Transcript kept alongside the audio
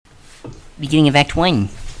beginning of Act 1.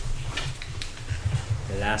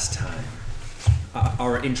 Last time,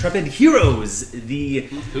 our intrepid heroes, the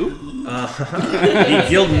the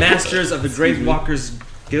guild masters of the Gravewalkers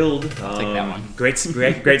Guild. Take that one. Great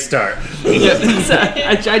start.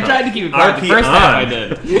 I tried to keep it quiet. The first half I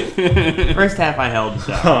did. First half I held it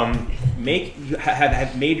down.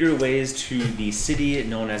 Have made your ways to the city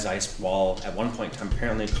known as Icewall, at one point in time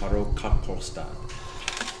apparently called Kaposta.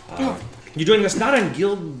 You're doing this not on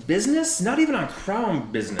guild business, not even on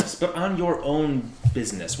crown business, but on your own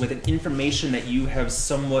business, with an information that you have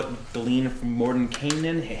somewhat gleaned from Morden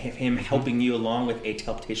Kanan, him helping you along with a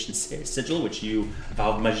teleportation sigil, which you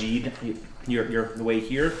vowed Majid your way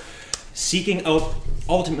here, seeking out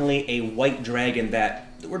ultimately a white dragon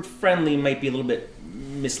that, the word friendly might be a little bit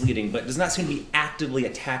misleading, but does not seem to be actively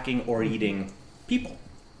attacking or eating people.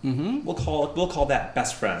 Mm-hmm. We'll call that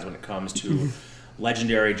best friends when it comes to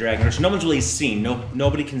legendary dragon, which no one's really seen.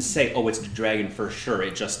 Nobody can say, oh, it's a dragon for sure.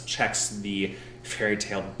 It just checks the fairy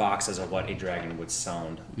tale boxes of what a dragon would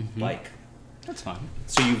sound like. That's fine.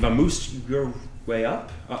 So you've moosed your way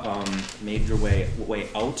up, made your way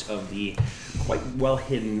out of the quite well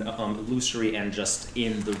hidden illusory and just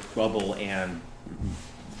in the rubble and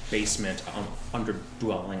basement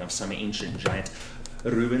underdwelling of some ancient giant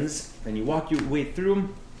ruins. And you walk your way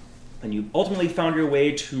through, and you ultimately found your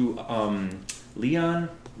way to Leon,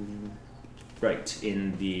 right,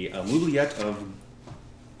 in the oubliette of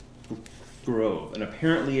Grove, and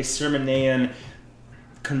apparently a Sermonean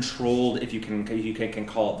controlled, if you can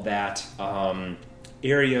call it that,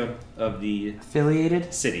 area of the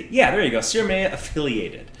Affiliated? city. Yeah, there you go. Sermonean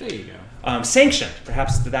affiliated. There you go. Sanctioned,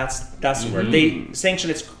 perhaps that's the word. They sanction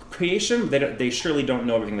its creation. They surely don't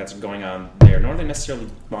know everything that's going on there, nor do they necessarily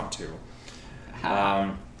want to.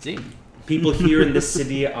 See. People here in this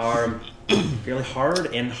city are fairly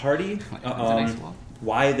hard and hardy.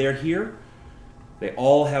 Why they're here? They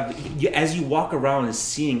all have, as you walk around and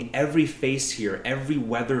seeing every face here, every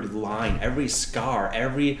weathered line, every scar,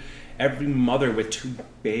 every mother with two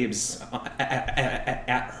babes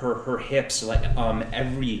at her hips, like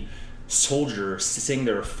every soldier sitting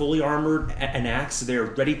there fully armored, an axe, they're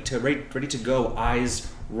ready to go, eyes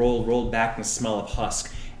rolled back and smell of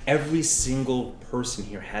husk. Every single person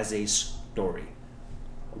here has a story.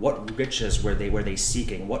 What riches were they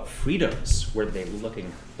seeking? What freedoms were they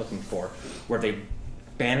looking for? Were they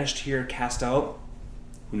banished here, cast out?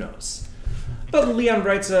 Who knows? But Leon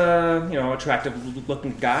Wright's a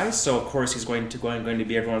attractive-looking guy, so of course he's going to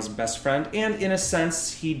be everyone's best friend. And in a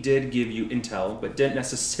sense, he did give you intel, but didn't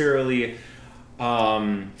necessarily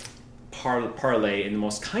parlay in the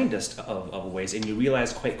most kindest of ways. And you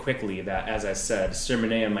realize quite quickly that, as I said,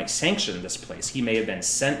 Sermonea might sanction this place. He may have been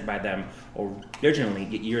sent by them originally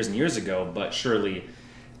years and years ago, but surely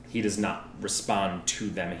he does not respond to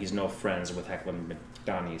them. He's no friends with Hecla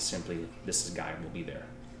McDonough. Simply, this guy will be there.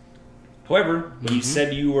 However, when you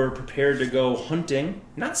said you were prepared to go hunting,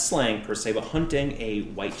 not slaying per se, but hunting a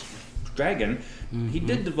white dragon, he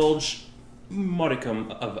did divulge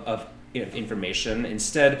modicum of information,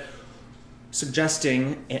 instead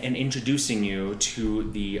suggesting and introducing you to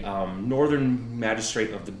the northern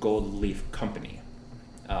magistrate of the Gold Leaf Company,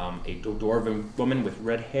 a dwarven woman with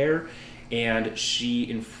red hair, and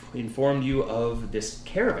she informed you of this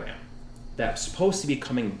caravan that's supposed to be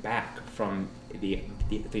coming back from the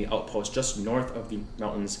outpost just north of the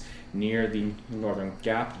mountains near the Northern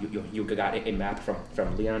Gap. You got a map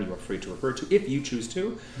from Leon you are free to refer to if you choose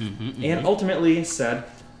to. And ultimately said,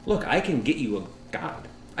 look, I can get you a guide.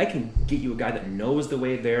 I can get you a guy that knows the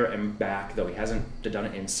way there and back, though he hasn't done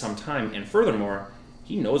it in some time. And furthermore,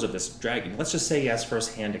 he knows of this dragon. Let's just say he has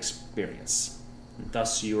first-hand experience.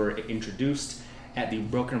 Thus, you are introduced at the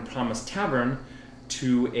Broken Promise Tavern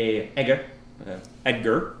to a Edgar.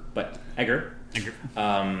 Redbeard?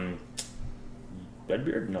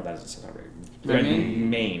 No, that doesn't sound right.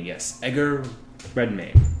 Redmane, yes. Edgar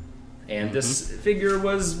Redmane. And this figure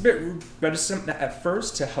was a bit reticent at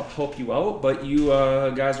first to help you out, but you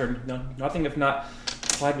guys are nothing if not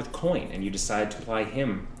plied with coin, and you decide to apply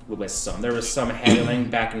him with some. There was some haggling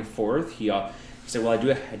back and forth. He said, well, I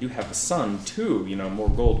do have a son, too. More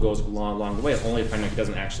gold goes along the way. Only to find out he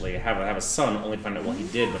doesn't actually have a son. Only to find out, well, he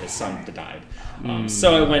did, but his son died.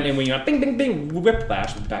 So it went, and we went bing, bing, bing,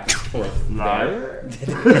 whiplash back and forth there.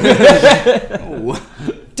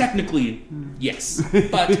 Technically, yes.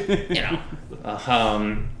 But,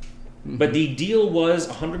 but the deal was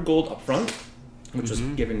 100 gold up front, which was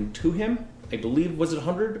given to him. I believe, was it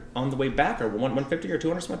 100 on the way back, or 150 or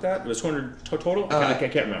 200, something like that? It was 200 total? I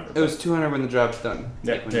can't remember. It was 200 when the job's done.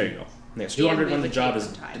 There you go. Yes, 200 when the job is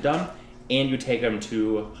done. and you take him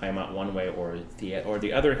to Heimat one way or the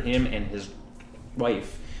other, him and his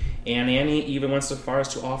wife. And Annie even went so far as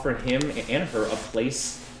to offer him and her a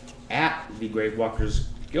place at the Gravewalkers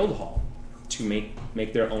Guild Hall to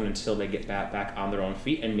make their own until they get back on their own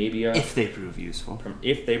feet, and maybe if they prove useful.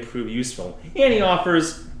 If they prove useful. And he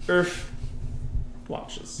offers Earth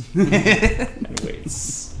watches and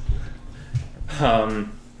waits.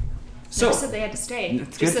 So never said they had to stay.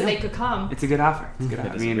 Just said they could come. It's a good offer. It's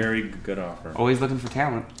a very good offer. Always looking for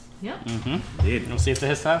talent. Yeah. Indeed. We'll see if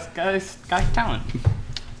this guy's got talent.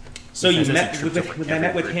 So you met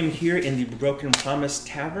with him here in the Broken Promise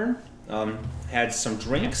Tavern. Had some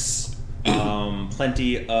drinks.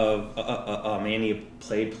 Plenty of Annie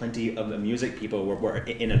played plenty of the music. People were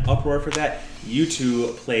in an uproar for that. You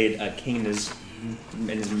two played King and his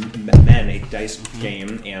men a dice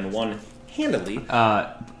game and won handily.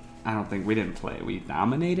 I don't think we didn't play. We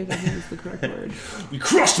dominated, I think is the correct word. We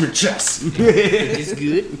crushed him in chess. It's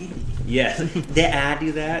good. Yes. Did I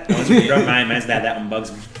do that? Mine's that one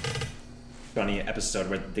bugs me. Funny episode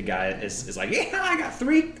where the guy is like, yeah, I got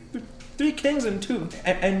three kings and two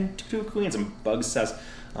queens, and Bugs says,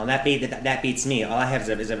 "Oh, that beats me. All I have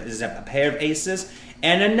is a pair of aces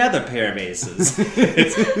and another pair of aces."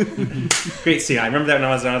 It's great scene. I remember that when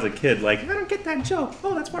I was a kid. Like, I don't get that joke.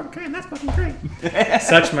 Oh, that's part of kind. That's fucking great.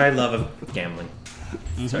 Such my love of gambling.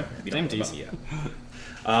 Sorry, same to you.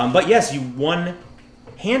 But yes, you won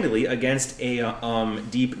handily against a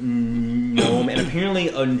deep gnome, and apparently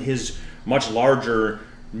his much larger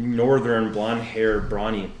northern blonde-haired,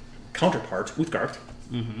 brawny counterpart, Uthgard.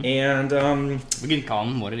 And we can call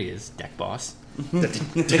him what it is, Deck Boss.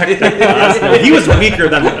 Deck Boss. No, he was weaker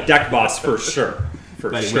than the Deck Boss for sure.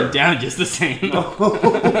 But it went down just the same. Yeah,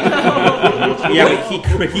 but he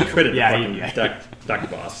critted the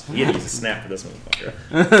Deck Boss. He had to use a snap for this motherfucker.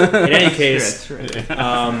 In any case,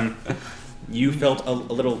 you felt a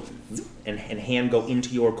little and hand go into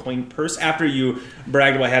your coin purse after you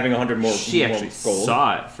bragged about having 100 more She actually gold.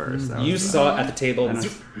 saw it first. You saw it at the table.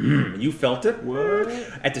 You felt it. What?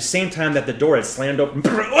 At the same time that the door had slammed open.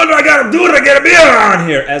 What do I gotta do to get a beer on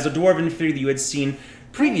here? As a dwarven figure that you had seen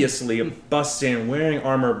previously busts in, wearing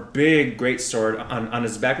armor, big greatsword on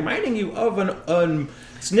his back, reminding you of an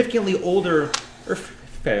significantly older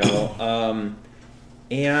Earthfale.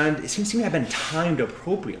 And it seemed to have been timed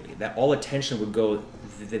appropriately, that all attention would go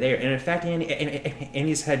there. And in fact,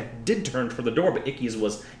 Annie's head did turn toward the door, but Icky's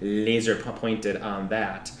was laser pointed on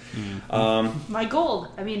that. My gold.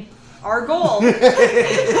 I mean, our gold.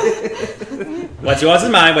 What's yours is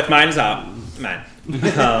mine, what's mine is mine.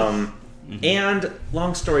 And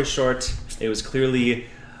long story short, it was clearly...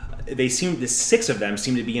 the six of them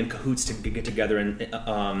seemed to be in cahoots to get together, and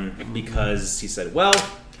because he said, well...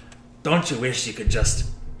 Don't you wish you could just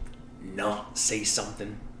not say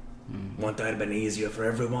something? Wouldn't that have been easier for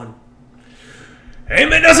everyone?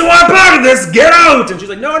 Heyman doesn't want part of this! Get out! And she's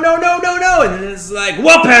like, no. And it's like,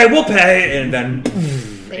 we'll pay! And then...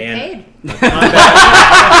 They paid.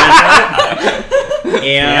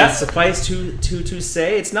 And suffice to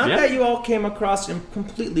say, it's not that you all came across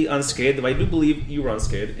completely unscathed, though I do believe you were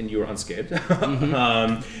unscathed, and you were unscathed.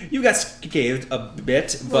 You got scathed a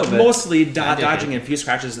bit, but mostly dodging and a few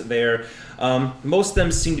scratches there. Most of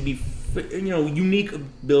them seem to be, unique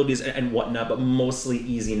abilities and whatnot, but mostly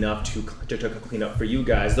easy enough to clean up for you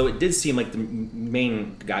guys. Though it did seem like the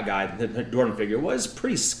main guy, the dwarven figure, was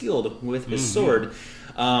pretty skilled with his sword.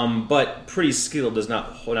 But pretty skilled does not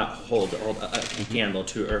hold a candle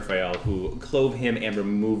to Urfael, who clove him and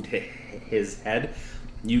removed his head.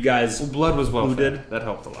 You guys... blood was well fed. That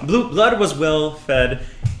helped a lot. Blood was well fed.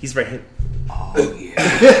 He's very... Oh,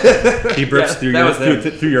 yeah. He burps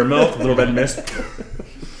through your mouth, a little red mist.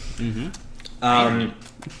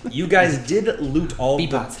 You guys did loot all the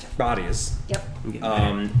bodies. Yep.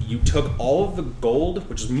 You took all of the gold,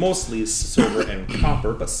 which is mostly silver and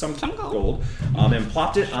copper, but some gold, and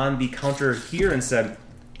plopped it on the counter here and said,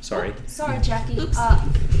 sorry. Oh, sorry, Jackie. Oops.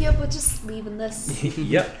 Here, we're just leaving this.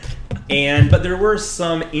 Yep. But there were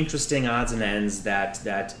some interesting odds and ends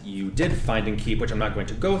that you did find and keep, which I'm not going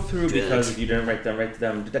to go through because if you didn't write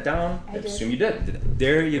them down, I assume you did.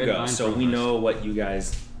 There you go. So we know what you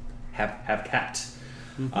guys have kept.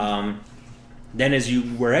 Then as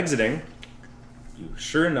you were exiting, you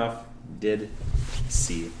sure enough did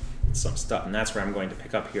see some stuff, and that's where I'm going to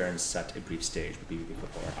pick up here and set a brief stage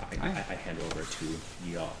before I hand over to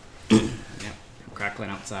y'all. Crackling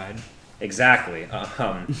outside. Exactly.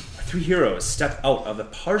 3 heroes stepped out of the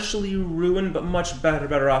partially ruined but much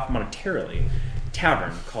better off monetarily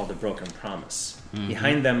tavern called the Broken Promise.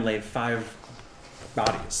 Behind them lay 5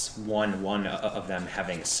 bodies, one of them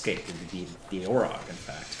having escaped, the Orog, in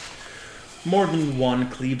fact. More than one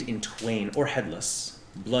cleaved in twain or headless,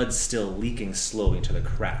 blood still leaking slowly into the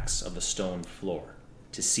cracks of the stone floor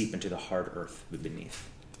to seep into the hard earth beneath.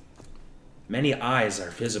 Many eyes are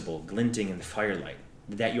visible, glinting in the firelight,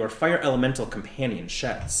 that your fire elemental companion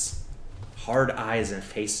sheds. Hard eyes and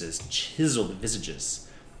faces, chiseled visages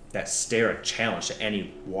that stare a challenge to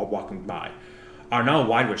any walking by, are now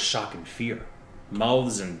wide with shock and fear.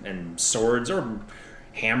 Mouths and swords or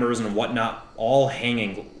hammers and whatnot, all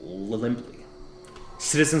hanging limply.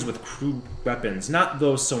 Citizens with crude weapons, not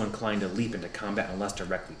those so inclined to leap into combat unless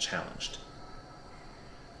directly challenged.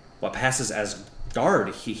 What passes as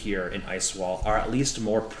guard here in Icewall are at least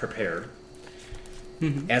more prepared,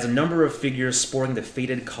 as a number of figures sporting the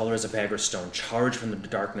faded colors of Aggerstone charge from the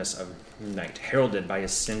darkness of night, heralded by a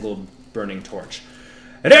single burning torch.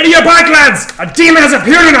 Ready your pike, lads! A demon has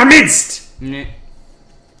appeared in our midst!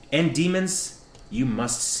 And demons, you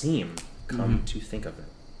must seem, come to think of it.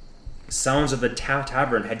 Sounds of the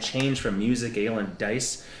tavern had changed from music, ale, and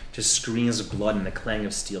dice to screams of blood and the clang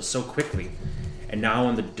of steel so quickly, and now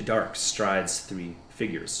in the dark strides three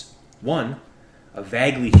figures. One, a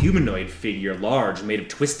vaguely humanoid figure, large, made of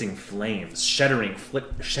twisting flames, shedding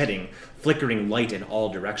flickering light in all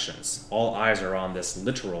directions. All eyes are on this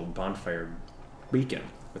literal bonfire beacon,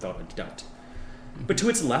 without a doubt. But to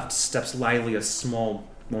its left steps lightly a small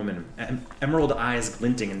woman, emerald eyes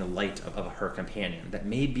glinting in the light of her companion, that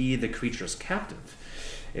may be the creature's captive,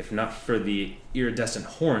 if not for the iridescent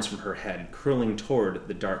horns from her head curling toward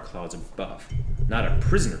the dark clouds above. Not a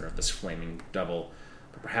prisoner of this flaming devil,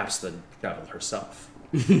 but perhaps the devil herself.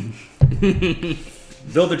 Though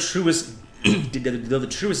the truest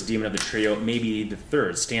demon of the trio may be the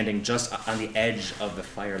third, standing just on the edge of the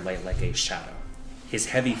firelight like a shadow. His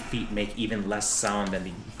heavy feet make even less sound than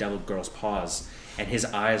the devil girl's paws, and his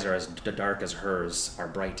eyes are as dark as hers are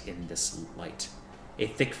bright in this light. A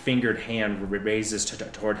thick-fingered hand raises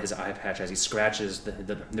toward his eye patch as he scratches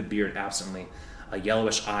the beard absently, a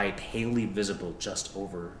yellowish eye palely visible just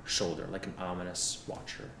over shoulder, like an ominous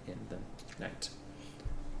watcher in the night.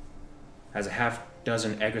 As a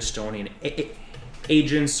half-dozen Aggerstonian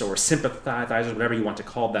agents or sympathizers, whatever you want to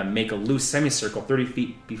call them, make a loose semicircle 30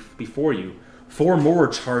 feet before you, four more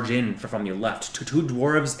charge in from your left, two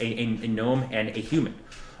dwarves, a gnome, and a human,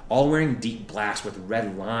 all wearing deep blacks with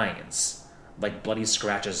red lines, like bloody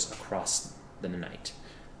scratches across the night.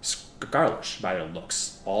 Scarlish by their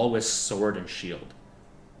looks, all with sword and shield.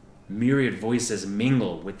 Myriad voices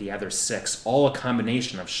mingle with the other six, all a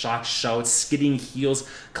combination of shocked shouts, skidding heels,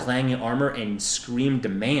 clanging armor, and screamed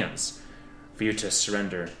demands for you to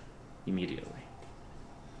surrender immediately.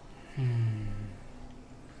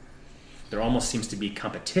 There almost seems to be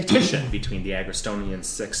competition between the Aggerstonian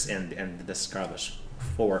 6 and the Scarlish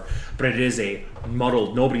 4, but it is a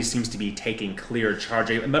muddled, nobody seems to be taking clear charge.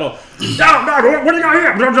 A muddled, no, what do you got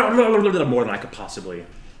here? More than I could possibly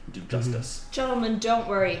do justice. Gentlemen, don't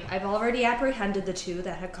worry. I've already apprehended the two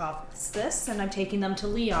that had caused this, and I'm taking them to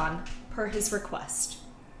Leon, per his request.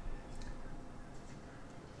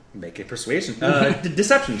 Make a persuasion,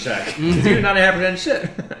 deception check. You're not apprehend shit.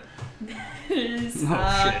 Is,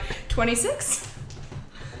 shit. 26?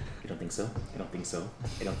 I don't think so.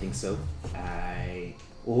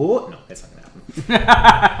 Oh, no, that's not going to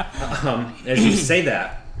happen. As you say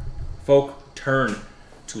that, folk turn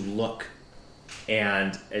to look,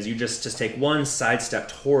 and as you just take one sidestep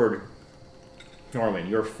toward Norman,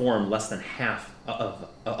 your form less than half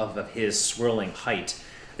of his swirling height,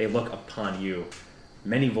 they look upon you.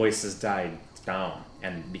 Many voices die down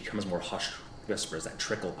and becomes more hushed whispers that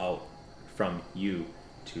trickle out from you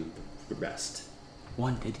to the rest.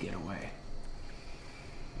 One did get away.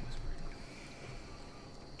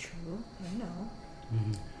 True, I know.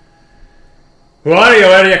 Who are you?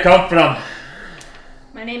 Where do you come from?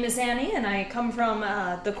 My name is Annie, and I come from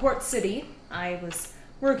the Court City. I was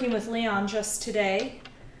working with Leon just today,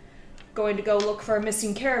 going to go look for a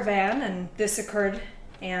missing caravan, and this occurred,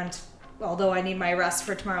 and although I need my rest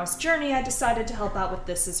for tomorrow's journey, I decided to help out with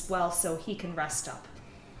this as well so he can rest up.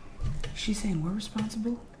 She's saying we're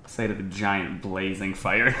responsible? Sight of a giant blazing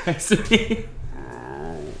fire next to me.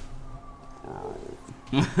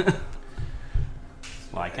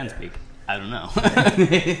 Well, I can speak. I don't know.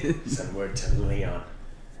 Send word to Leon.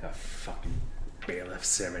 A fucking bailiff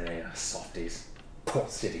ceremony, softies.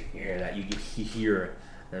 Court City. You hear that? You hear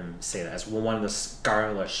them say that. As one of the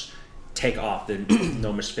Scarlish take off the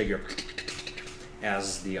gnomish figure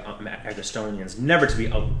as the Aggerstonians, never to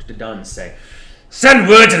be outdone, say, "Send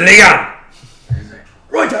word to Leon!"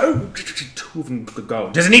 Righto! Two of them could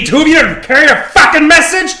go. Does it need two of you to carry a fucking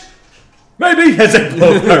message? Maybe, as they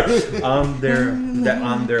both are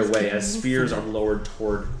on their way as spears are lowered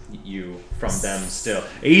toward you from them still.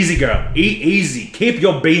 Easy, girl. Easy. Keep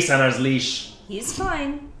your beast on his leash. He's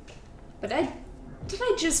fine. But did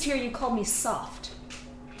I just hear you call me soft?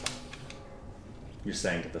 You're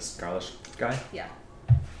saying to the Scarlet guy? Yeah.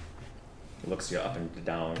 He looks you up and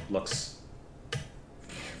down, looks,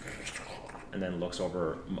 and then looks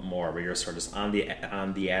over more, where you're sort of just on the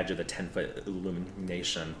edge of the 10-foot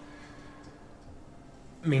illumination.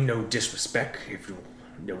 I mean, no disrespect, if you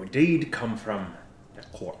indeed come from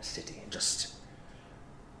that court city, and just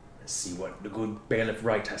see what the good bailiff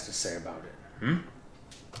Wright has to say about it.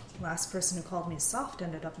 Last person who called me soft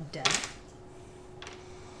ended up dead.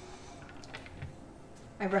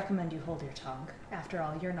 I recommend you hold your tongue. After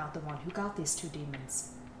all, you're not the one who got these two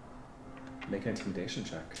demons. Make an intimidation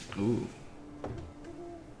check. Ooh.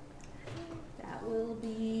 That will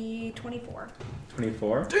be 24.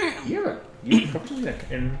 24? Damn! You probably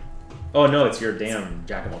in... Oh no, it's your damn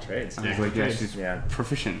jack of all trades. I was like, yeah, she's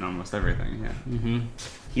proficient in almost everything, yeah. Mm-hmm.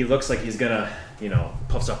 He looks like he's gonna,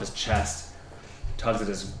 puffs up his chest, tugs at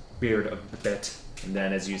his beard a bit, and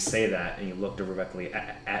then as you say that and you look directly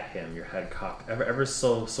at him, your head cocked ever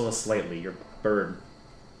so slightly, your bird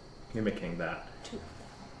mimicking that.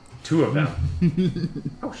 Two of them.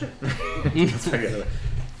 Oh shit. That's very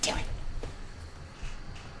damn it.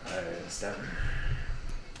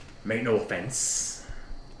 Make no offense.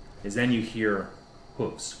 Is then you hear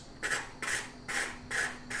hooves.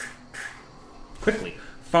 Quickly,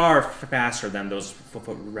 far faster than those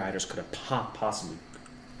foot riders could have possibly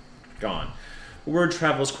gone. Word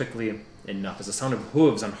travels quickly enough as the sound of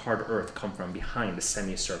hooves on hard earth come from behind the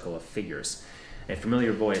semicircle of figures. A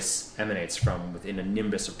familiar voice emanates from within a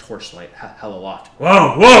nimbus of torchlight hell aloft.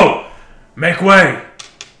 Whoa, whoa! Make way!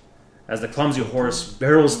 As the clumsy horse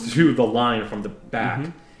barrels through the line from the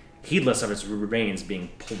back, heedless of its reins being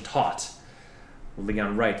pulled taut,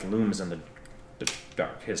 Leon Wright looms in the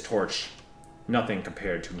dark, his torch nothing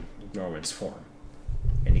compared to Norman's form.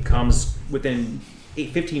 And he comes within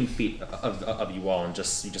 15 feet of you all, and you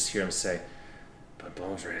just hear him say, "But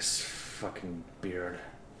bones for his fucking beard."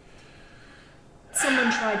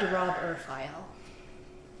 Someone tried to rob Urfile.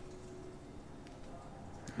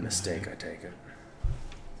 Mistake, I take it.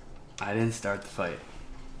 I didn't start the fight.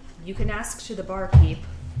 You can ask to the barkeep,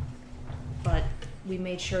 but we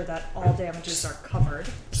made sure that all damages are covered,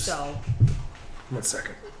 so... 1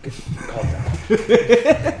 second. Calm down.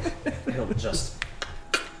 He'll just...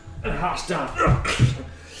 Hops down.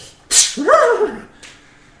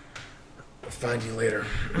 I'll find you later.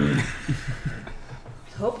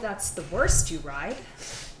 I hope that's the worst you ride.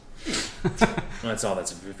 That's all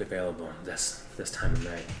that's available this time of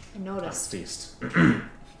night. I noticed. Feast.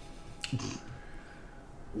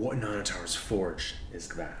 What Nonotar's forge is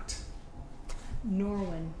that?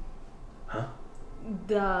 Norwin. Huh?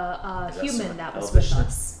 The human that was elvish? with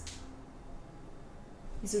us.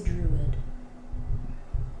 He's a druid.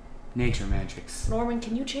 Nature magics. Norman,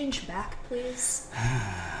 can you change back, please?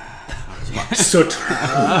 Soot.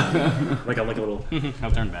 like a little.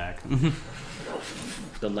 I'll turn back.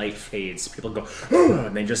 The light fades. People go,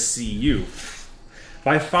 and they just see you.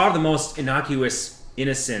 By far the most innocuous,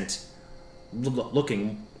 innocent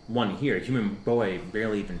looking one here. A human boy,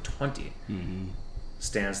 barely even 20,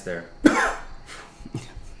 stands there.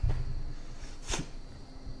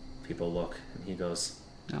 People look, and he goes,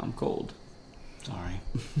 No, I'm cold. Sorry.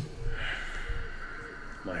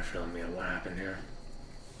 "Mind filling me out what happened here?"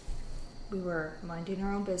 We were minding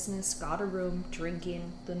our own business, got a room,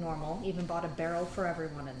 drinking the normal, even bought a barrel for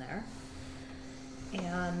everyone in there.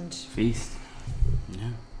 And Feast.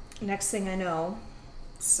 Yeah. next thing I know,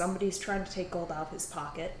 somebody's trying to take gold out of his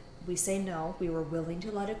pocket. We say no, we were willing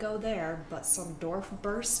to let it go there, but some dwarf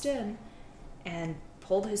burst in and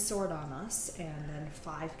pulled his sword on us, and then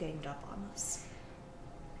 5 ganged up on us.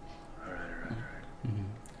 All right.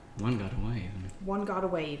 Mm-hmm. One got away. One got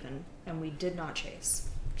away even, and we did not chase.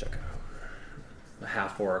 Check it out. The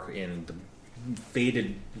half-orc in the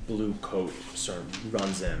faded blue coat sort of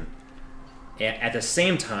runs in. At the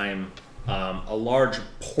same time, a large,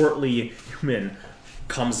 portly human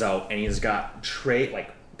comes out, and he's got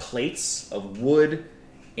plates of wood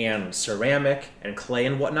and ceramic and clay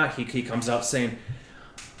and whatnot. He comes out saying,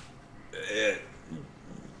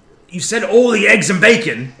 "You said all the eggs and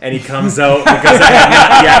bacon," and he comes out because I have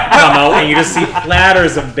not yet come out, and you just see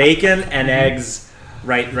platters of bacon and eggs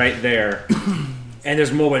right there. And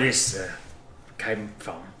there's more where this came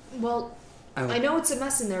from. Well, I know it's a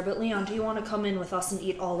mess in there, but Leon, do you want to come in with us and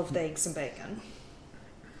eat all of the eggs and bacon?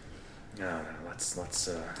 No, let's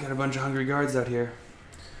Got a bunch of hungry guards out here.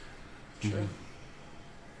 True.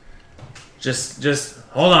 Just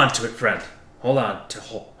hold on to it, friend. Hold on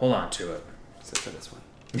to it. Except for this one.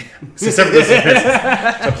 It's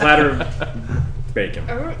a platter of bacon.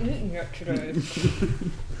 I haven't eaten yet today.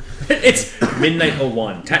 It's midnight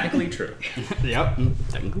 01. Technically true. Yep.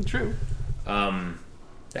 Technically true.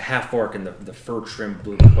 The half-orc in the fur-trimmed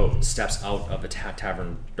blue coat steps out of the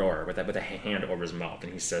tavern door with a hand over his mouth,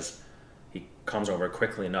 and he comes over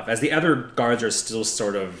quickly enough. As the other guards are still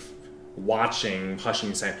sort of watching,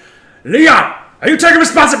 hushing, saying, Leon, are you taking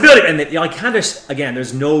responsibility? And they kind of, again,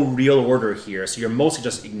 there's no real order here, so you're mostly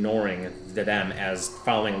just ignoring them as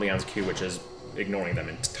following Leon's cue, which is ignoring them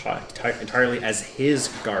entirely, as his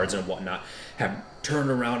guards and whatnot have turned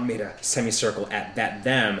around and made a semicircle at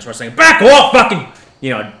them, sort of saying, back off, fucking,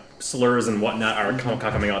 slurs and whatnot are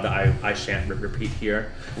coming out that I shan't repeat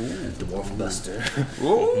here. Ooh. Dwarf Buster.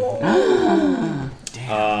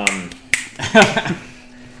 Damn.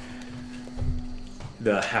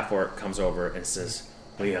 The half-orc comes over and says,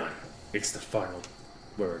 Leon, it's the final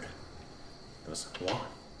word. He goes, what?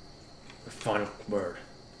 The final word.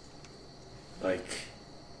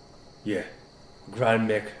 Gravewalkers,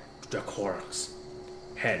 Gravewalkers.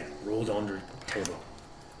 Head rolled under the table.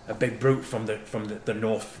 A big brute from the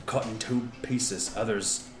north, cut in 2 pieces.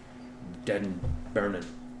 Others dead and burning.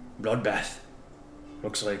 Bloodbath.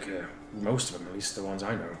 Looks like most of them, at least the ones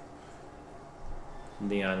I know.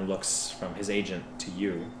 Leon looks from his agent to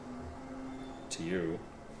you, to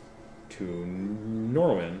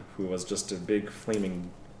Norwin, who was just a big flaming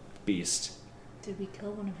beast. Did we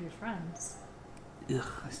kill one of your friends? Ugh,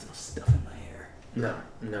 I still have stuff in my hair. No.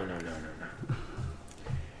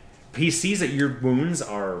 He sees that your wounds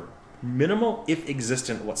are minimal, if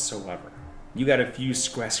existent whatsoever. You got a few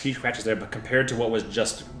scratches there, but compared to what was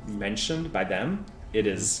just mentioned by them, it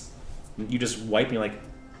is... You just wipe me like...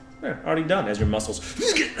 already done, as your muscles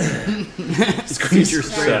squeeze your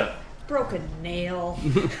straight. Broken nail.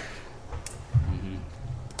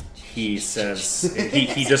 He says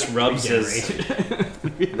he just rubs his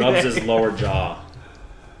lower jaw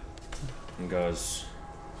and goes,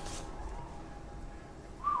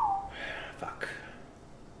 fuck.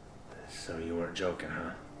 So you weren't joking,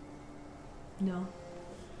 huh? No.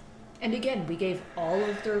 And again, we gave all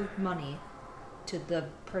of their money to the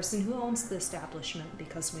person who owns the establishment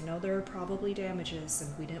because we know there are probably damages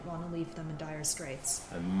and we didn't want to leave them in dire straits.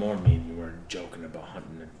 I more mean you weren't joking about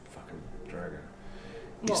hunting a fucking dragon.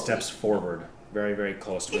 He steps forward, very, very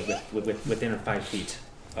close, within 5 feet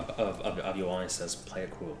of you all, and he says, play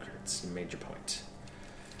it cool, kids. You made your point.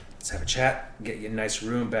 Let's have a chat, get you a nice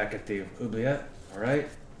room back at the oubliette, all right?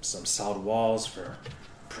 Some solid walls for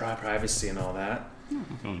privacy and all that.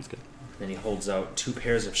 Sounds good. Then he holds out 2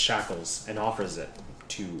 pairs of shackles and offers it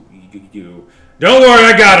to you. Don't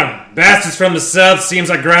worry, I got him. Bastards from the south seems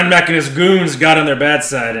like Grandmack and his goons got on their bad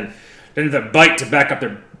side and didn't have bite to back up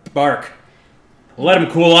their bark. Let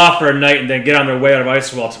them cool off for a night and then get on their way out of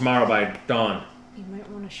Icewell tomorrow by dawn. You might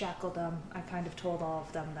want to shackle them. I kind of told all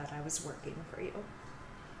of them that I was working for you.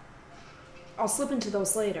 I'll slip into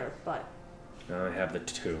those later, but... I have the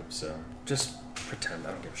 2, so just pretend.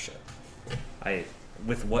 I don't give a shit.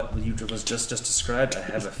 With what you was just described, I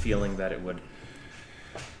have a feeling that it would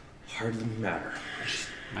hardly matter.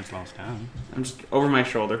 Nice lost town. I'm just over my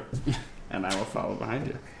shoulder, and I will follow behind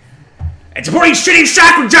you. It's a pretty shitty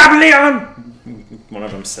shackle job, Leon! One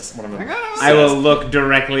of them says... I will look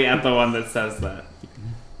directly at the one that says that.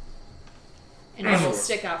 And I will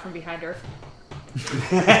stick out from behind her.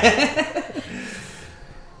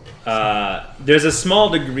 There's a small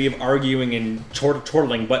degree of arguing and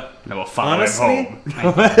chortling, but I will follow honestly, home.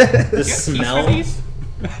 the smell... You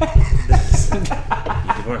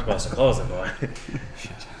weren't supposed to close it, boy.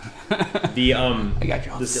 The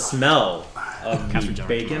smell of the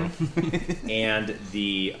bacon and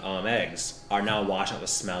the eggs are now washing out the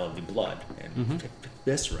smell of the blood and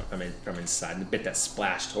viscera from inside, the bit that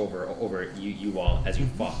splashed over you all as you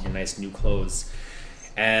fought in your nice new clothes.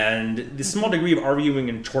 And the small degree of arguing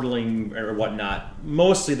and chortling or whatnot,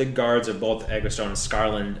 mostly the guards of both Egglestone and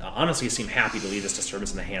Scarland honestly seem happy to leave this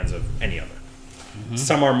disturbance in the hands of any other.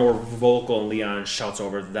 Some are more vocal, and Leon shouts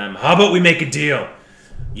over them, how about we make a deal?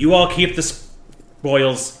 You all keep the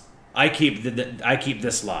spoils, I keep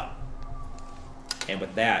this lot. And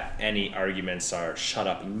with that, any arguments are shut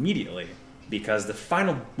up immediately, because the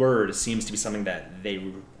final word seems to be something that they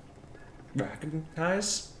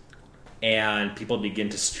recognize. And people begin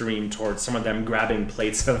to stream towards some of them grabbing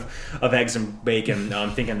plates of eggs and bacon,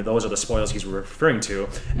 thinking that those are the spoils he's referring to.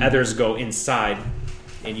 Others go inside,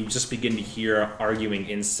 and you just begin to hear arguing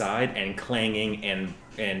inside and clanging, and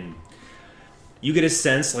you get a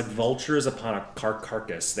sense like vultures upon a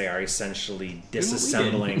carcass. They are essentially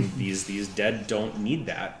disassembling these dead. Don't need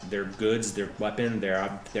that. Their goods, their weapon, their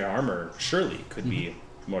armor surely could be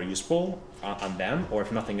more useful on them, or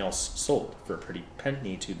if nothing else, sold for a pretty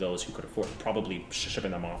penny to those who could afford it. Probably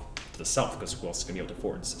shipping them off to the south, because who else is going to be able to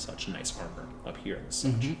afford such nice armor up here and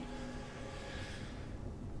such.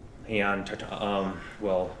 And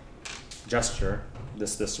will gesture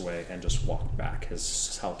this way and just walk back his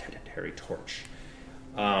solitary torch.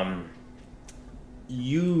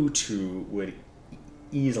 You two would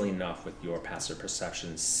easily enough, with your passive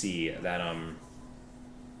perception, see that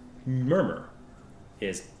Murmur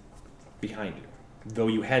is behind you. Though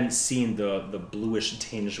you hadn't seen the bluish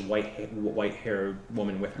tinged white-haired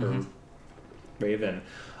woman with her raven,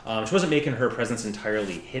 she wasn't making her presence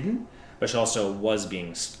entirely hidden, but she also was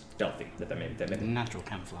being stealthy. That made natural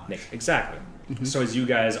camouflage. Exactly. So as you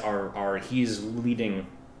guys are he's leading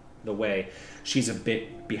the way, she's a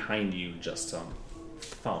bit behind you, just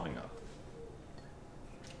following up.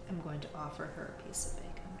 I'm going to offer her a piece of bacon.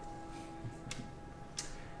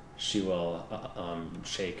 She will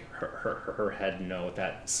shake her head no with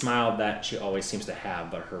that smile that she always seems to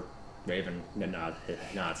have, but her raven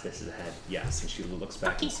nods his head yes, and she looks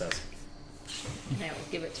back and says, and I will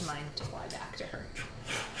give it to mine to fly back to her.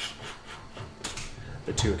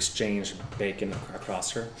 The two exchange bacon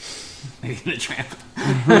across her. Making a tramp.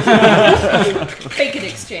 Bacon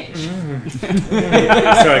exchange.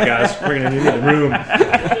 Sorry guys, we're gonna need the room.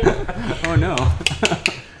 Oh no.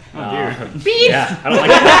 Oh dear. Beef! Yeah, I don't like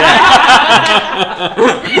that.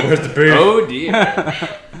 Where's the beef? Oh dear.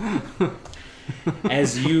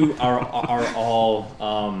 As you are all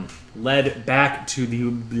led back to the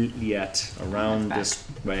oubliette around this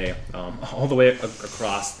way, all the way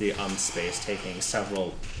across the space, taking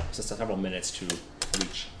several minutes to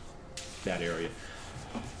reach that area.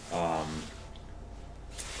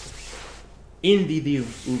 In the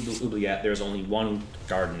oubliette, there's only one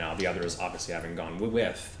guard now. The other is obviously having gone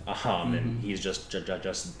with, and he's just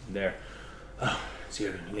there. Oh, it's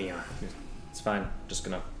you, Leon. It's fine. Just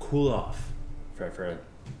gonna cool off for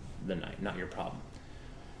the night. Not your problem.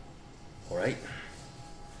 All right.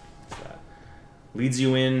 So that leads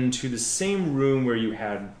you into the same room where you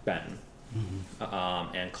had been,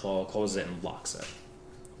 and closes it and locks it,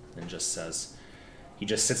 and just says, he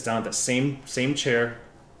just sits down at the same chair,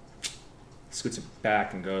 scoots it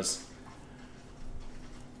back, and goes,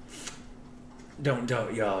 Don't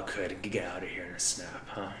y'all could get out of here in a snap,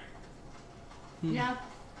 huh? Yeah,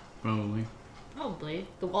 Probably. probably.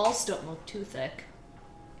 The walls don't look too thick.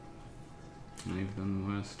 They've done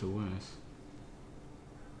worse to worse.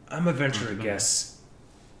 I'm a venture to guess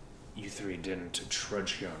you three didn't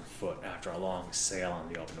trudge here on foot after a long sail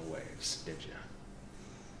on the open waves, did you?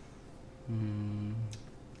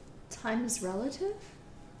 Time is relative?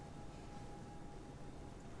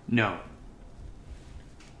 No.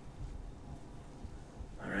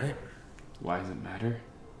 All right. Why does it matter?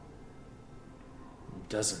 It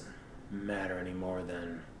doesn't matter any more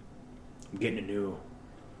than I'm getting a new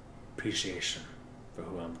appreciation for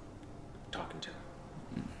who I'm talking to,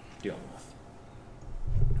 dealing with.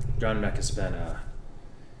 John Meck has been him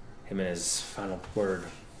and his final word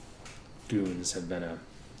goons have been a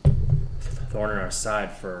thorn in our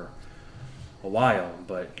side for a while,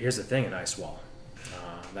 but here's the thing in Icewall.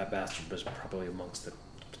 That bastard was probably amongst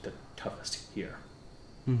the toughest here.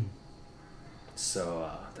 So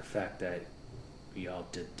the fact that y'all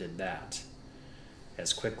did that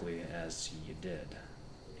as quickly as you did,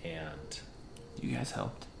 and You guys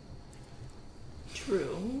helped.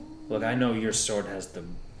 True. look, I know your sword has the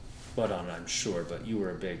blood on it, I'm sure, but you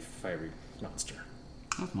were a big fiery monster.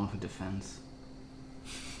 That's more for defense.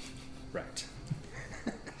 Right.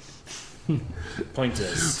 Point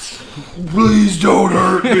is, Please don't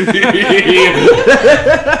hurt me.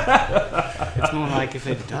 It's more like if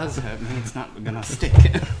it does hurt me, it's not gonna stick.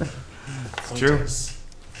 point true. is,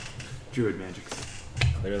 Druid magic.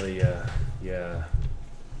 clearly, yeah.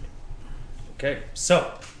 Okay,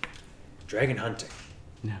 so, dragon hunting.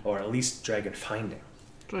 Yeah. Or at least dragon finding.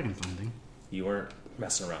 Dragon finding. You weren't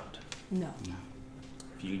messing around. No.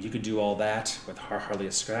 If you could do all that with hardly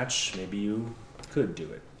a scratch, maybe you could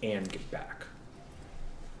do it and get back.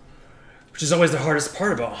 Which is always the hardest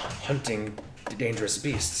part about hunting dangerous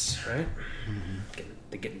beasts, right?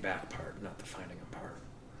 The getting back part, not the finding them part.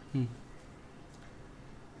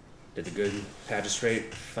 Did the good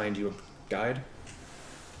magistrate find you a guide?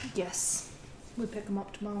 Yes. We pick him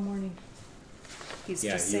up tomorrow morning. He's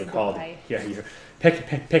Yeah, just you saying were called. goodbye. Yeah, you're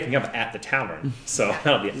picking up at the tavern, so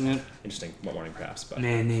that'll be Yeah. interesting morning, perhaps. But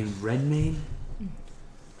Man named Redmayne?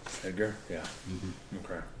 Edgar, yeah,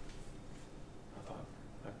 okay.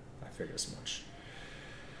 I figured as much.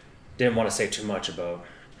 Didn't want to say too much about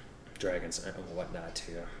dragons and whatnot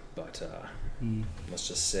to you, but let's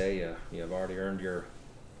just say you've already earned your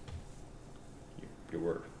your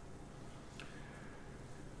word.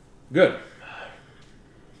 Good.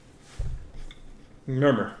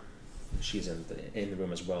 Murmur. She's in the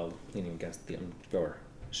room as well, leaning against the door.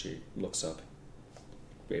 She looks up.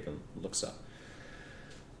 Raven looks up.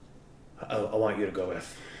 I want you to go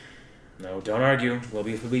with. No, don't argue. We'll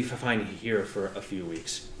be fine here for a few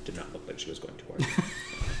weeks. Did not look like she was going to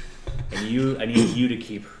argue. I need you to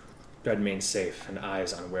keep Redmayne safe and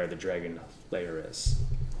eyes on where the dragon lair is.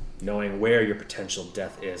 Knowing where your potential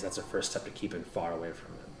death is, that's the first step to keeping far away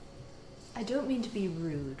from it. I don't mean to be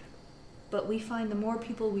rude, but we find the more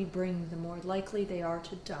people we bring, the more likely they are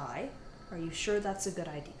to die. Are you sure that's a good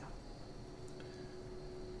idea?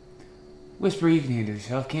 Whisper evening to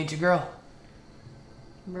yourself, can't you, girl?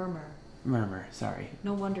 Murmur, sorry.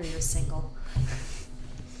 No wonder you're single.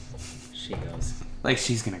 She goes. Like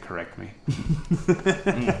she's gonna correct me.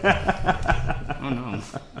 Oh no.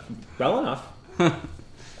 Well enough.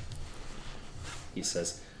 He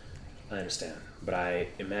says, I understand, but I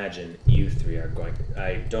imagine you three are going.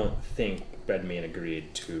 I don't think Redmayne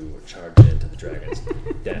agreed to charge into the dragon's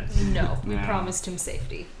den. No, we promised him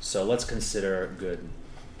safety. So let's consider good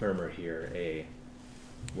Murmur here a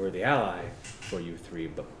worthy ally for you three,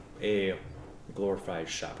 but a glorified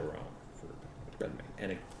chaperone for Redmayne.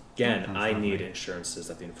 And again, I need insurances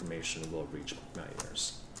that the information will reach my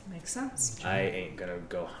ears. Makes sense. I ain't gonna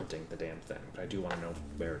go hunting the damn thing, but I do want to know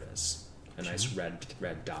where it is. A nice red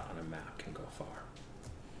dot on a map can go far.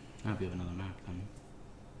 I'll give another map then.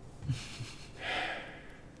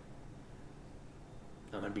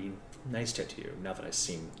 I'm gonna be nice to you now that I've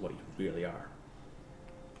seen what you really are.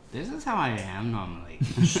 This is how I am normally.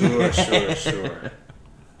 Sure.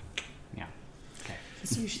 Yeah. Okay.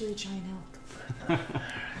 It's usually a giant elk.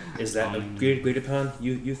 Is that agreed upon,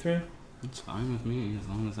 you three? It's fine with me, as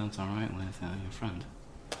long as that's alright with your friend.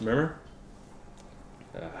 Remember?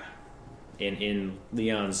 In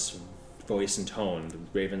Leon's voice and tone,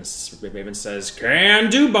 Raven says, "Can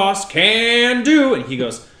do, boss, can do," and he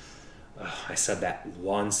goes, "I said that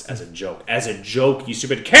once as a joke. As a joke, you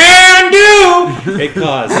stupid can do."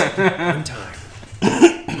 Because one time.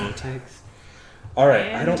 No takes. All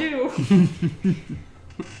right, I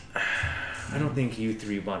don't think you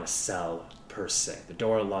three want to sell per se. The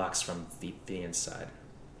door locks from the inside.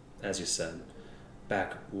 As you said,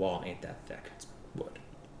 back wall ain't that thick. It's wood.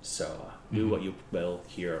 So do what you will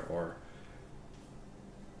here or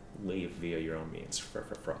leave via your own means for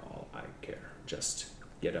all I care. Just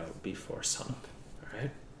get out before sunup. All right?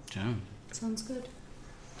 Sure. Sounds good.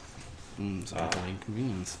 It's a bit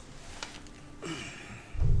inconvenience.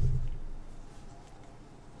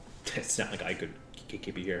 It's not like I could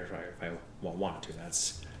keep you here if I wanted to.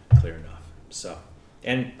 That's clear enough. So,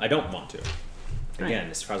 and I don't want to. Again,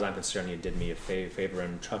 as far as I'm concerned, you did me a favor,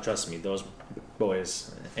 and trust me, those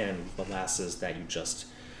boys and the lasses that you just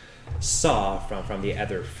saw from the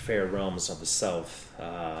other fair realms of the south,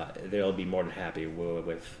 they'll be more than happy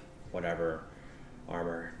with whatever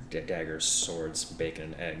armor, daggers, swords,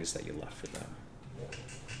 bacon, and eggs that you left for them.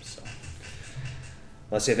 So,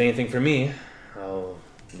 unless you have anything for me, I'll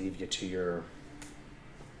leave you to your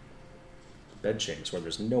bed chambers where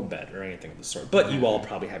there's no bed or anything of the sort. But you all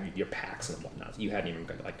probably have your packs and whatnot. You hadn't even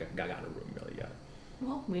got a room really yet.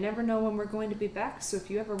 Well, we never know when we're going to be back, so if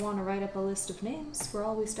you ever want to write up a list of names, we're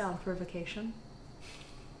always down for a vacation.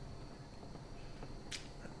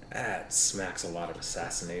 That smacks a lot of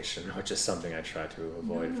assassination, which is something I try to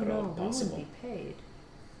avoid if at all possible. We wouldn't be paid.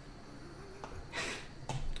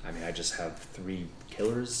 I mean, I just have 3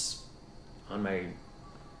 killers on my...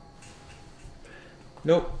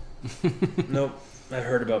 Nope. I've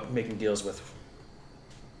heard about making deals with...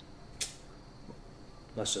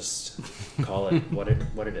 Let's just call it what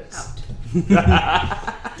it is. Out.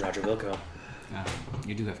 Roger Wilco.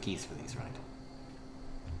 You do have keys for these, right?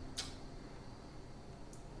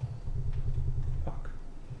 Fuck.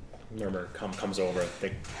 Murmur comes over,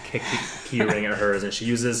 the key ring at hers, and she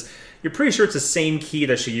uses... You're pretty sure it's the same key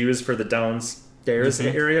that she used for the downstairs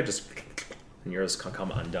area, just... And yours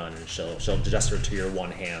come undone, and she'll gesture to your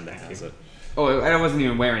one hand that has it. Oh, I wasn't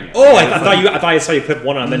even wearing it. Oh, I thought I saw you clip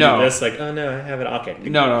one on, then do this. Like, oh no, I have it. Okay.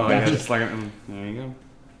 No, I just like there you go.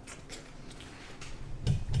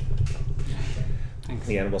 Thanks.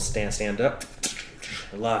 The end will stand up.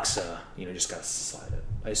 Locks, just gotta slide it.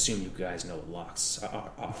 I assume you guys know what locks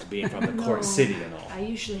are being from the court city and all. I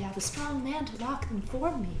usually have a strong man to lock them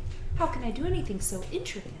for me. How can I do anything so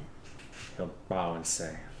intricate? He'll bow and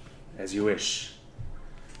say, "As you wish,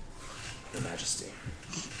 Your Majesty."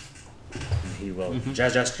 And he will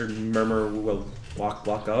gesture, Murmur will walk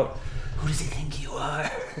out. Who does he think you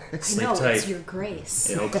are? Sleep I know, tight. it's your grace.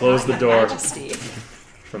 And he'll close the door Majesty.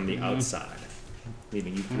 from the outside.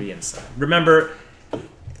 leaving you three inside. Remember,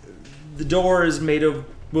 the door is made of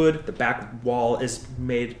wood. The back wall is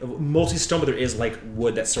made of mostly stone, but there is like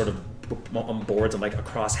wood that's sort of on boards and like a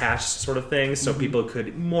crosshatch sort of thing, so people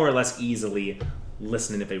could more or less easily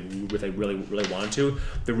listen if they really wanted to.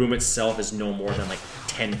 The room itself is no more than like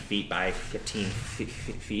 10 feet by 15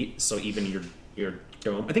 feet, so even your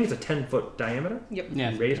dome, I think it's a 10-foot diameter. Yep.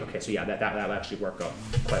 Yeah. Radius. Okay, so yeah, that will actually work out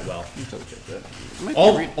quite well.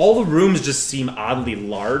 All the rooms just seem oddly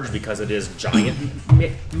large because it is giant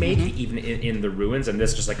made even in the ruins, and this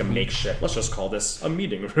is just like a makeshift. Let's just call this a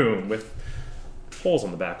meeting room with holes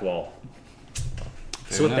on the back wall.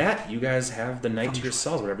 So with that, you guys have the night to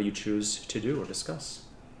yourselves, whatever you choose to do or discuss.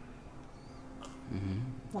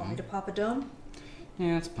 Want me to pop a dome?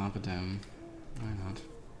 Yeah, let's pop a dome. Why not?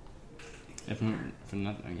 If for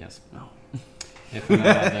nothing, yes. No. If for no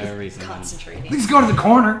other reason. Concentrating. Please go to the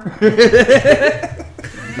corner.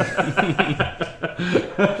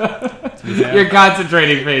 Your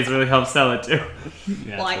concentrating phase really helps sell it too.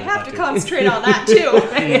 Yeah, Well, I have to concentrate on that too.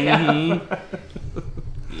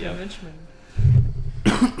 Yep.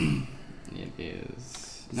 It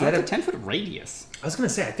is. No, that it's a 10-foot radius. I was going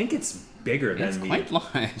to say, I think it's bigger It's than quite the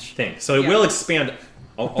large. thing. So it will expand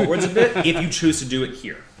outwards a bit if you choose to do it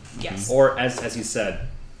here. Yes. Or, as he said,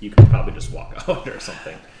 you can probably just walk out or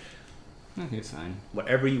something. Okay, it's fine.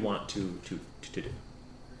 Whatever you want to do.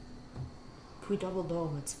 If we double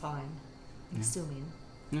dome, it's fine. Assuming.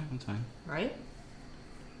 Yeah, that's fine. Right?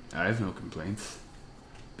 I have no complaints.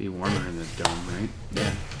 Be warmer in the dome, right?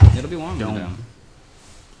 Yeah. It'll be warm in the Dome. dome.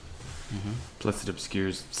 Plus it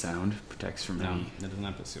obscures sound, protects from No, any it doesn't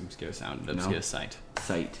have to obscure sound. It No? obscures sight.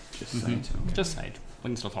 sight. Just sight. Okay. Just sight. We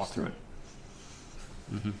can still talk through it.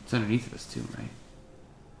 It's underneath us too,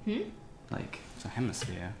 right? Like, It's a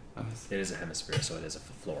hemisphere. It is a hemisphere, so it is a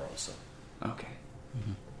floor also. okay.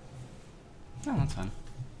 Oh, that's fine.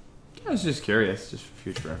 I was just curious, just for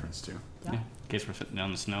future reference too. Yeah. In case we're sitting down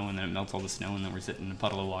in the snow and then it melts all the snow and then we're sitting in a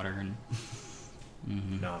puddle of water and.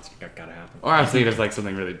 No, it's gotta happen. Or I was thinking of like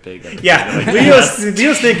something really big. Yeah,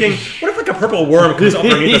 Leo's thinking, what if like a purple worm comes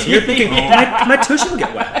underneath us? And you're thinking, my tushy will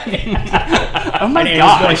get wet. Oh my And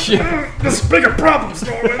gosh! There's bigger problems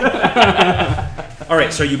going on. All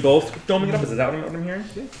right, so you both doming it up? Is that what I'm hearing?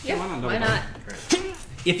 Yeah. Why not?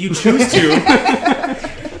 If you choose to.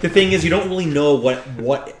 The thing is, you don't really know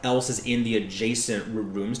what else is in the adjacent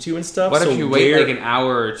rooms to you and stuff. What so if you wait like an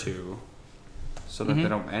hour or two, so that they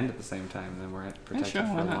don't end at the same time, and then we're protected sure,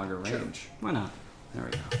 for why a not? longer range? Why not? There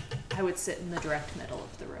we go. I would sit in the direct middle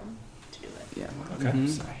of the room to do it. Yeah. Okay.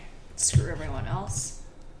 Sorry. Screw everyone else.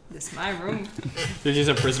 This is my room. There's just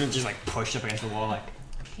a prisoner just like pushed up against the wall, like.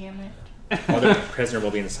 Damn it. Other prisoner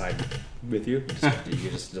will be inside with you. You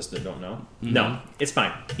just don't know. No, it's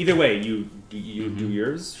fine. Either way, you do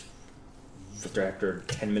yours after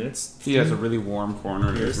 10 minutes. He has a really warm corner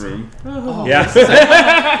of his room. Yeah,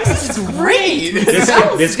 This is great.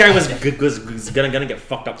 this guy was gonna get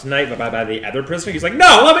fucked up tonight by the other prisoner. He's like,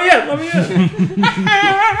 no, let me in.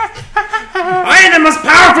 I am the most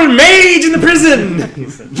powerful mage in the prison. He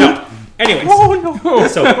said, no. Anyways,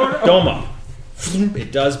 so dome up.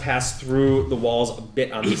 It does pass through the walls a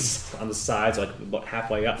bit on the sides, like about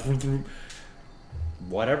halfway up.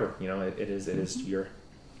 Whatever, it is your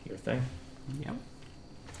thing. Yep.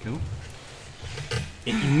 Cool.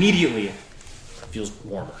 It immediately feels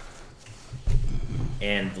warmer,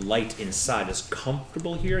 and the light inside is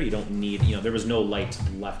comfortable here. You don't need, there was no light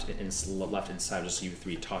left inside, just you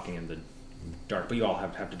three talking in the dark. But you all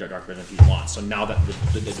have the dark vision if you want. So now that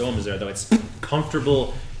the dome is there, though, it's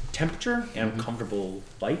comfortable temperature and comfortable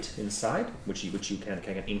light inside, which you can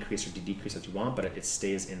increase or decrease as you want, but it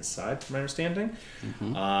stays inside, from my understanding.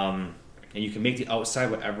 And you can make the outside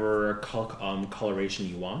whatever coloration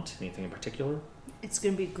you want. Anything in particular? It's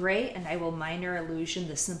going to be gray, and I will minor illusion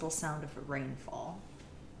the simple sound of a rainfall.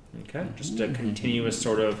 Okay, just a continuous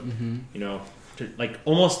sort of, like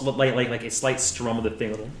almost like a slight strum of the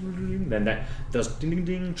thing. Then that does ding ding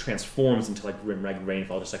ding transforms into like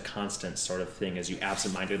rainfall, just a constant sort of thing as you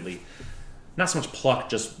absentmindedly, not so much pluck,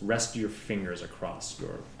 just rest your fingers across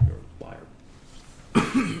your wire.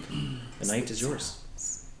 The night is yours.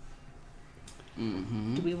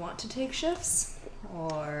 Do we want to take shifts?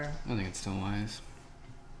 Or... I think it's still wise.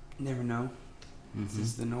 Never know. This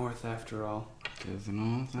is the North, after all. There's the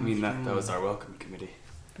North. I mean, that was our welcome committee.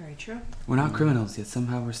 Very true. We're not criminals, yet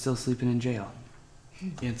somehow we're still sleeping in jail.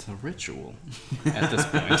 It's a ritual at this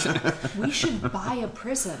point. We should buy a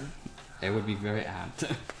prison. It would be very apt.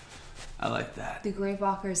 I like that. The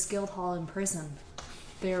Gravewalkers Guild Hall in prison.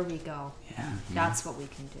 There we go. Yeah. That's what we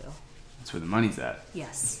can do. That's where the money's at.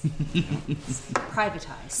 Yes.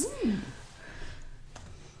 Privatize.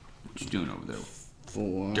 What you doing over there,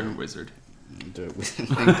 4. dirt wizard? Dirt wizard.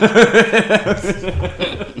 Son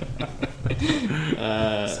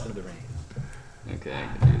of the rain. Okay,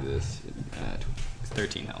 I can do this.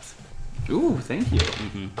 13 health. Ooh, thank you.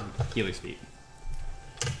 Healer's feet.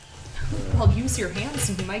 Well, use your hands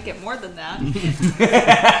and you might get more than that.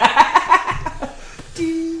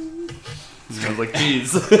 Smells like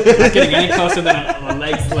cheese. Not getting any closer than a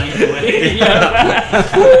leg's length away.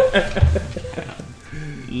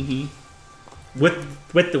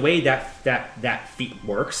 With the way that feat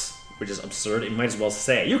works, which is absurd, you might as well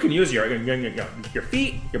say you can use your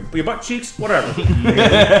feet, your butt cheeks, whatever.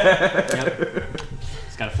 Yep.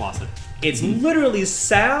 Just gotta floss it. It's literally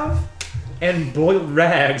salve and boiled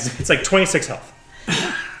rags. It's like 26 health.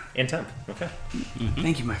 And temp. Okay.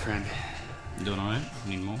 Thank you, my friend. Doing alright?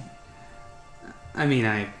 Need more? I mean,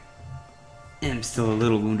 I am still a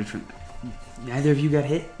little wounded from... Neither of you got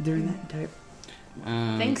hit during that entire...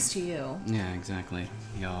 Thanks to you. Yeah, exactly.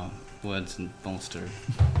 Your words bolstered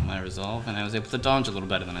my resolve, and I was able to dodge a little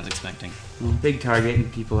better than I was expecting. Well, big target,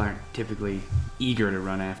 and people aren't typically eager to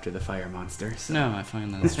run after the fire monster. So. No, I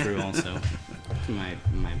find that's true also. To my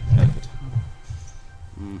benefit.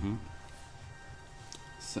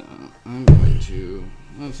 So, I'm going to...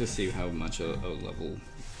 Let's just see how much a level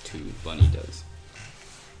 2 bunny does.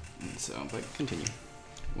 And so, but continue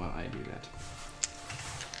while I do that.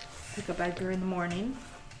 Pick up Edgar in the morning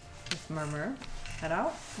with Murmur. Head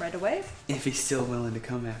out right away. If he's still willing to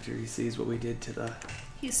come after he sees what we did to the...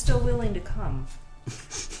 He's still willing to come.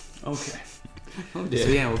 Okay. Oh, So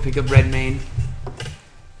yeah, we'll pick up Redmane,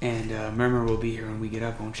 and Murmur will be here when we get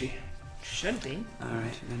up, won't she? Should be.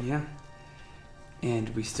 Alright, then yeah. And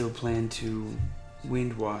we still plan to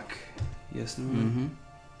wind walk. Yes, no?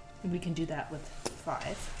 We can do that with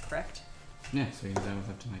 5, correct? Yeah, so that was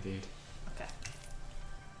up to like 8. Okay.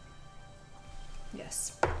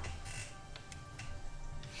 Yes.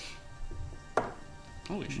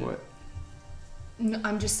 Holy shit. What? No,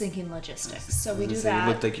 I'm just thinking logistics. So we do It that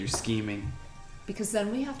looked like you're scheming. because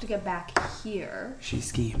then we have to get back here. She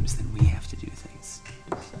schemes, then we have to do things.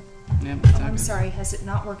 Yeah, Oh, I'm sorry. Has it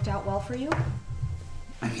not worked out well for you?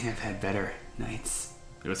 I mean, I've had better nights.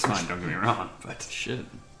 It was fun, don't get me wrong, but... Shit.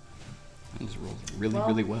 That just rolled really, Well,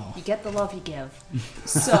 really well. You get the love you give.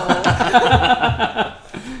 So To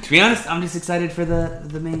be honest, I'm just excited for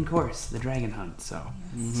the main course, the dragon hunt, so...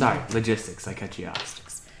 Sorry, logistics, I cut you off.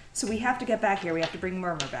 So we have to get back here. We have to bring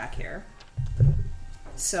Murmur back here.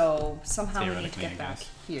 So somehow we need to Theoretically, get I back guess.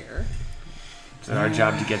 here. Is it our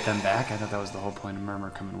job to get them back? I thought that was the whole point of Murmur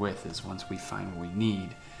coming with, is once we find what we need,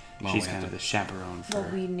 Well, she's we have kind of to- the chaperone for... Well,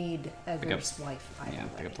 we need Edgar's wife either Yeah, way.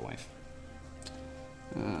 pick up the wife.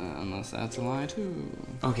 Unless that's a lie too.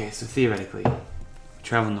 Okay, so theoretically, we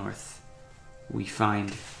travel north. We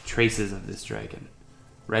find traces of this dragon.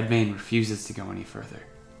 Redmane refuses to go any further.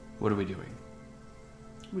 What are we doing?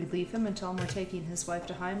 We leave him and tell him we're taking his wife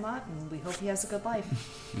to Heimat, and we hope he has a good life.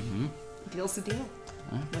 Deal's the deal.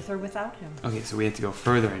 With or without him. Okay, so we have to go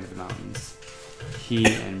further into the mountains. He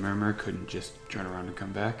and Murmur couldn't just turn around and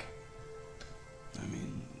come back. I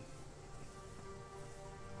mean,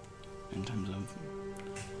 in terms of...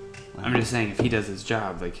 I'm just saying, if he does his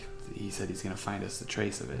job, like he said he's going to find us the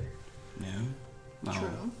trace of it. Yeah. Well,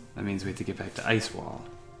 True. That means we have to get back to Icewall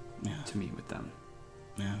Yeah. to meet with them,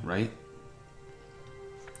 Yeah. right?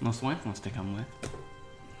 Unless the wife wants to come with.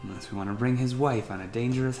 Unless we want to bring his wife on a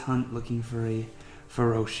dangerous hunt looking for a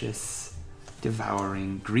ferocious,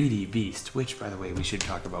 devouring, greedy beast, which, by the way, we should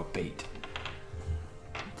talk about bait.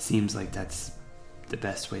 It seems like that's the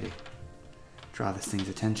best way to draw this thing's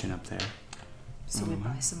attention up there. So we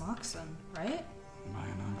buy some oxen, right? By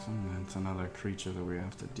an oxen, that's another creature that we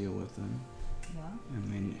have to deal with then. Yeah. I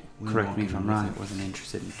mean, we Correct me walk if I'm in wrong, with it wasn't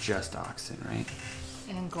interested in just oxen, right?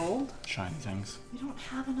 And gold? shiny things. We don't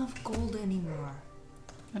have enough gold anymore.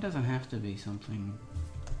 It doesn't have to be something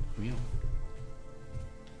real.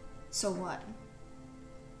 So what?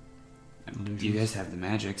 Illusions. You guys have the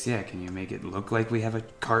magics, yeah. Can you make it look like we have a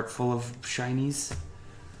cart full of shinies?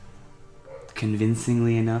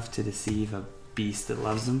 Convincingly enough to deceive a beast that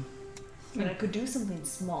loves them? I mean, I could do something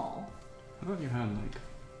small. What if you had like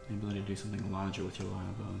the ability to do something larger with your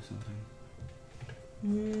lava or something?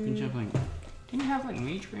 Didn't you have like? Didn't you have like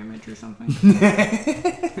mage damage or something? I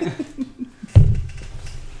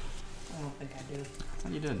don't think I do. I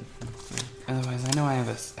thought you did. So, Otherwise, I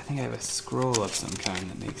think I have a scroll of some kind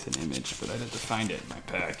that makes an image, but I'd have to find it in my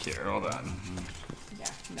pack here. Hold on. Yeah,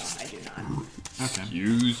 no, I do not. okay.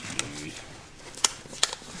 Excuse me.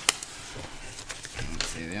 Let's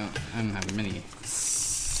see. I don't have many.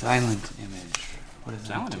 Silent image. What is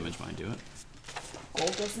Silent that? image might do it.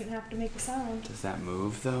 Gold doesn't have to make a sound. Does that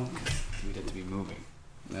move though? 'Cause we'd have to be moving.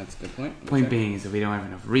 That's a good point. Point Okay. being is that we don't have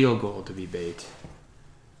enough real gold to be bait.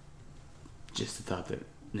 Just the thought that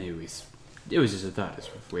maybe it was just a thought.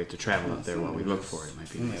 If we have to travel up there while we look for it, it might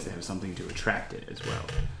be nice to have something to attract it as well.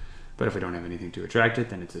 But if we don't have anything to attract it,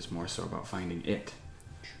 then it's just more so about finding it.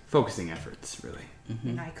 Focusing efforts, really.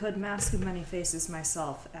 And I could mask of many faces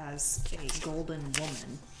myself as a golden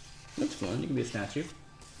woman. That's fun. You can be a statue.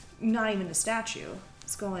 Not even a statue.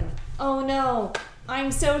 It's going, oh no,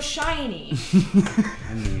 I'm so shiny.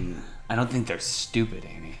 I mean, I don't think they're stupid,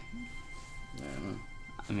 Amy. I don't know.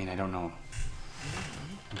 I mean, I don't know.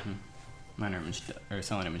 Minor image or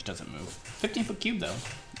silent image doesn't move. 15-foot cube though.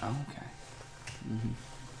 Oh, okay.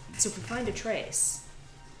 So if we find a trace,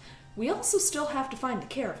 we also still have to find the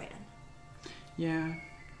caravan. Yeah.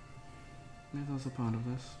 That's also part of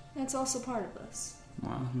this. That's also part of this.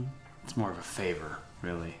 Well, it's more of a favor,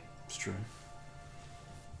 really. It's true.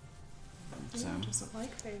 So, Who doesn't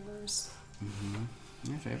like favors?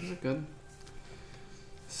 yeah, favors are good.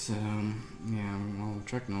 So, yeah, I'll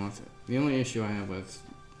check north. The only issue I have with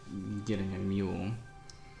getting a mule,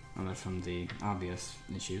 other from the obvious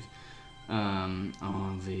issues, are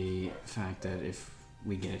the fact that if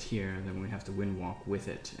we get it here, then we'd have to wind walk with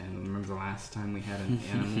it. And remember the last time we had an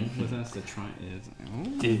animal with us that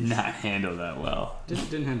Did not handle that well.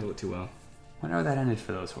 didn't handle it too well. Wonder how that ended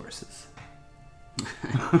for those horses.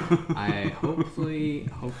 I hopefully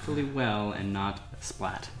well and not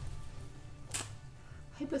splat.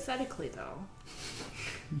 Hypothetically, though,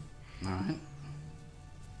 All right.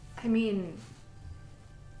 I mean,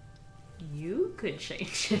 you could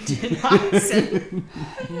change it to an oxen.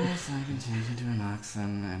 Yes, I can change into an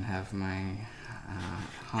oxen and have my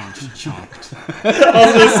haunch chomped. I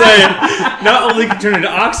was gonna say, not only could you turn it into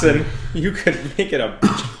oxen, you could make it a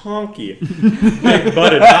chonky,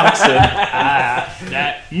 big-butted oxen.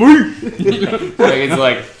 It's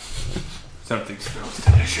like something smells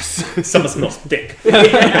delicious. Someone smells thick.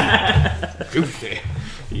 Goofy.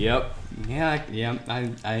 Yep. Yeah.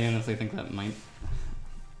 I honestly think that might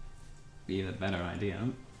be the better idea.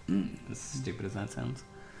 As stupid as that sounds.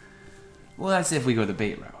 Well, that's if we go the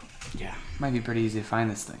bait route. Yeah. Might be pretty easy to find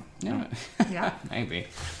this thing. Yeah. Yeah. Maybe.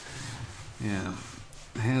 Yeah.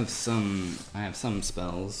 I have some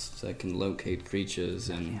spells that can locate creatures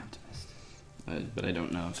and but I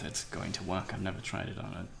don't know if it's going to work. I've never tried it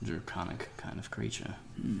on a draconic kind of creature.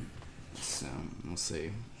 So, we'll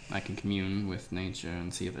see. I can commune with nature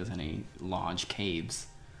and see if there's any large caves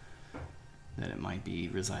that it might be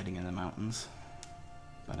residing in the mountains.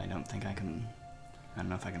 But I don't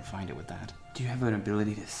know if I can find it with that. Do you have an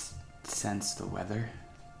ability to sense the weather?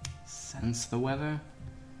 Sense the weather?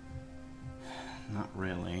 Not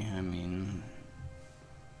really. I mean...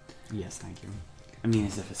 Yes, thank you. I mean,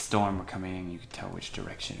 as if a storm were coming in, you could tell which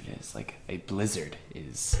direction it is. Like, a blizzard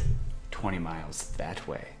is 20 miles that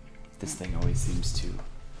way. This thing always seems to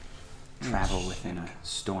travel within a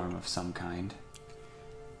storm of some kind.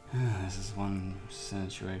 This is one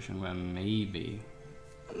situation where maybe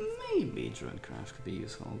Dreadcraft could be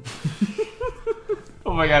useful.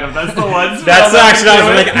 Oh my god, if that's the one. That's actually,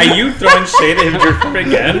 I was like, are you throwing shade at him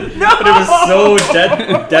again? No! But it was so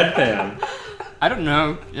deadpan. I don't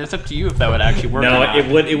know. It's up to you if that would actually work. No, or not. it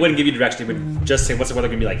wouldn't give you direction. It would just say, what's the weather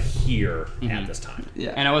going to be like here at this time?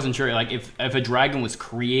 Yeah. And I wasn't sure, like, if a dragon was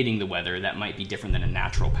creating the weather, that might be different than a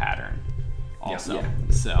natural pattern. Also, Yeah.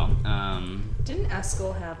 So, Didn't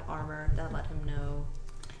Eskel have armor that let him know?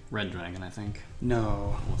 red dragon, I think.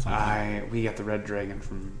 No, Something. we got the red dragon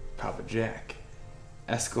from Papa Jack.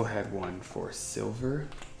 Eskel had one for silver.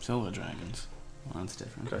 Silver dragons. Well, that's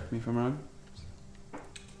different. Correct me if I'm wrong.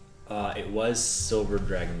 It was silver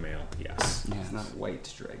dragon male, yes. Yeah, It's not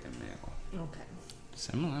white dragon male. Okay.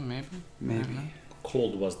 similar, maybe. Maybe.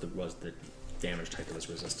 Cold was the damage type that was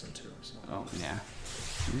resistant to. So. Oh, Yeah.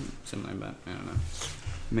 Similar, but I don't know.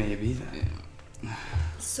 maybe then. Yeah.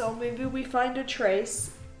 So maybe we find a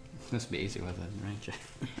trace. This would be easy with a ranger.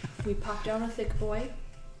 We pop down a thick boy,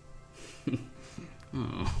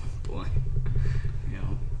 Oh boy. Yeah.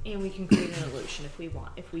 and we can create an illusion if we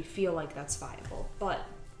want, if we feel like that's viable. But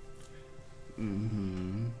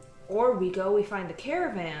or we find the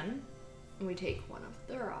caravan, and we take one of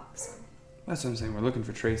their oxen. That's what I'm saying. We're looking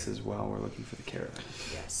for traces while we're looking for the caravan.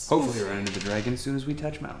 Yes. Hopefully, run into the dragon as soon as we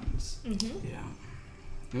touch mountains. Mm-hmm. Yeah.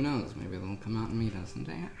 Who knows? Maybe they'll come out and meet us and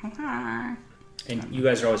say, And you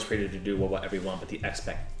guys are always free to do whatever you want, but the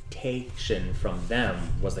expectation from them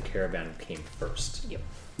was the caravan came first. Yep.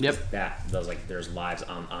 Yep. That was like there's lives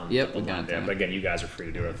on Yep, the we got line there. that. But again, you guys are free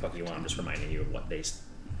to do whatever the fuck you want. I'm just reminding you of what they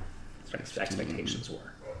expectations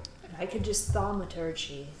were. And I could just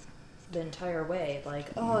thaumaturgy the entire way. Like,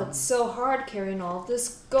 oh, it's so hard carrying all of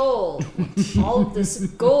this gold. All of this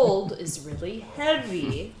gold is really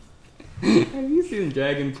heavy. Have you seen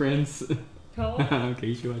Dragon Prince? No. Okay,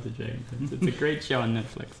 you should watch the Dragon Prince. It's a great show on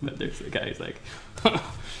Netflix. But there's a guy who's like,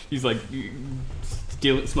 he's like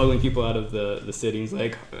smuggling people out of the city. He's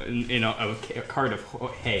like, a cart of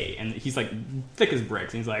hay, and he's like thick as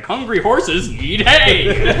bricks. And he's like, hungry horses need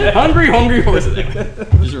hay. hungry horses.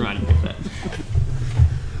 Just reminded me of that.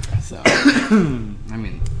 So, I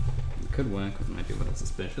mean, it could work. It might be a little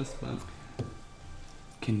suspicious, but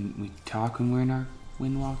Can we talk when we're in our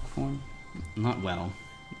windwalk form? not well.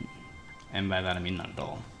 And by that I mean not at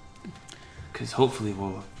all. Because hopefully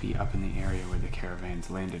we'll be up in the area where the caravans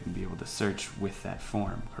landed and be able to search with that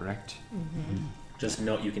form, correct? Mm-hmm. Just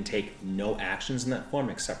note you can take no actions in that form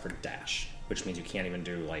except for dash, which means you can't even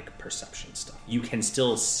do like perception stuff. You can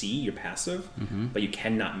still see your passive, but you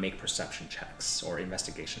cannot make perception checks or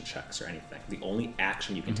investigation checks or anything. The only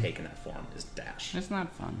action you can take in that form is dash. It's not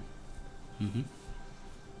fun.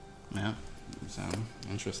 Yeah. So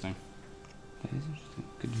interesting. That is interesting.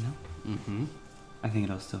 Good to know. I think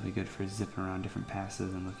it'll still be good for zipping around different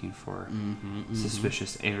passes and looking for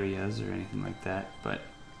suspicious areas or anything like that, but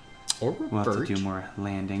Or we'll have to do more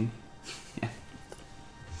landing.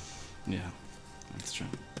 Yeah, that's true.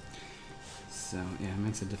 So yeah, it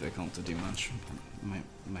makes it difficult to do much. But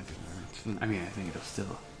might be worth. I mean, I think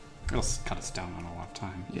it'll cut us down on a lot of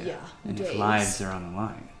time. Yeah. And if days. lives are on the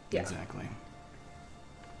line. Yeah. Exactly.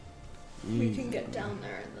 We can get down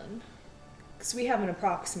there and then... Because we have an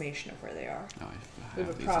approximation of where they are. Oh, We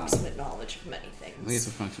have approximate knowledge of many things. We have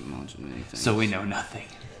approximate knowledge of many things. So we know nothing.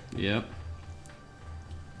 Yep.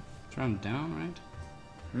 It's round down, right?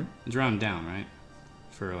 Hmm? It's round down, right?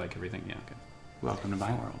 For like everything. Yeah. Okay. Welcome to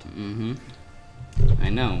my world. I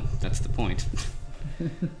know. That's the point. 3,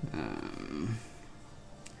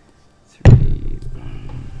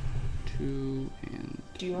 1, 2, and...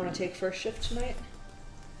 Do you want to take first shift tonight?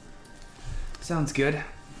 Sounds good.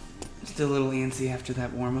 Still a little antsy after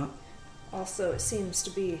that warm-up. Also, it seems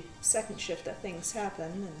to be second shift that things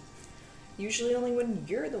happen, and usually only when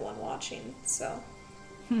you're the one watching, so...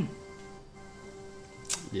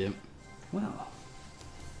 Yep. Well,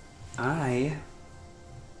 I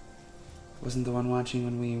wasn't the one watching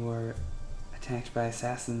when we were attacked by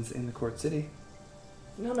assassins in the court city.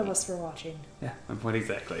 None of us were watching. Yeah, my point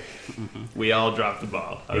exactly. We all dropped the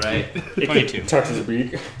ball, alright? 22. Touch his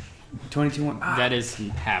beak. 22-1. That is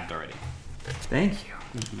halved already. Thank you.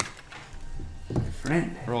 My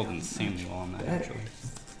friend. Rolled insanely well on that, Better. actually.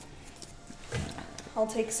 I'll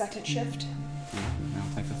take second shift. Now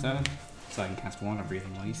take the 7, so I can cast water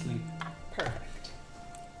breathing while you sleep, Perfect.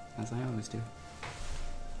 as I always do.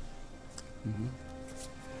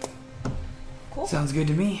 Cool. Sounds good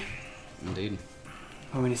to me. Indeed.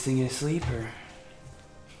 Want me to sing you to sleep, or?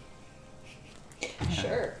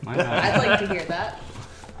 Sure. Why not? I'd like to hear that.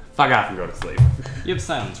 Fuck off and go to sleep. You have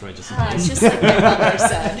silence, right? Just in It's case. just like my mother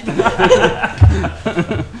said.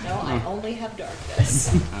 No, I only have darkness.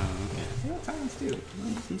 Okay. You have silence too.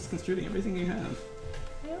 I'm misconstruing everything you have.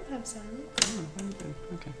 I don't have silence.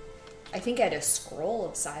 Oh, okay. I think I had a scroll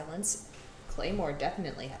of silence. Claymore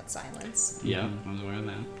definitely had silence. Yeah, I was aware of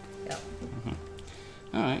that. Yep.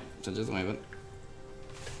 Alright, so just wave it.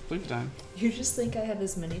 Sleep time. You just think I have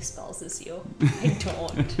as many spells as you. I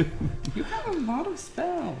don't. You have a lot of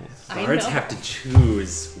spells. I Bards know. have to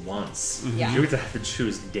choose once. Yeah. Druids have to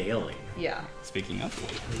choose daily. Yeah. Speaking of,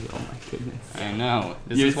 Oh my goodness. I know.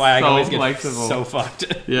 This You're is why I so always get flexible. so fucked.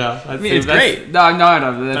 Yeah, I mean, it's great. No,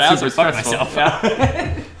 that's But I also super fuck stressful.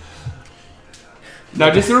 myself. Now,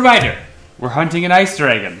 just a reminder: we're hunting an ice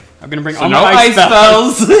dragon. I'm gonna bring So all no my ice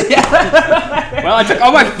spells. Well, I took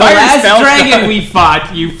all my The fire last spells. dragon we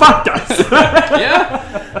fought, you fucked us.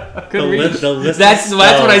 Yeah. The, Couldn't li- reach. the list That's of what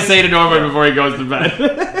I spells- say to Norman before he goes to bed.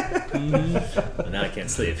 Now I can't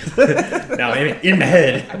sleep. Now I'm in my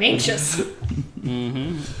head. I'm anxious.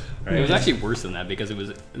 It was actually worse than that because it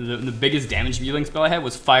was the biggest damage dealing spell I had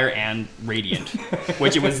was fire and radiant,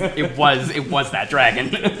 which it was that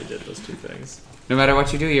dragon. They did those two things. No matter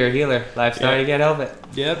what you do, you're a healer. Life's Yeah. how you get over it.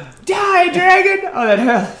 Yep. Die, dragon! Oh,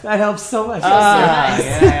 that helps so much. Ah,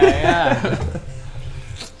 nice. yeah.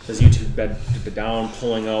 Because you two bed down,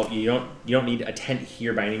 pulling out. You don't need a tent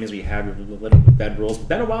here by any means. We have your little bed rolls.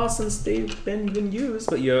 Been a while since they've been used,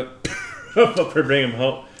 but you for bringing them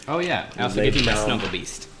home. Oh yeah. I also Lay give you my down. snuggle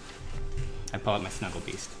beast. I call it my snuggle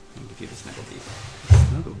beast. I'll give you the snuggle beast.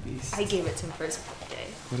 Snuggle beast. I gave it to him for his birthday.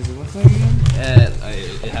 What does it look like again? It has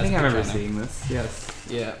I think I remember seeing this. Yes.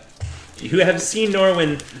 Yeah. You have seen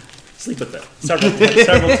Norwin sleep with it several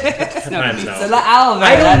times now. So the owl.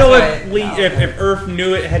 I don't know if Earth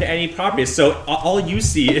knew it had any properties. So all you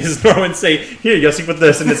see is Norman say, "Here, you go sleep with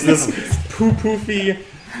this," and it's this poofy.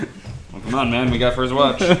 Well, come on, man. We got first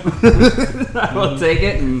watch. We'll take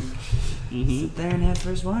it and Mm-hmm. sit there and have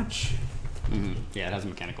first watch. Mm-hmm. Yeah, it has a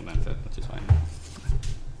mechanical benefit, which is fine.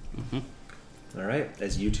 Mm-hmm. All right,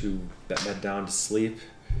 as you two bed down to sleep,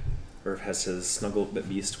 Earth has his snuggle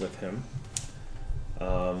beast with him.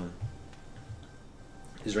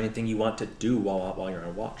 Is there anything you want to do while you're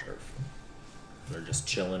on watch, Earth? Or just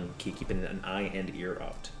chilling, keeping an eye and ear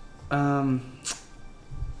out?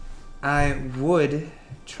 I would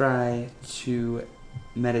try to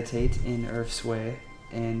meditate in Earth's way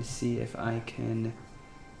and see if I can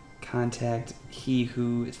contact he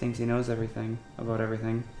who thinks he knows everything about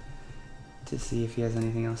everything to see if he has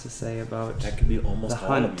anything else to say about That could be almost the all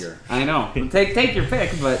hunt. of your... I know. Take your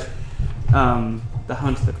pick, but the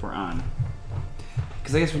hunt that we're on.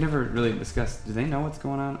 Because I guess we never really discussed. Do they know what's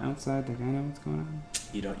going on outside? Do I know what's going on?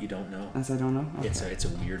 You don't know. As I don't know. Okay. It's a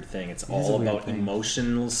weird thing. It's It is a all weird about thing.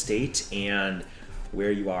 emotional state and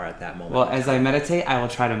where you are at that moment. Well, as I meditate, I will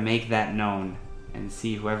try to make that known and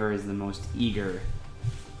see whoever is the most eager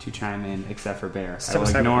to chime in, except for Bear. Step I will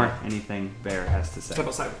aside ignore with anything Bear has to say. Step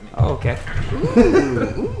aside with me. Oh, okay.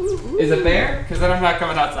 Is it Bear? Because then I'm not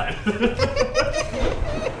coming outside.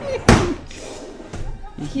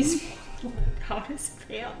 He's out his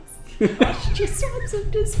pants. Gosh, just wants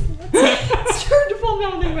him his pants. Started to fall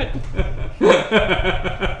down and went.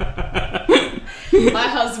 My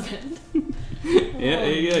husband. Yeah,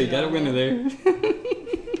 there you go. You got a winner there.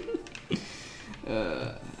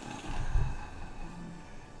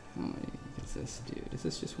 How many does this do? Is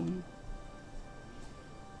this just one?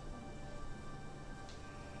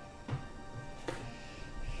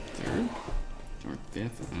 Third? Or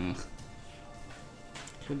fifth? Ugh.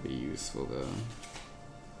 Could be useful though.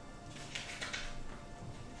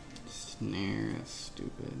 Snare, that's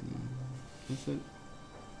stupid. Is it?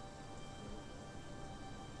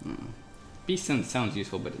 Beast sense sounds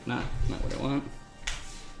useful, but it's not what I want.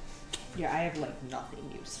 Yeah, I have like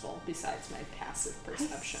nothing useful besides my passive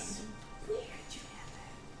perception.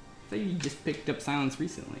 I thought you just picked up silence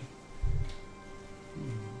recently. I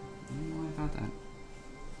don't know why I thought that.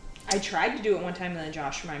 I tried to do it one time and then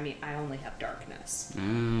Josh reminded me I only have darkness.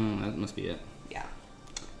 Oh, that must be it. Yeah.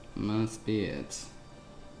 Must be it.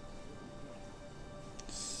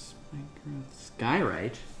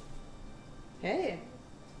 Skyrite? Hey.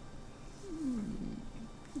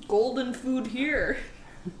 Golden food here.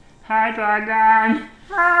 Hi, Dragon.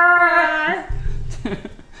 Ah.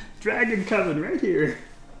 Dragon coming right here.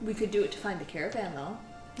 We could do it to find the caravan though.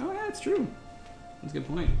 Oh yeah, that's true. That's a good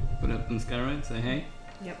point. Put up in Skyrite, say hey.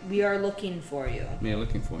 Yep, we are looking for you. Yeah,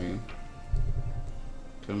 looking for you.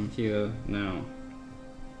 Come here now.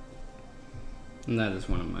 And that is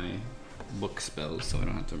one of my book spells, so I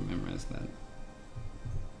don't have to memorize that.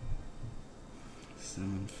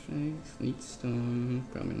 Summon Faith, Neat Stone,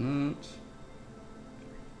 probably not.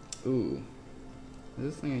 Ooh. Is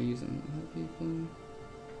this thing I use on other people?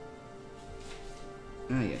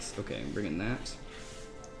 Ah, yes, okay, I'm bringing that.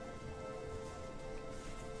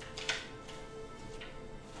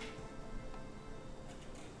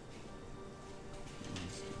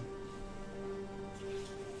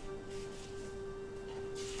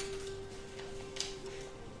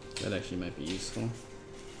 That actually might be useful.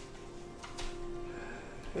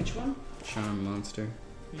 Which one? Charm monster.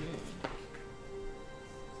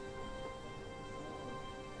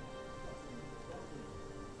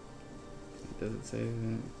 Does it say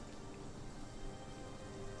that?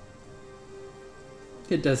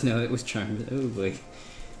 It does know it was charmed. Oh boy.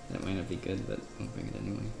 That might not be good, but I'll bring it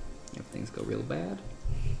anyway. If things go real bad.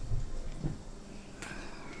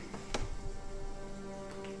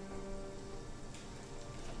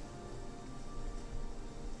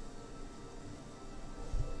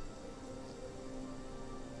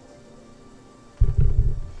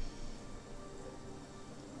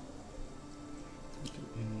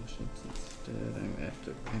 Instead, I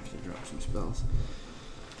have to drop some spells.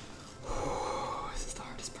 This is the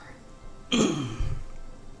hardest part.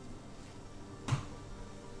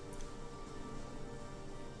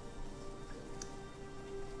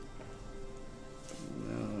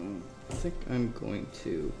 No, I think I'm going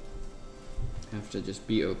to have to just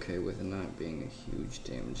be okay with it not being a huge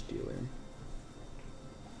damage dealer.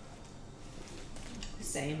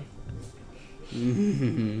 Same.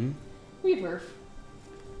 Mm-hmm. Weaver.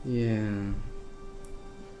 Yeah.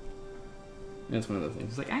 That's one of those things.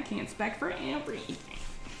 It's like, I can't spec for everything.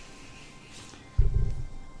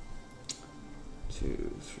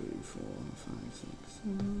 2, 3, 4, 5, 6,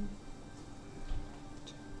 7.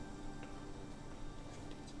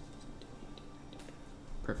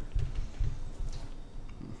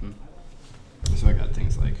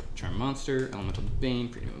 monster, elemental bane,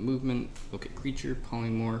 freedom of movement, locate creature,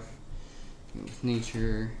 polymorph, with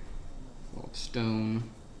nature, wall of stone,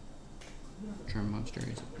 charm monster,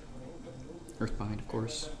 earthbind, of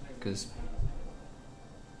course, because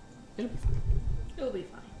it'll be fine. It'll be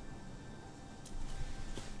fine.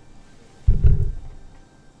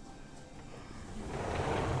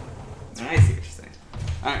 I see what you're saying.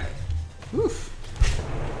 Alright. Oof.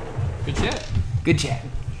 Good chat. Good chat.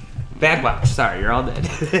 Bad watch. Sorry, you're all dead.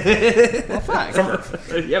 Well, fine. From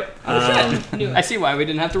Earth. Yep. I see why we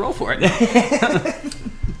didn't have to roll for it.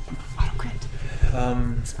 Auto crit.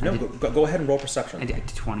 No, go ahead and roll perception. I did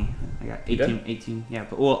 20. I got You 18. did? 18. Yeah,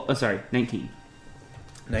 but well, oh, sorry, 19.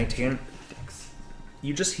 19. Dex.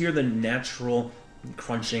 You just hear the natural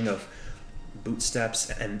crunching of boot steps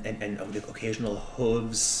and of the occasional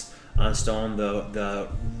hooves on stone, the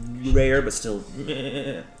rare but still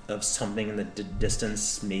of something in the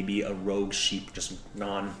distance, maybe a rogue sheep just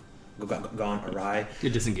gone awry. It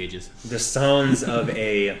disengages. The sounds of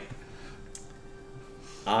a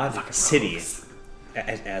odd city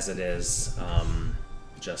as it is,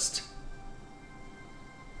 just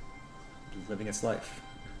living its life.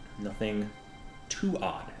 Nothing too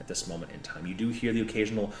odd at this moment in time. You do hear the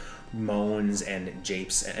occasional moans and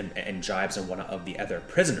japes and jibes of one of the other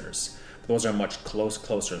prisoners. Those are much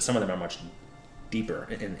closer, and some of them are much deeper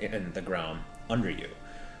in the ground under you.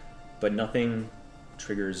 But nothing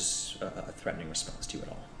triggers a threatening response to you at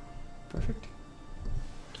all. Perfect.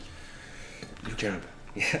 You can,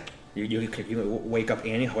 yeah. You wake up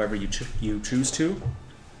Annie however you choose to.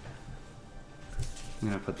 I'm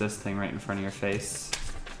gonna put this thing right in front of your face.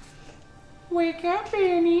 Wake up,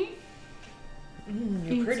 Annie.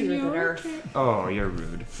 You're prettier than Earth. Oh, you're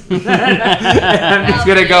rude. I'm just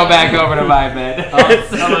gonna go back over to my bed.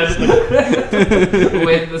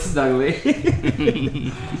 With the snuggly.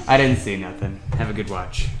 I didn't see nothing. Have a good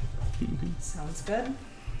watch. Sounds good.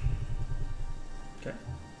 Okay.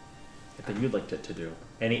 Anything you'd like to do?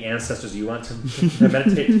 Any ancestors you want to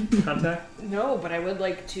meditate contact? No, but I would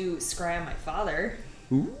like to scry my father.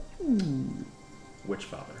 Ooh. Which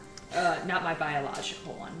father? Not my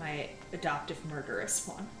biological one, my adoptive murderous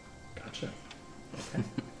one. Gotcha. Okay.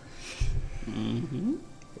 Mm-hmm.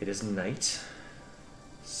 It is night.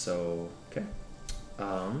 So, okay.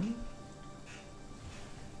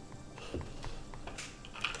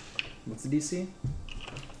 What's the DC?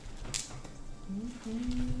 I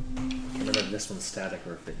remember if this one's static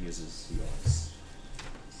or if it uses yours.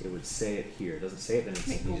 It would say it here. It doesn't say it, then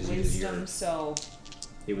Make a uses wisdom, yours. so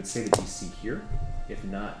It would say the DC here. If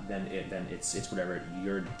not, then it's whatever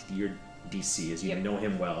your DC is. You Yep. know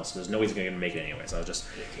him well, so there's no way he's going to make it anyway. So just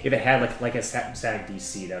if it had like a static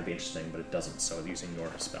DC, that would be interesting, but it doesn't. So using your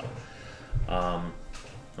spell.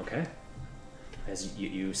 Okay. As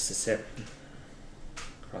you sit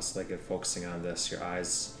cross-legged, focusing on this, your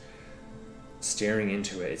eyes staring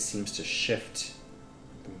into it, it seems to shift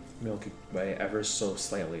the Milky Way ever so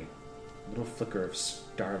slightly. A little flicker of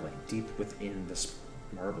starlight deep within this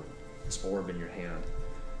marble, this orb in your hand.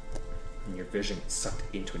 And your vision gets sucked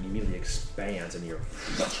into it and immediately expands, and you're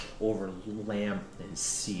over land and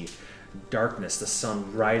sea. Darkness, the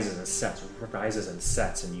sun rises and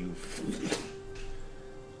sets, and you...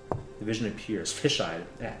 The vision appears, fish-eyed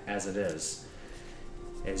as it is,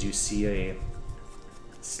 as you see a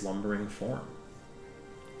slumbering form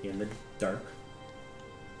in the dark.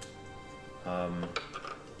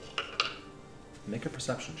 Make a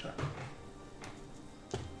perception check.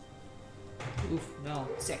 oof, no,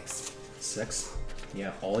 6. 6.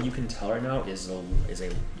 Yeah, all you can tell right now is a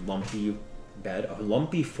lumpy bed, a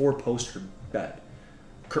lumpy 4-poster bed.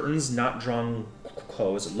 Curtains not drawn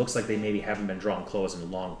close. It looks like they maybe haven't been drawn close in a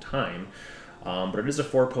long time, but it is a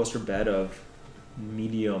 4-poster bed of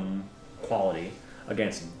medium quality. Again,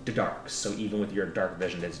 it's dark, so even with your dark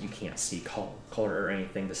vision, you can't see color or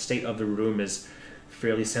anything. The state of the room is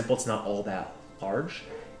fairly simple. It's not all that large,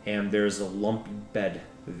 and there's a lumpy bed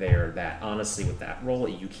there that, honestly, with that roll,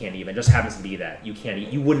 you can't even. It just happens to be that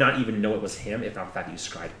you would not even know it was him if not the fact that you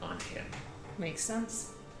scried on him. Makes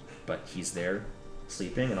sense. But he's there,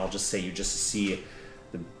 sleeping, and I'll just say you just see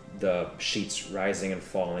the sheets rising and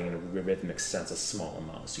falling in a rhythmic sense, a small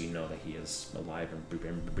amount, so you know that he is alive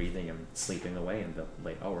and breathing and sleeping away in the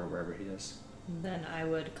late hour wherever he is. Then I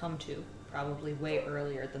would come to, probably way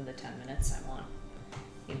earlier than the 10 minutes I want.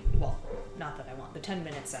 Well, not that I want, the 10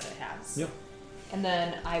 minutes that it has. Yep. And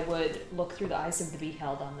then I would look through the eyes of the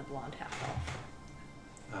beheld on the blonde half-elf.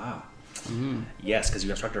 Ah. Mm-hmm. Yes, because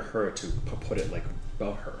you instructed her to put it like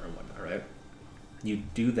above her and whatnot, right? You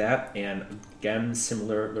do that, and again,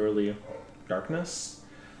 similarly, darkness.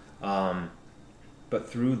 But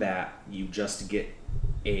through that, you just get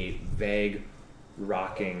a vague,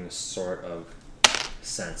 rocking sort of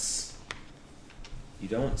sense. You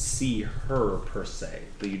don't see her per se,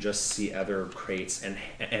 but you just see other crates and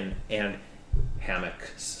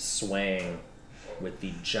hammock swaying with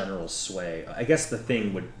the general sway. I guess the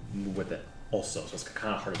thing with it also, so it's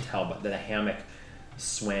kind of hard to tell, but the hammock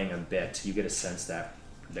swaying a bit, you get a sense that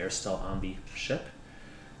they're still on the ship.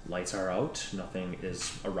 Lights are out, nothing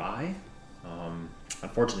is awry.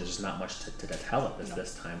 Unfortunately, there's just not much to tell at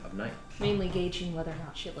this time of night. Mainly gauging whether or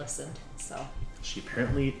not she listened, so. She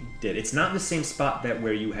apparently did. It's not in the same spot that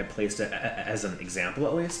where you had placed it as an example,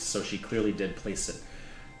 at least, so she clearly did place it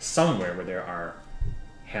somewhere where there are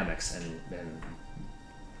hammocks and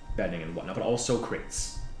bedding and whatnot, but also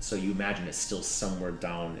crates. So you imagine it's still somewhere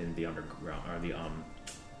down in the underground, or the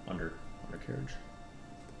undercarriage?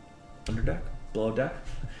 Underdeck? Below deck?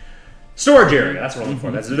 Storage area, that's what I'm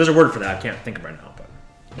looking for. There's a word for that, I can't think of it right now, but...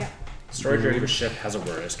 Yeah. Storage area of a ship has a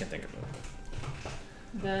word, I just can't think of it.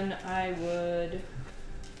 Then I would...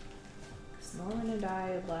 Nolan and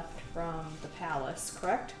I left from the palace,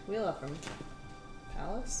 correct? We left from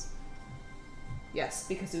palace? Yes,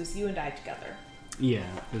 because it was you and I together. Yeah,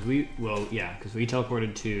 because we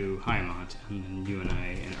teleported to Heimat, and then you and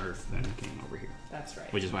I and Earth then came over here. That's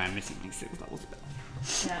right. Which is why I'm missing my 6th level spell.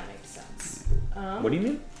 That makes sense. What do you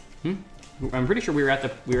mean? I'm pretty sure we were at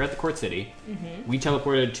the court city. Mm-hmm. We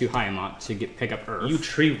teleported to Heimat to pick up Earth. You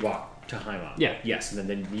tree walked to Heimat. Yeah. Yes, and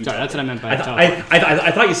then you... Sorry, that's what I meant by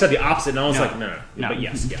I thought you said the opposite, and I was like, no. But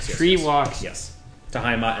yes. Tree walked. Yes. To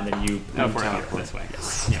Heimat, and then you... teleport this way.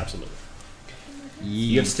 Yes, yeah, absolutely.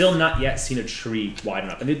 You have still not yet seen a tree wide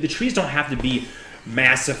enough. And the trees don't have to be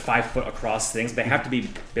massive 5 foot across things. They have to be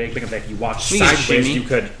big enough that if you walk sideways, you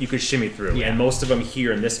could shimmy through. Yeah. And most of them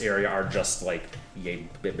here in this area are just like yay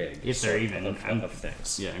big. If they're even of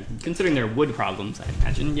things. Yeah, considering their wood problems, I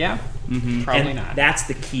imagine. Yeah, probably not. That's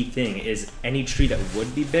the key thing: is any tree that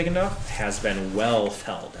would be big enough has been well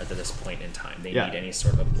felled at this point in time. They need any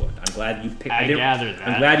sort of wood. I'm glad you picked. I gathered that.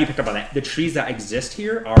 I'm glad you picked up on that. The trees that exist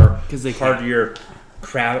here are part of your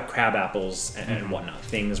crab apples and whatnot,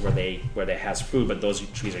 things where they has food, but those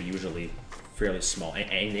trees are usually fairly small.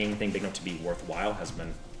 Anything big enough to be worthwhile has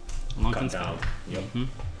been cut down.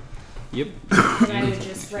 Yep. And I would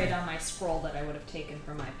just write on my scroll that I would have taken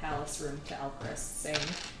from my palace room to Elchris, saying,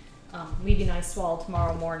 leaving Icewall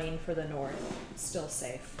tomorrow morning for the north. Still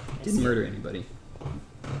safe. Didn't murder anybody.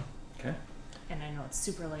 Okay. And I know it's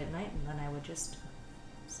super late at night, and then I would just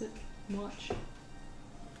sit and watch.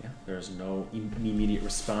 Yeah, there's no immediate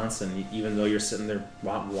response, and even though you're sitting there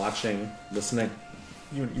watching, listening,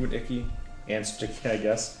 you and Icky, and Sticky, I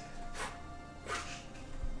guess.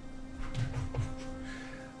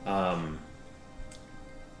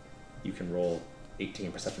 You can roll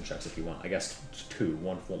 18 perception checks if you want. I guess 2.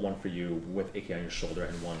 One for you with Icky on your shoulder,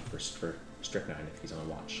 and one for Strychnine if he's on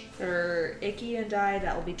watch. For Icky and I,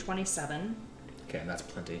 that will be 27. Okay, and that's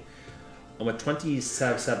plenty. And with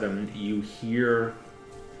 27, you hear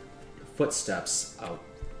footsteps out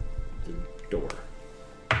the door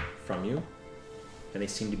from you, and they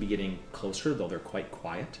seem to be getting closer, though they're quite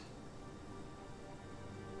quiet.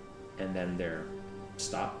 And then they're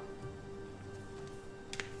stop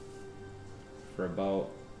for about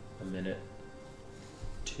a minute,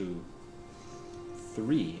 2,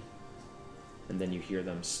 3, and then you hear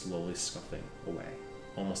them slowly scuffing away,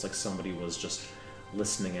 almost like somebody was just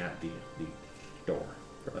listening at the door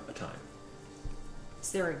for a time.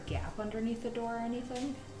 Is there a gap underneath the door or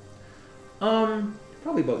anything?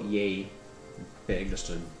 Probably about yay big, just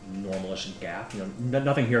a normalish gap. You know,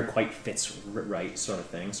 nothing here quite fits right, sort of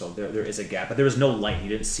thing. So there is a gap, but there was no light. You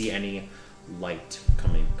didn't see any light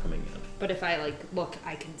coming in. But if I look,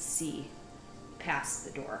 I can see past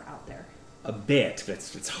the door out there. A bit, but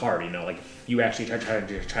it's hard. You know, like if you actually try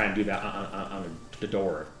and do that on the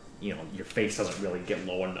door, you know, your face doesn't really get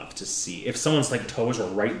low enough to see. If someone's toes were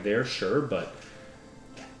right there, sure, but.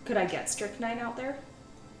 Could I get Strychnine out there?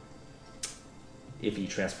 If you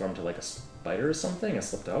transform to a spider or something and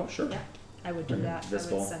slipped out, sure. Yeah, I would do that.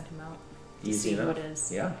 Invisible. I would send him out to Easy see enough. who it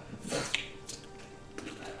is. Yeah.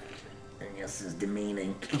 This is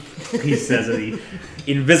demeaning. He says that he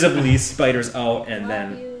invisibly spiders out, and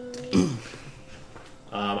then.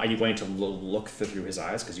 Are you going to look through his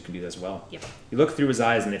eyes? Because you can do that as well. Yep. You look through his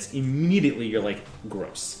eyes, and it's immediately you're like,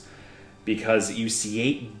 gross. Because you see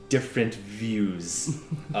 8 different views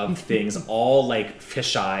of things, all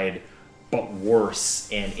fish-eyed, but worse.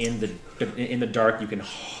 And in the dark, you can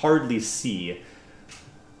hardly see.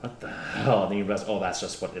 What the hell? And then you realize, that's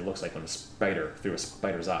just what it looks like when a spider through a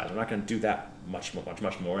spider's eyes. I'm not going to do that much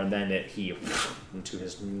more. And then he into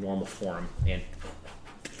his normal form, and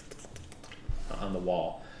on the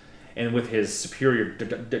wall. And with his superior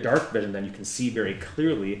dark vision, then you can see very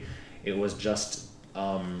clearly it was just,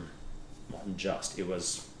 it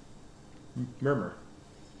was Murmur.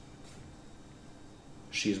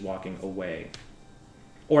 She's walking away.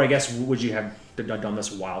 Or I guess, would you have done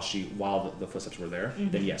this while the footsteps were there?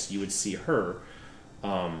 Mm-hmm. Then yes, you would see her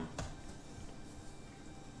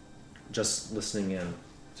just listening in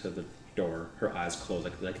to the door, her eyes closed,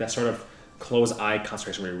 like that sort of closed eye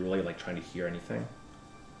concentration where you're really like trying to hear anything.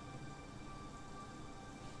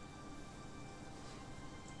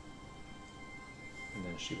 And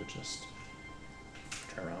then she would just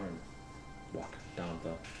turn around and walk down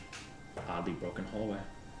the oddly broken hallway.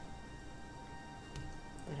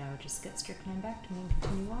 But I would just get strychnine back to me and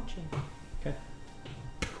continue watching. Okay.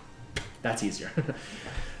 That's easier.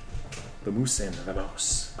 The moose and the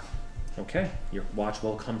mouse. Okay, your watch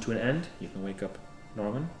will come to an end. You can wake up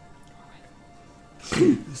Norman.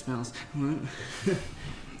 It smells. What?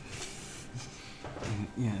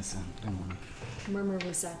 Yes, don't worry. Murmur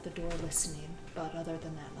was at the door listening, but other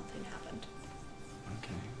than that, nothing happened.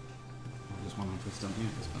 Okay. I just want to put stuff here,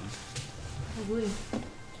 I suppose. Probably.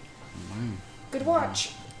 Wow. Good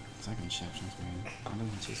watch. Second shift sounds weird. I don't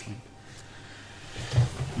want to sleep.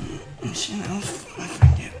 Shelf, I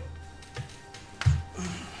forget.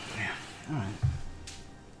 Yeah, alright.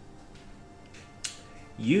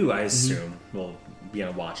 You, I assume, will be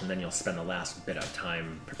on watch, and then you'll spend the last bit of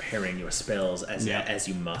time preparing your spells as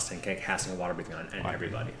you must, and casting a water breathing on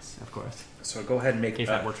everybody. Yes, of course. So go ahead and make. In case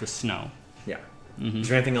that works with snow. Yeah. Mm-hmm. Is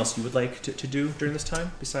there anything else you would like to do during this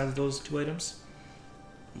time besides those two items?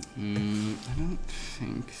 I don't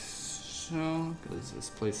think so, because this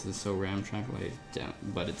place is so ramshackle,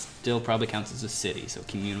 but it still probably counts as a city, so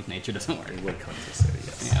commune with nature doesn't work. It would count as a city,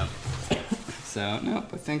 yes. Yeah. So,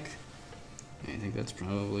 nope, I think that's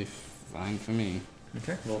probably fine for me.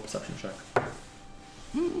 Okay, roll a perception check.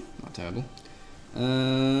 Not terrible.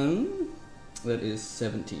 That is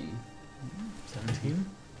 17. 17?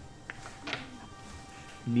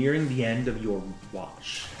 Nearing the end of your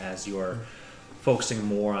watch, as you're focusing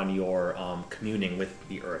more on your communing with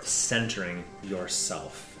the earth, centering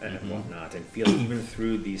yourself and whatnot, and feeling even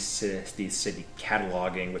through these city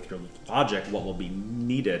cataloging with your logic what will be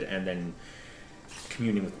needed, and then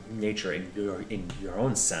communing with nature in your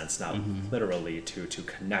own sense, not literally, to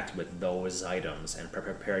connect with those items and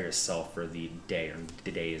prepare yourself for the day or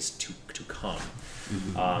the days to come.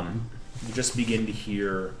 You just begin to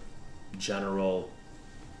hear general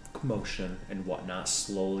commotion and whatnot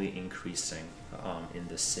slowly increasing in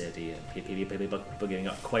the city. People getting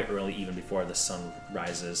up quite early, even before the sun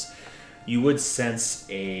rises. You would sense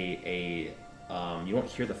you won't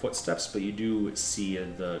hear the footsteps, but you do see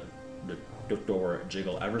the door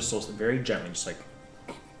jiggle ever so very gently, just like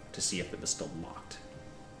to see if it was still locked.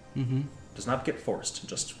 Does not get forced,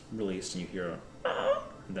 just released, and you hear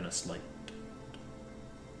and then a slight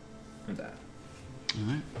and that.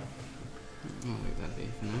 Alright. I'll leave that be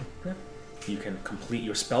for now. Yeah. You can complete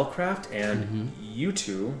your spellcraft, and you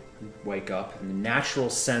two wake up in the natural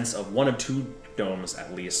sense of one of two domes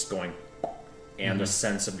at least going, and the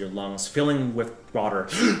sense of your lungs filling with water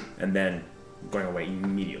and then going away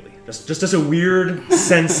immediately. Just as a weird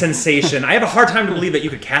sensation. I have a hard time to believe that you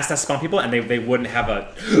could cast that spell on people and they wouldn't have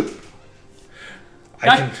a.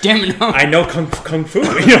 God damn it! No. I know kung fu.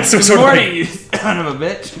 Some sort Morning, of. you son of a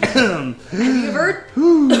bitch. Have you ever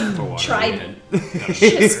tried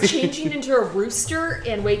just changing into a rooster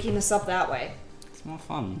and waking us up that way? It's more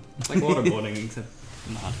fun. It's like waterboarding, except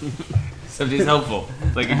not. Except it's helpful.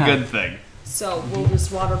 It's like a good thing. So we'll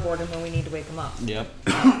just waterboard him when we need to wake him up. Yep.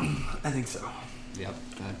 I think so. Yep.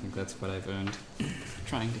 I think that's what I've earned.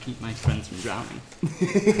 Trying to keep my friends from drowning.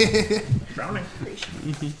 Drowning.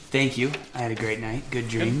 Thank you. I had a great night. Good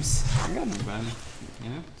dreams. I got no problem. You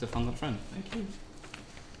know, it's a fun little friend. Thank you.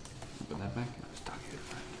 Put that back.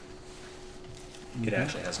 It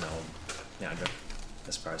actually has no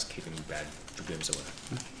as far as keeping bad dreams away.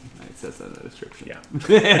 It says that in the description. Yeah.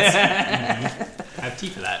 I have tea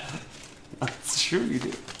for that. That's true, you do.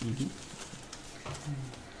 Okay.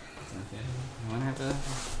 You want to have a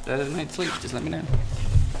better night's sleep? Just let me know.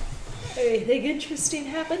 Anything interesting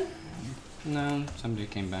happen? No, somebody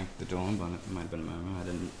came back to the door, but it might have been a Murmur.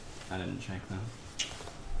 I didn't check that.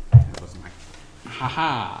 It wasn't like,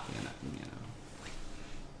 haha, you know.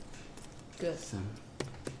 Good. So,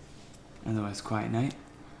 Otherwise, quiet night.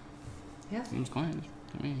 Yeah. seems quiet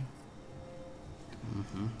to me.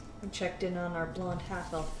 We checked in on our blonde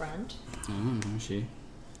half-elf friend. Oh, she.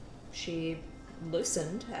 She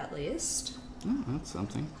listened, at least. Oh, that's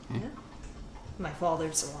something. Yeah. My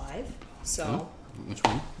father's alive, so... Oh, which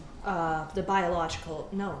one? The non-biological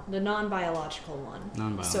one.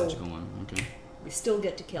 Non-biological So one. Okay. we still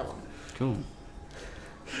get to kill him. Cool.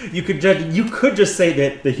 You could just say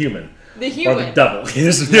that the human. The human. Or the devil.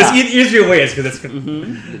 There's easier ways because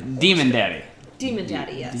it's... Demon Daddy. Demon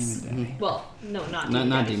Daddy, yes. Demon Daddy. Well, no, not Not Demon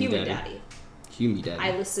Daddy. Demon Human Daddy. Daddy. Human Daddy.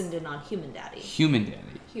 I listened in on Human Daddy. Human Daddy.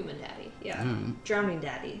 Human Daddy, yeah. Mm. Drowning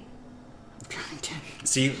Daddy.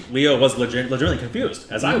 See, Leo was legitimately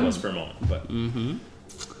confused, as I was for a moment. But Mm-hmm.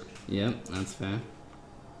 Yep, that's fair.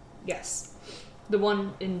 Yes. The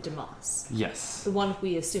one in Damas. Yes. The one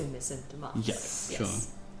we assume is in Damas. Yes. Sure.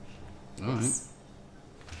 All right. Yes.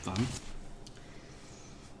 Fun.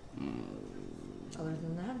 Other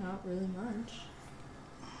than that, not really much.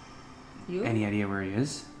 You? Any idea where he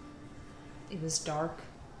is? It was dark.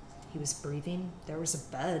 He was breathing. There was a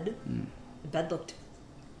bed. The bed looked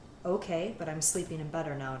okay, but I'm sleeping in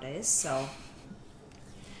better nowadays, so...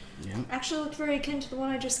 Yep. Actually looked very akin to the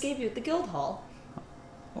one I just gave you at the guild hall.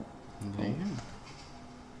 There you go.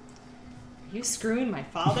 Are you screwing my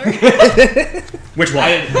father? which one?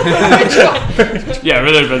 Yeah, it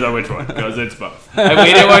really depends on which one, because it's both. And we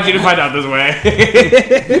didn't want you to find out this way.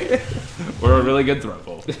 We're a really good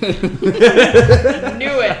throuple.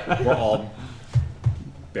 Knew it. We're all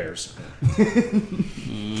bears. Wait,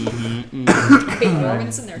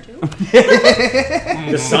 Morgan's in there too?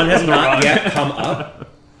 The sun has not yet come up,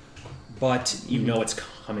 but you know it's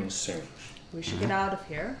coming soon. We should get out of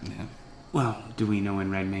here. Yeah. Well, do we know when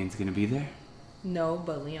Redmane's going to be there? No,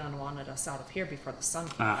 but Leon wanted us out of here before the sun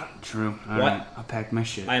came Ah, up. true. All What? right, I'll pack my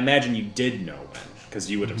shit. I imagine you did know when, because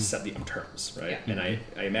you would have set the terms, right? Yeah. And I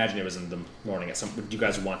imagine it was in the morning. At some, do you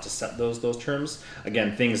guys want to set those terms?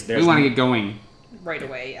 Again, things there's We want to get going. Right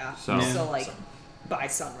away, yeah. So- like, by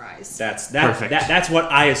sunrise. That's Perfect. That's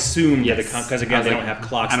what I assumed. Yeah, Yes. because I again was they like, don't have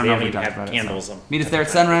clocks. I don't They know don't if we even talked have about it, so. candles. Meet us there at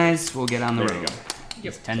sunrise. We'll get on the There you road. go.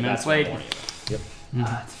 Yep. 10 So minutes that's what I'm late. warning you. Yep.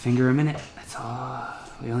 It's a finger a minute. That's all.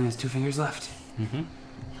 He only has 2 fingers left. Mm-hmm.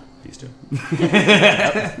 These two.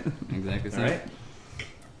 Exactly so. All right.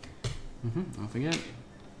 Mm-hmm. Don't forget.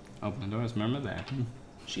 Open the doors. Remember that.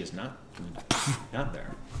 She is not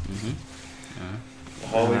there. Mm-hmm. The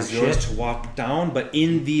hallway's yours to walk down, but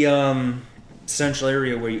in the central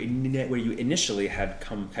area where you initially had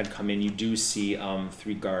come in, you do see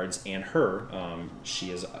 3 guards and her.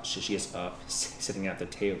 She is up, sitting at the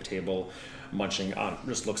table, munching on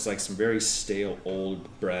just looks like some very stale old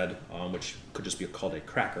bread, which could just be called a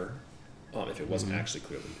cracker, if it wasn't actually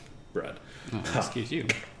clearly bread. Oh, excuse you.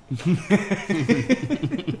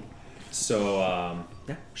 So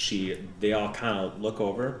they all kind of look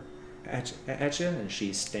over at you, and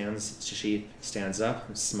she stands up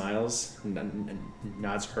and smiles and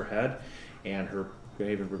nods her head, and her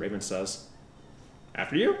raven says,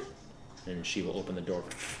 "After you," and she will open the door,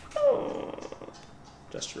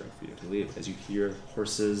 gesturing for you to leave as you hear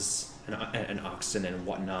horses and oxen and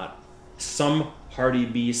whatnot. Some hardy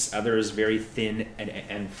beasts, others very thin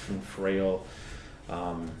and frail,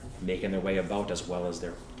 making their way about, as well as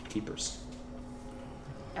their keepers.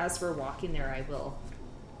 As we're walking there, I will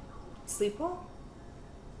sleep well.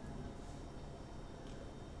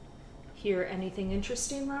 Hear anything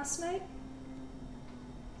interesting last night?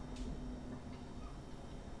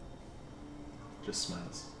 Just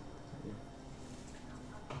smiles.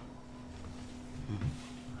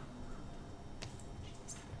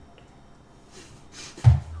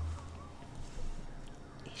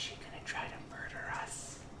 Is she going to try to murder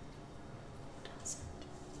us?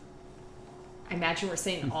 I imagine we're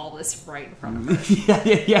saying all this right in front of her.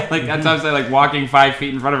 yeah. Like, that's what I'm saying. Like, walking 5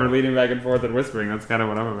 feet in front of her, leaning back and forth and whispering. That's kind of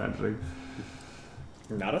what I'm imagining.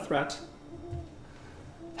 Not a threat.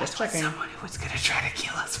 Just What checking. someone who was going to try to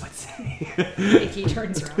kill us would say. Mickey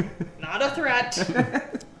turns around. Not a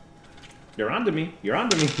threat. You're onto me. You're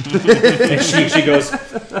onto me. And she goes.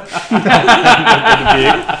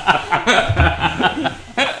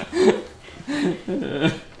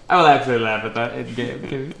 I will actually laugh at that in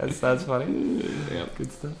game. That's funny. Yep.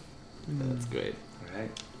 Good stuff. That's great. All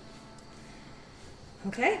right.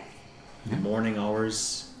 Okay. Morning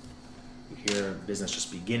hours. You hear business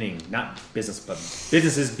just beginning. Not business, but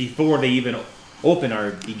businesses before they even open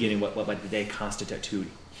are beginning what the day constitute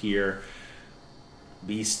here.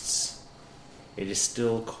 Beasts. It is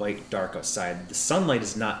still quite dark outside. The sunlight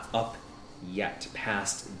is not up yet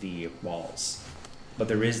past the walls, but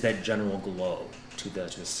there is that general glow to the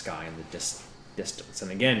sky in the distance. And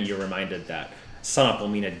again, you're reminded that sunup will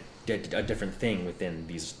mean a different thing within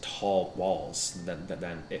these tall walls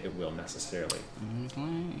than it will necessarily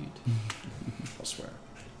elsewhere.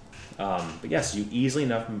 But yes, you easily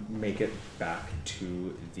enough make it back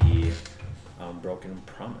to the Broken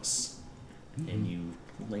Promise, and you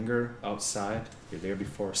linger outside. You're there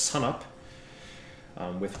before sunup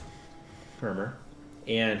with Murmur,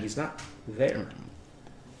 and he's not there.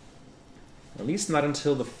 At least not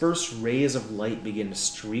until the first rays of light begin to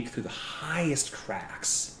streak through the highest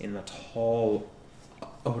cracks in the tall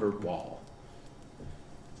outer wall.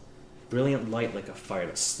 Brilliant light like a fire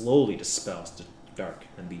that slowly dispels the dark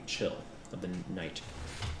and the chill of the night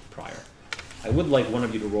prior. I would like one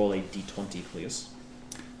of you to roll a d20, please.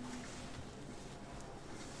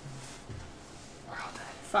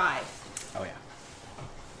 5. Oh yeah.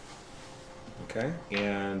 Okay,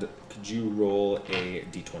 and could you roll a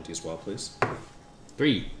d20 as well, please?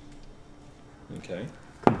 3. Okay.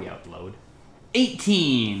 Could be out loud.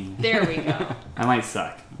 18. There we go. I might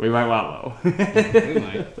suck. We might want low. We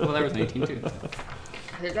might. Well, that was 19 too.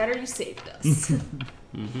 Either that or you saved us.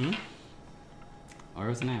 Mm-hmm. Or it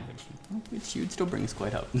was an average. Which you'd still bring us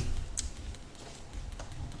quite up.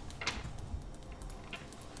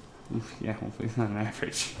 Yeah, hopefully it's not an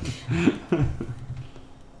average.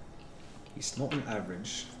 He's not an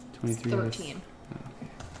average. 23. 13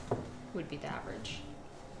 would be the average.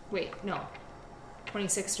 Wait, no.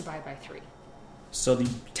 26 divided by 3. So the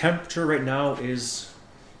temperature right now is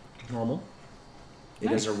normal.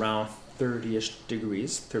 It is around 30-ish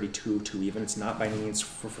degrees, 32 to even. It's not by any means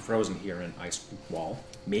frozen here in ice wall.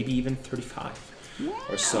 Maybe even 35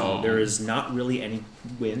 or so. There is not really any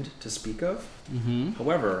wind to speak of. Mm-hmm.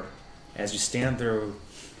 However, as you stand there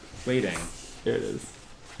waiting, There it is.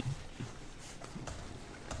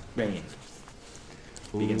 rain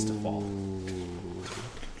begins to fall.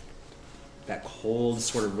 That cold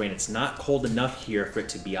sort of rain. It's not cold enough here for it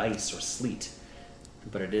to be ice or sleet,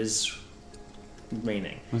 but it is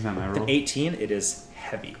raining. Was that my With roll? an 18, it is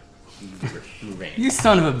heavy rain. You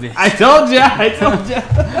son of a bitch. I told ya! I told ya!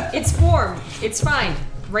 It's warm. It's fine.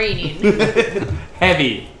 Raining.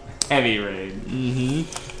 Heavy. Heavy rain.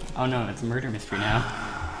 Mm-hmm. Oh no, it's a murder mystery now.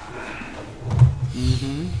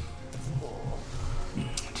 Mm-hmm.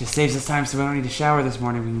 Just saves us time so we don't need to shower this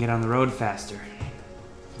morning. We can get on the road faster.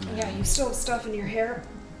 Yeah, you still have stuff in your hair?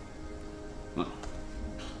 Well,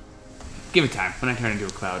 give it time. When I turn into a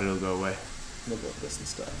cloud, it'll go away. Look at this and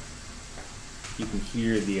stuff. You can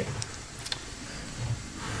hear the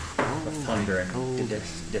thunder in the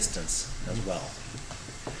distance as well.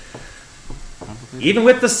 Even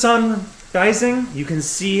with the sun rising, you can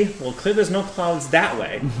see, well, clearly there's no clouds that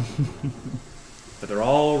way. But they're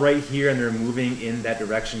all right here and they're moving in that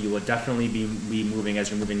direction. You will definitely be moving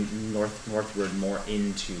as you're moving northward more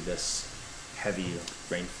into this heavy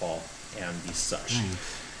rainfall and the such.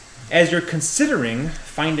 Nice. As you're considering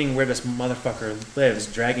finding where this motherfucker lives,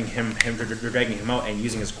 dragging him out and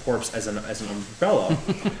using his corpse as an umbrella,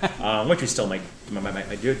 which we still might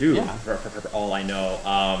do Yeah. for all I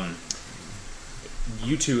know.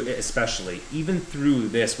 You two especially, even through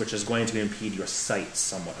this, which is going to impede your sight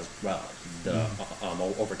somewhat as well, the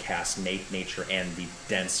overcast nature and the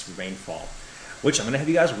dense rainfall, which I'm going to have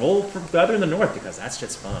you guys roll for the other in the north because that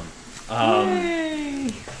shit's fun.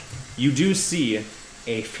 You do see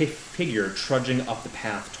a figure trudging up the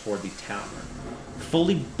path toward the tavern,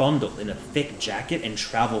 fully bundled in a thick jacket and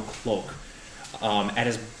travel cloak. At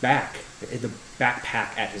his back, the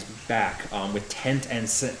backpack at his back, with tent and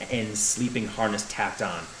sleeping harness tacked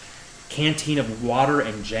on, canteen of water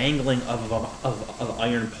and jangling of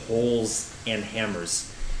iron poles and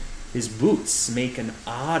hammers. His boots make an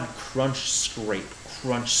odd crunch scrape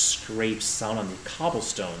sound on the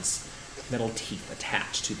cobblestones, metal teeth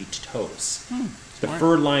attached to the toes. The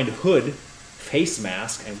fur-lined hood, face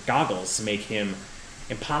mask, and goggles make him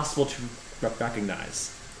impossible to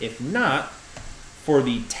recognize. If not for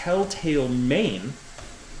the telltale mane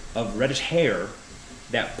of reddish hair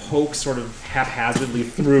that pokes sort of haphazardly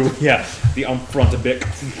through the front a bit,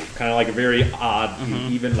 kind of like a very odd,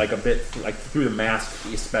 even like a bit like through the mask,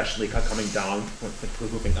 especially coming down,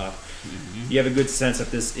 moving up. You have a good sense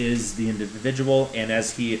that this is the individual, and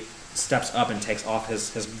as he steps up and takes off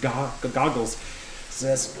his goggles,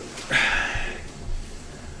 says,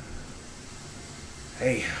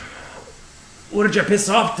 "Hey, what did you piss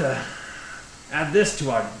off to add this to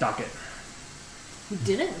our docket?"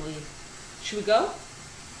 Didn't we? Should we go?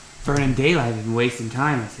 Burning daylight and wasting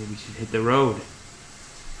time. I say we should hit the road.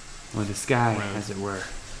 Or the sky, Road. as it were.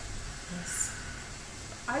 Yes.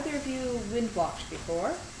 Either of you wind-walked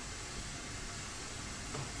before?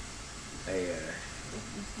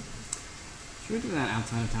 Should we do that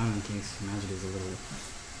outside of town in case magic is a little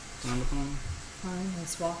frowned upon? Fine,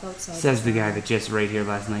 let's walk outside. Says the guy town. that just right here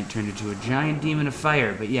last night turned into a giant demon of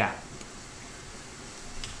fire, but yeah.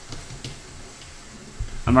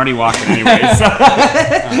 I'm already walking anyway, so.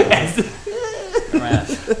 Alright.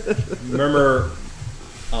 Murmur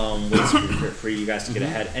waits for you guys to get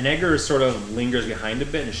ahead. And Edgar sort of lingers behind a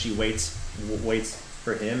bit, and she waits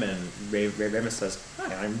for him. And Raven says,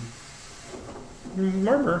 "Hi, I'm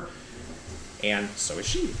Murmur," and so is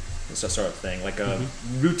she. It's a sort of thing, like a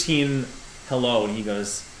routine hello. And he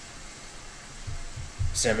goes,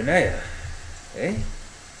 "Seminaya, eh?"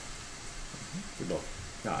 We both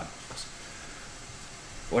nod.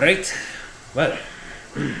 All right. Well.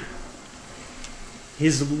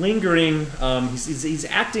 He's lingering. He's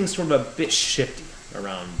acting sort of a bit shifty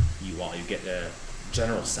around you all. You get a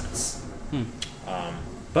general sense,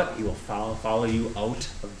 but he will follow you out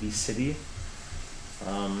of the city,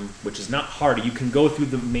 which is not hard. You can go through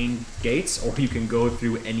the main gates, or you can go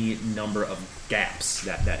through any number of gaps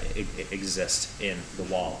that exist in the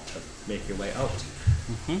wall to make your way out.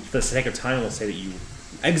 For the sake of time, we'll say that you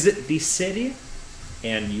exit the city,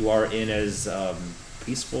 and you are in as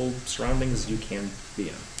peaceful surroundings you can be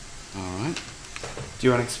in. All right. Do you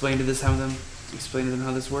want to explain to them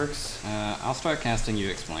how this works? I'll start casting. You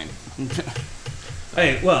explain.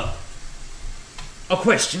 Hey, well, a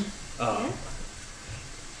question.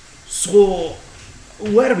 So,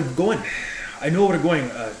 where are we going? I know we're going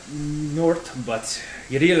north, but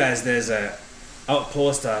you realize there's a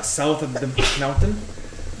outpost south of the mountain.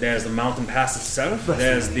 There's the mountain pass itself.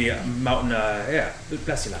 There's the mountain.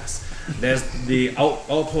 Bless you, lass. There's the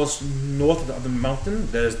outpost north of the mountain.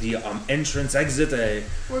 There's the entrance exit.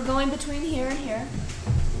 We're going between here and here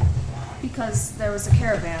because there was a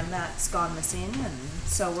caravan that's gone missing, and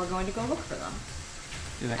so we're going to go look for them.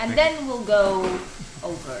 And then we'll go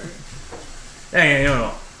over. Hey,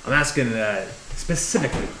 no. I'm asking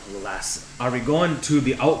specifically, lass. Are we going to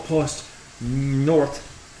the outpost north,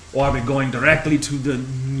 or are we going directly to the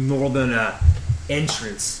northern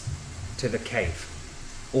entrance to the cave?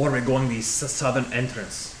 Or are we going the southern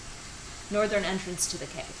entrance? Northern entrance to the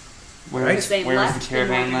cave. Where was the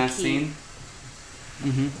caravan last seen?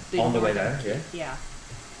 On the way there, yeah. Yeah.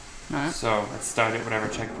 Alright. So let's start at whatever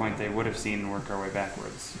checkpoint they would have seen and work our way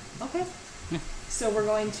backwards. Okay. Yeah. So we're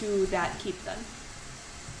going to that keep then.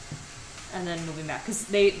 And then moving back. Because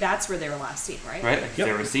that's where they were last seen, right? Right? Like if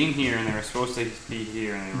they were seen here and they were supposed to be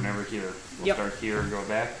here and they were never here. We'll start here and go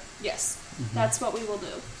back. Yes. That's what we will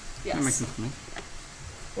do. Yes. That makes sense to me.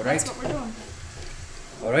 All right. That's what we're doing.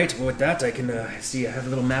 All right. Well, with that, I can see I have a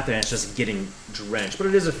little map there, and it's just getting drenched, but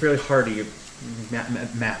it is a fairly hardy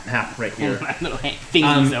map right here. Little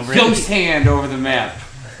thingies over Ghost hand over the map.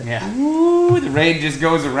 Yeah. Ooh, the rain just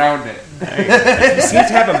goes around it. He seems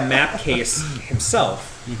to have a map case himself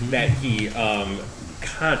that he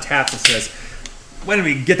kind of taps and says, "When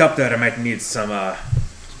we get up there, I might need some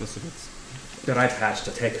Specifics. that eye patch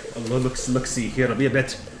to take a look-see here. It'll be a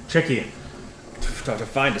bit tricky to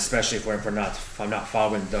find, especially if I'm not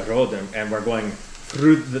following the road and we're going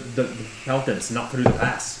through the mountains, not through the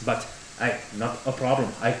pass. But not a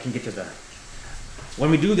problem. I can get you there.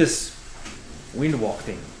 When we do this wind walk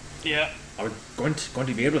thing, are we going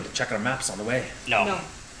to be able to check our maps on the way? No.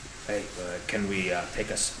 Hey, can we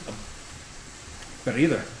take us a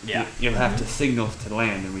breather? Yeah. You'll have to signal to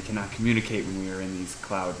land, and we cannot communicate when we are in these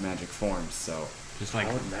cloud magic forms. So Just like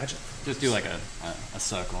I would imagine. just do like a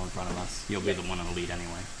circle in front of us. You'll be the one in the lead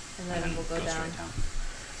anyway. And then we'll go down. straight down.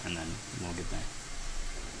 And then we'll get there.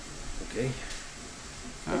 Okay.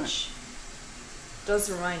 Which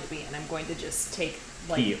does remind me, and I'm going to just take,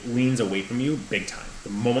 He leans away from you big time.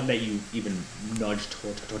 The moment that you even nudge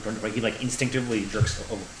toward he like instinctively jerks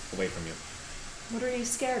away from you. What are you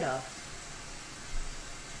scared of?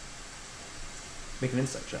 Make an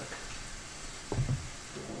insight check.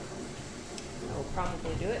 I'll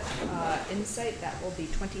probably do it. Insight, that will be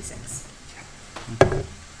 26.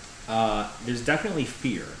 There's definitely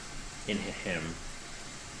fear in him.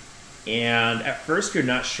 And at first you're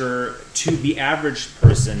not sure. To the average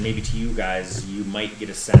person, maybe to you guys, you might get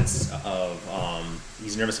a sense of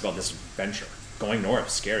he's nervous about this venture. Going north,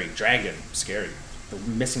 scary. Dragon, scary. The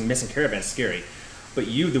missing caravan, scary. But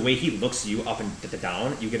you, the way he looks you up and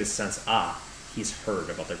down, you get a sense, he's heard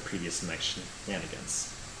about their previous night shenanigans.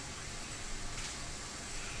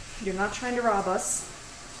 You're not trying to rob us.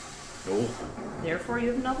 No. Therefore, you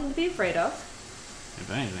have nothing to be afraid of. If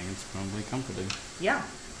anything, it's probably comforting. Yeah,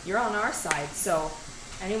 you're on our side, so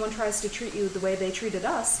anyone tries to treat you the way they treated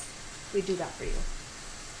us, we do that for you.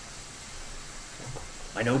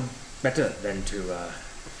 I know better than to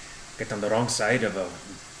get on the wrong side of a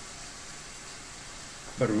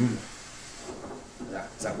baroom.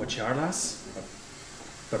 Is that what you are, lass? A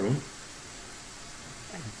baroom?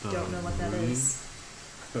 I don't know what that is.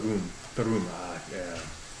 Baroom.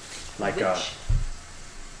 Like Witch?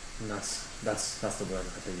 that's the word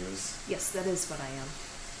that they use. Yes, that is what I am.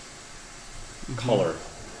 Color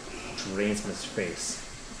drains from his face.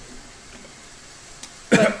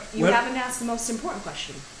 But you Well- haven't asked the most important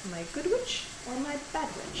question. Am I a good witch or am I a bad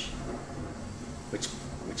witch?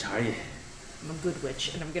 Which are you? I'm a good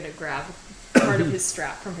witch, and I'm gonna grab part of his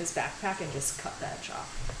strap from his backpack and just cut that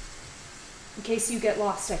off. In case you get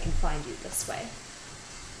lost, I can find you this way.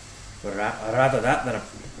 Well, rather that than a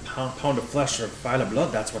pound of flesh or a vial of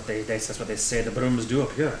blood. That's what that's what they say the brooms do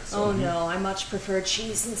up here. So. Oh no, I much prefer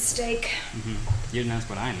cheese and steak. You didn't ask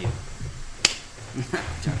what I need.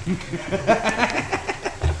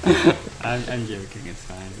 I'm joking, it's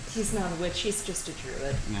fine. He's not a witch, he's just a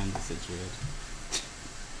druid. I'm just a druid.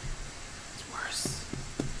 It's worse.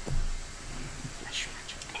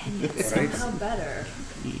 And it's Right. somehow better.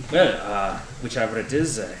 Well, whichever it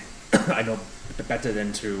is, I know better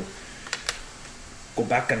than to go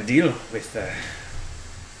back and deal with.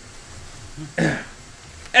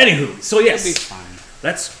 Anywho, so It'll be yes, fine.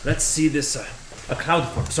 let's see this a cloud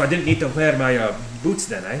form. So I didn't need to wear my boots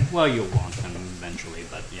then, eh? Well, you'll want them eventually,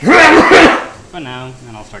 but yeah. For now,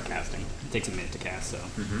 and I'll start casting. It takes a minute to cast, so.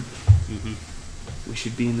 We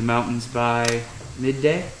should be in the mountains by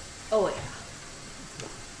midday. Oh yeah.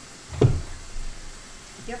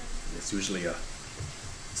 Yep. It's usually a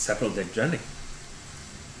several day journey.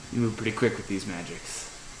 You move pretty quick with these magics.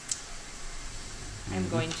 I'm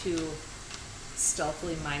going to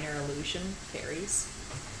stealthily minor illusion fairies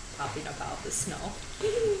popping up out of the snow.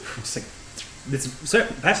 It's like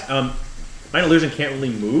that's my illusion can't really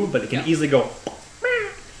move, but it can easily go.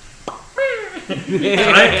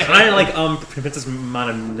 kind of like Princess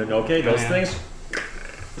Mononoke, those things.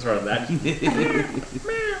 Sort of that.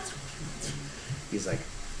 He's like,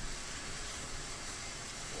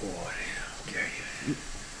 oh, okay.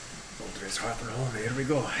 Older is hard from home. Here we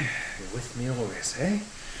go. You're with me always, eh?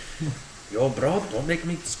 Yo, bro, don't make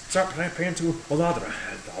me start praying to Oladra.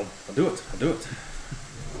 I'll do it. I'll do it.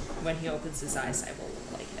 When he opens his eyes, I will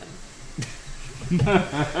look like him.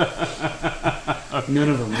 None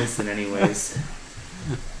of them listen anyways.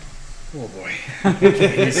 Oh boy.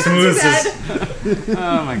 Okay, he smooths his,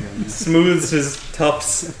 Oh my goodness. smooths his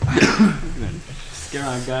tufts. Scare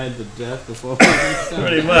our guide to death before we reach down.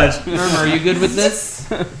 Pretty much. Irma, are you good with this?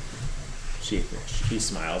 She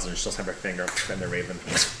smiles and she'll have her finger and the raven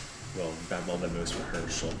will then moves from her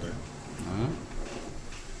shoulder.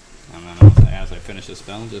 And then as I finish the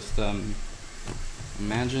spell, just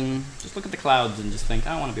imagine, just look at the clouds and just think,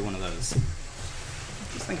 I want to be one of those.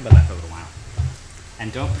 Just think about that for a little while.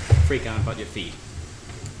 And don't freak out about your feet.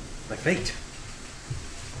 My fate.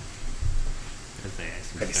 As they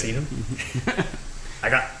actually Have you say. seen him? I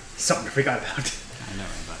got something to freak out about. I know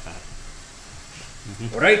about that.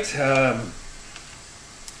 Alright,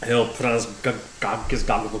 he'll put on his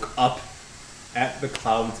goggle, look up at the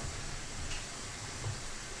clouds.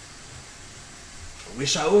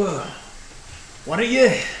 Wish I were. What are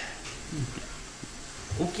you?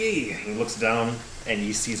 Okay. He looks down and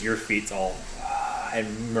he sees your feet all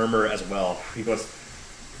and murmur as well. He goes,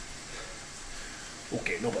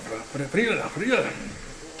 okay, no, but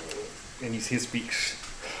and you see his feet.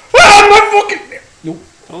 Ah, my fucking. Nope.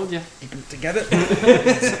 Told ya. Keep them together.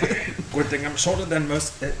 Good thing I'm shorter than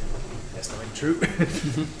most. That's not true.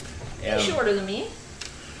 He's shorter than me.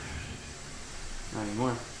 Not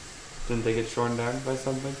anymore. Didn't they get shortened down by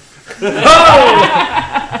something?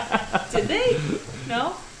 Did they?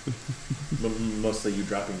 No? Mostly you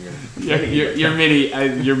dropping your. You're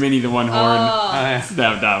mini the one horn Oh.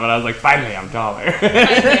 snapped out, but I was like, finally I'm taller.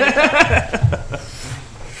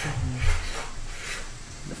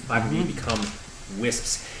 The five of you become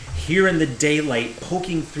wisps here in the daylight,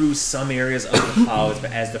 poking through some areas of the clouds.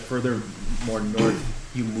 But as the further more north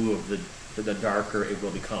you move, the darker it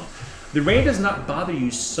will become. The rain does not bother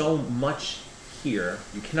you so much here.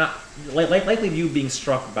 You cannot likely you being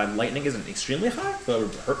struck by lightning isn't extremely high, but it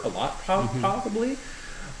would hurt a lot probably.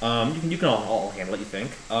 You can all handle it. You think.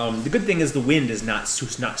 The good thing is the wind is not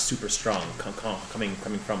super strong coming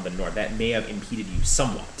from the north. That may have impeded you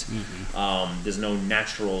somewhat. There's no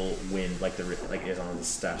natural wind like it is on the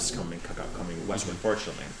steppes coming westward.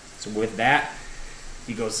 Fortunately, so with that,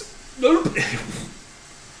 he goes.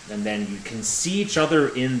 And then you can see each other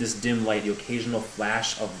in this dim light, the occasional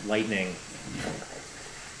flash of lightning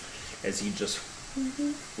as he just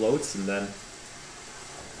floats, and then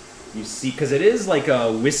you see, because it is like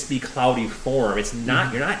a wispy, cloudy form. It's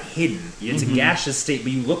not, you're not hidden. It's a gaseous state,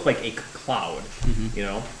 but you look like a cloud. You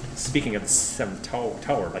know. Speaking of the Seventh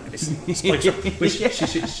Tower, like this, which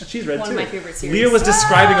she's read One too. of my favorite series. Leah was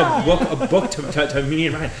describing a book to me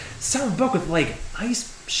and Ryan. Some book with like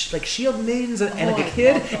ice, like shield maidens and like a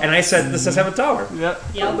kid, and I said this is Seventh Tower. Yep.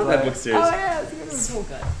 Yep. I love that book series. So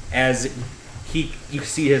good. As you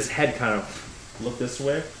see his head kind of look this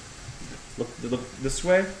way, look this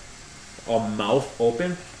way, all mouth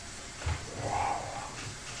open.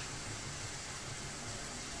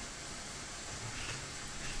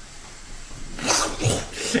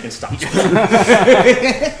 And stops.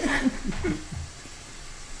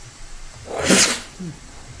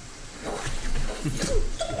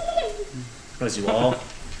 As you all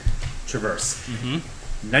traverse.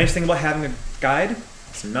 Nice thing about having a guide,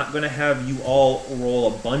 it's not going to have you all roll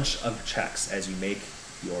a bunch of checks as you make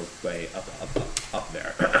your way up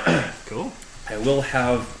there. Cool. I will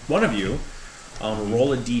have one of you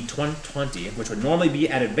roll a d20, which would normally be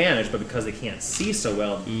at advantage, but because they can't see so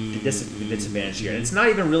well, the disadvantage here. And it's not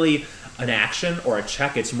even really an action or a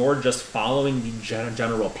check, it's more just following the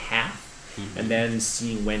general path and then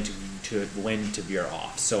seeing when to veer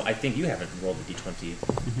off. So I think you haven't rolled a d20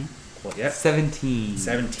 quite yet. 17.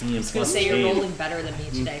 17 I was going to say you're rolling better than me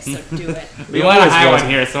today, so do it. We want a high one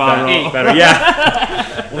here, so I'll roll. Better,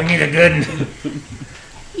 yeah. We need a good one.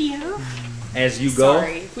 Yeah. As you go.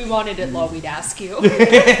 Sorry, if we wanted it low, we'd ask you.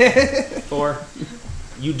 4.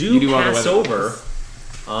 You do pass over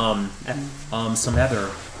some other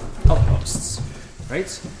outposts, right?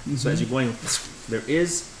 So as you're going, there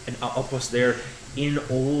is an outpost there in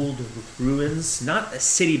old ruins, not a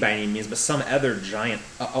city by any means, but some other giant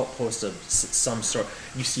outpost of some sort.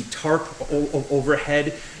 You see tarp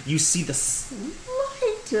overhead. You see the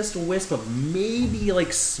slightest wisp of maybe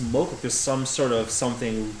like smoke, like there's some sort of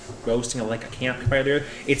something roasting, like a campfire there.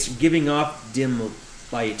 It's giving off dim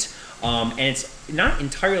light, and it's not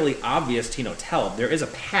entirely obvious to tell. There is a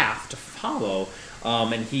path to follow,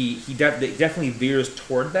 and he definitely veers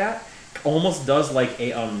toward that. Almost does like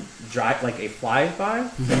a flyby.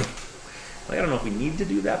 I don't know if we need to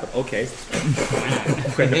do that, but okay.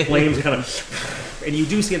 The flames kind of, and you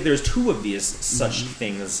do see that there's 2 of these such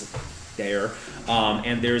things there,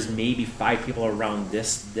 and there's maybe 5 people around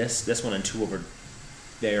this one and 2 over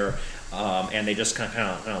there, and they just kind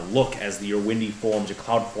of look as your windy forms, your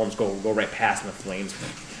cloud forms go right past the flames.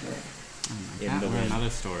 In the wind.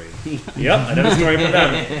 Another story. Yep, another story for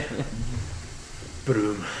them.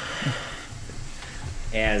 Boom.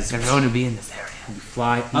 As They're going to be in this area. you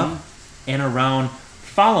fly up and around,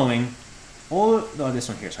 following this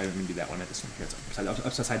one here. So I didn't do that one. This one here,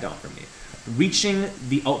 it's upside down for me. Reaching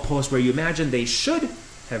the outpost where you imagine they should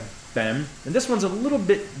have been, and this one's a little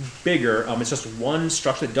bit bigger. It's just one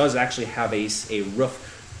structure that does actually have a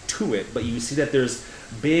roof to it, but you see that there's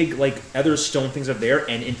big other stone things are there,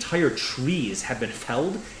 and entire trees have been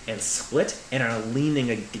felled and split and are leaning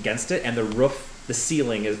against it, and the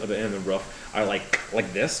ceiling and the roof are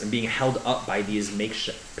like this and being held up by these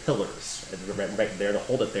makeshift pillars right there to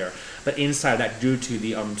hold it there. But inside that, due to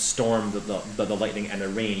the storm, the lightning and the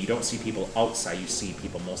rain, you don't see people outside. You see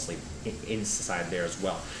people mostly inside there as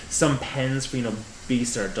well. Some pens for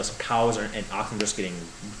beasts are just cows and oxen just getting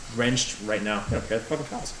drenched right now. Okay, fucking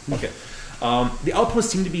cows. Okay. The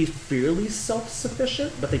outposts seem to be fairly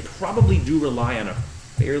self-sufficient, but they probably do rely on a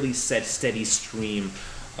fairly steady stream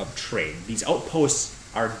of trade. These outposts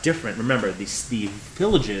are different. Remember, the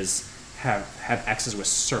villages have X's with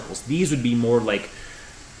circles. These would be more like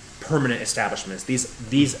permanent establishments.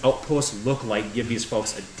 These outposts look like give these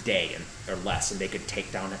folks a day or less, and they could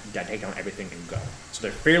take down everything and go. So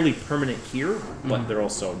they're fairly permanent here, but they're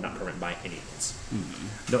also not permanent by any means.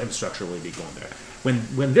 No infrastructure will be going there.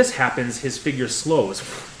 When this happens, his figure slows.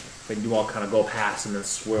 When you all kind of go past and then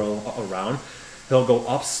swirl around, he'll go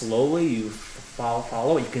up slowly. You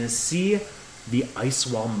follow. You can see the ice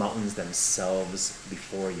wall mountains themselves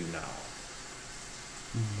before you now.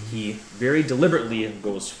 He very deliberately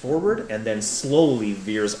goes forward and then slowly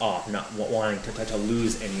veers off, not wanting to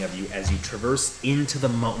lose any of you as you traverse into the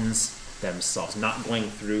mountains themselves, not going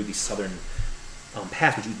through the southern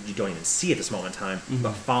path, which you don't even see at this moment in time,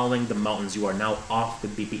 but following the mountains. You are now off the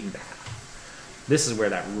beaten path. This is where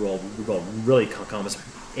that rule really comes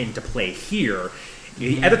into play here.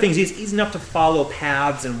 The other things, it's easy enough to follow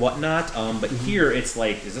paths and whatnot, but here it's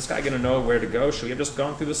like, is this guy going to know where to go? Should we have just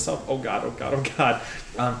gone through this stuff? Oh God, oh God, oh God.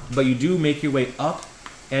 But you do make your way up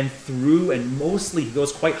and through, and mostly he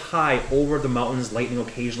goes quite high over the mountains, lightning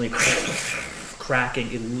occasionally cracking,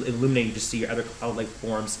 illuminating to see your other cloud-like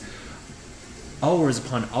forms. Hours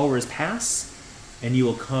upon hours pass, and you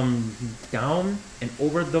will come down and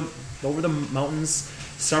over the mountains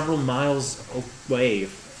several miles away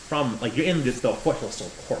from, you're in the foothills still,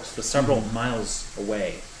 of course, but several miles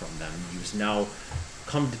away from them. You've now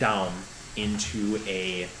come down into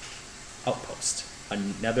a outpost,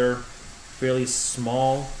 another fairly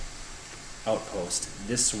small outpost.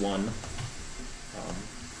 This one,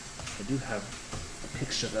 I do have a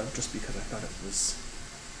picture of just because I thought it was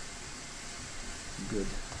good.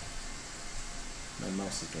 My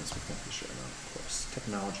mouse is doing some funky shit now, of course.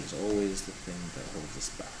 Technology is always the thing that holds us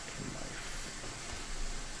back in life.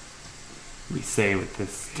 We say with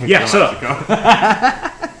this Yeah, shut technological.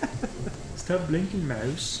 up. Stop blinking,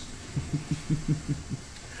 mouse.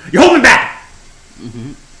 You hold me back!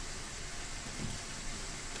 Mm-hmm.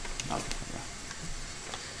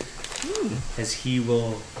 As he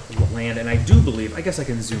will land, and I do believe, I guess I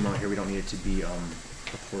can zoom out here, we don't need it to be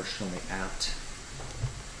proportionally apt.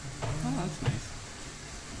 Oh, that's nice.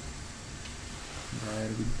 There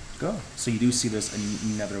we go. So you do see there's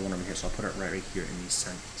another one over here, so I'll put it right here in the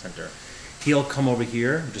center. He'll come over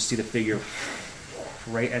here, just see the figure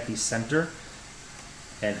right at the center,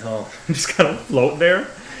 and he'll just kind of float there,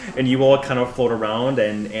 and you all kind of float around,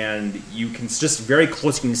 and you can just very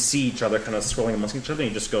close, you can see each other kind of swirling amongst each other,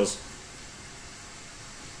 and he just goes,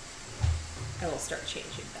 I will start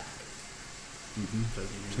changing back.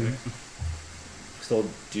 still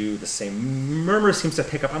do the same. Murmur seems to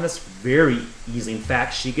pick up on this very easily. In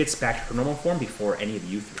fact, she gets back to her normal form before any of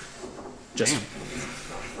you three. Just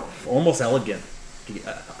almost elegantly,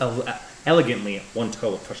 one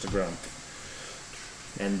toe will touch the ground.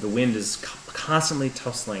 And the wind is constantly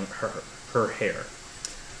tussling her hair.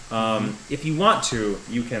 If you want to,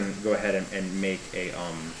 you can go ahead and make a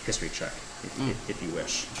history check if you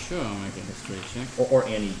wish. Sure, I'll make a history check. Or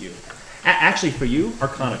Annie, you. Actually, for you,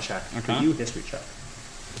 Arcana check. Arcana? For you, history check.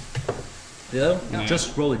 Yeah.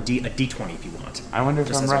 Just roll a d20 if you want. I wonder if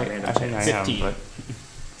Just I'm as a right. random I think I check. am, 15. but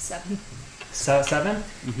 7. 7?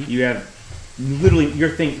 You have literally, you're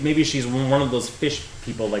thinking maybe she's one of those fish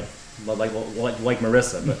people like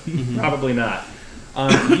Marissa, but probably not.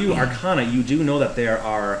 You, Arcana, you do know that there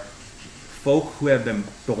are folk who have been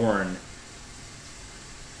born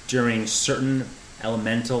during certain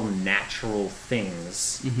elemental natural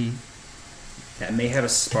things that may have a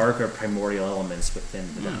spark of primordial elements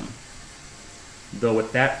within them. Though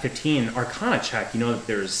with that 15 Arcana check, you know that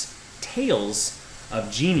there's tales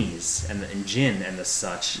of genies and jinn and the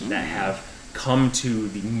such that have come to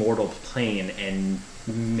the mortal plane and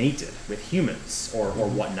mated with humans or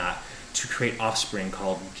whatnot to create offspring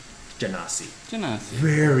called genasi.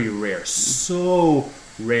 Very rare, so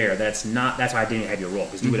rare. That's why I didn't have you roll,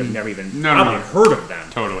 because you would have never even probably heard of them.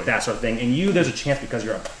 Totally. That sort of thing. And you, there's a chance because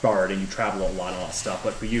you're a bard and you travel a lot and all that stuff,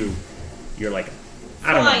 but for you, you're like,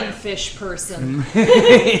 I don't know, Flying man. fish person.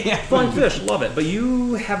 Flying fish, love it. But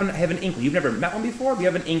you have an inkling. You've never met one before, but you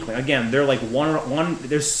have an inkling. Again, they're like one.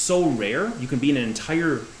 They're so rare. You can be in an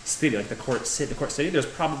entire city, like the court city. There's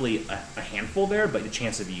probably a handful there, but the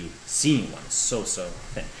chance of you seeing one is so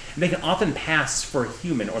thin. And they can often pass for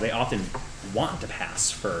human, or they often want to pass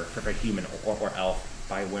for human or elf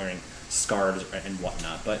by wearing scarves and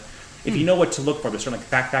whatnot. But if you know what to look for, there's certainly the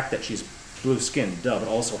fact that she's blue skin, duh, but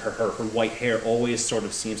also her white hair always sort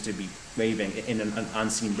of seems to be waving in an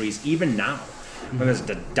unseen breeze. Even now, when there's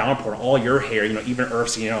the downpour, all your hair, even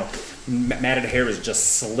Earth's, matted hair is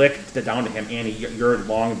just slicked down to him. Annie, your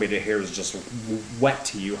long braided hair is just wet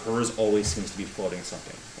to you. Hers always seems to be floating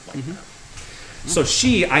something like that. So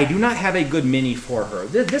I do not have a good mini for her.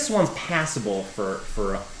 This one's passable for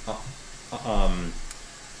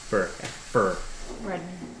Red.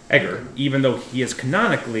 Egger, even though he is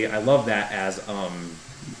canonically, I love that as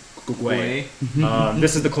Gwei.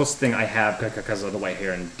 This is the closest thing I have because of the white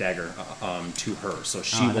hair and dagger to her. So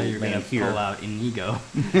she will land here. Pull out Inigo. I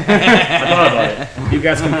thought about it. You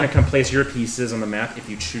guys can place your pieces on the map if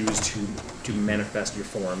you choose to manifest your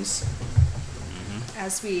forms.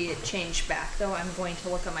 As we change back, though, I'm going to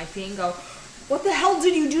look at my feet and go, "What the hell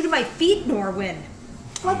did you do to my feet, Norwin?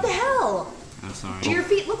 What the hell? I'm sorry. Do your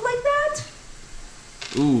feet look like that?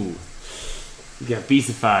 ooh, you got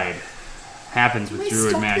beastified. Happens with Am I druid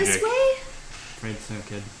stuck magic. this way? Afraid so,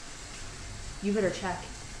 kid. You better check.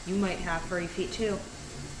 You might have furry feet too.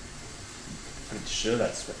 I'm sure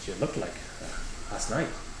that's what you looked like last night,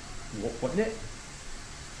 wasn't it?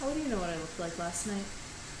 How do you know what I looked like last night?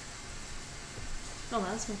 Oh,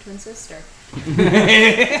 that's my twin sister.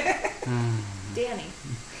 Danny.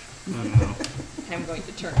 Oh no. I'm going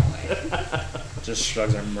to turn away. Just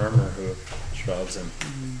shrugs and Murmur, who shrugs and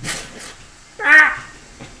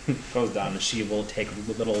goes down, and she will take a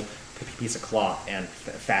little piece of cloth and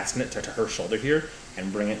fasten it to her shoulder here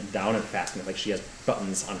and bring it down and fasten it like she has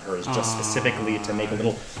buttons on hers just specifically to make a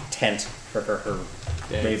little tent for her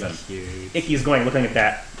raven. Cute. Icky's looking at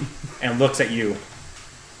that and looks at you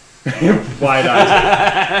wide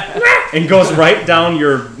eyes and goes right down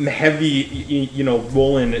your heavy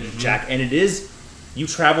woolen jack, and it is, you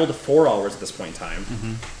traveled 4 hours at this point in time,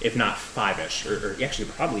 if not 5-ish, or actually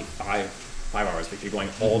probably 5 5 hours. But if you're going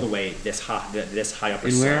all the way this high up or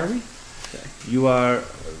And where are we? You are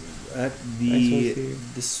at the-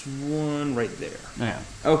 this one right there. Oh, yeah.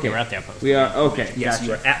 Okay. We're at the outpost. We are okay. Yes, gotcha.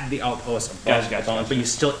 you are at the outpost above, Gotcha. but you're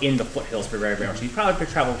still in the foothills for very much. So you probably could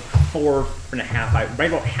travel 4.5, right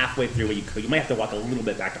about halfway through where you could. You might have to walk a little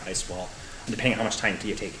bit back to Icewall, depending on how much time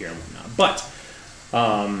you take here and whatnot. But,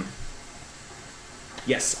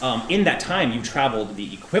 yes, in that time, you traveled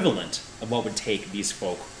the equivalent of what would take these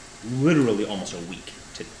folk literally almost a week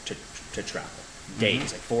to travel.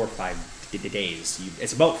 Days, like 4 or 5 days.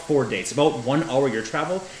 It's about 4 days. It's about 1 hour your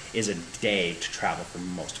travel is a day to travel for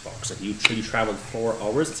most folks. If you traveled 4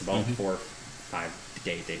 hours, it's about 4 or 5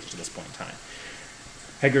 days to this point in time.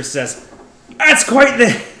 Hager says, "That's quite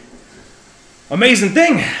the amazing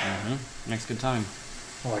thing." Next good time.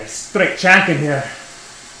 Oh, it's straight chanking here.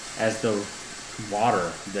 As the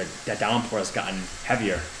water, the downpour has gotten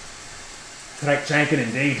heavier. Straight chanking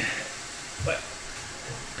indeed. But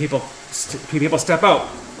people step out.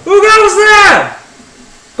 "Who goes there?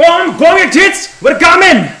 Go on your tits! We're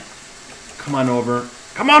coming!" "Come on over.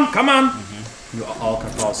 Come on. You all can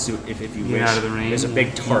follow suit if you Get wish. out of the rain. There's a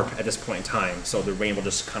big tarp at this point in time, so the rain will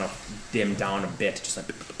just kind of dim down a bit, just like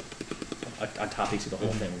on top. You see the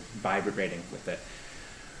whole thing vibrating with it.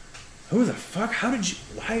 "Who the fuck?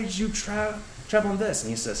 Why did you travel on this?" And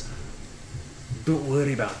he says, "Don't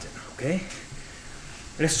worry about it, okay?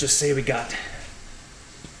 Let's just say we got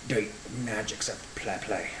dirty magics at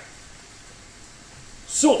play.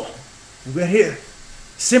 So, we're here,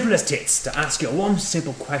 simple as tits, to ask you one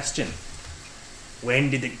simple question.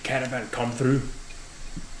 When did the caravan come through?"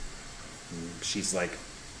 And she's like,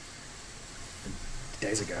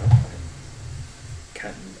 "Days ago.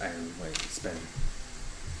 It's been,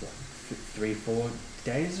 what, 3-4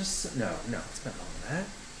 days or so? No, it's been longer than that.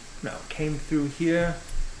 No, came through here,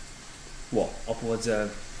 what, upwards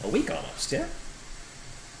of a week almost, yeah?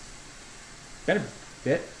 Been a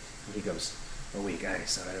bit." And he goes, "A week, aye,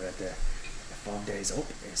 so about the 5 days up."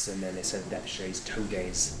 And then they said that she's 2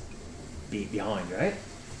 days behind, right?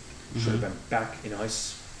 Should have been back in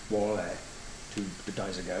Icewall 2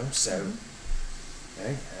 days ago, so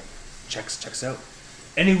checks out.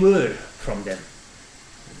 Any word from them?"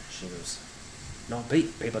 And she goes, "No,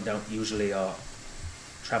 people don't usually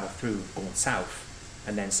travel through going south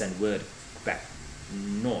and then send word back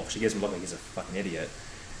north." She gives him a look like he's a fucking idiot,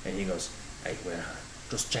 and he goes, "Hey, we're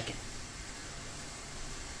just checking."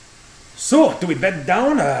 "So, do we bed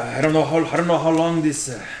down? I don't know how long this.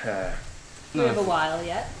 We have a while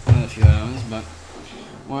yet. Another few hours, but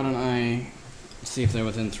why don't I see if they're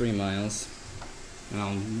within 3 miles, and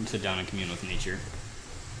I'll sit down and commune with nature.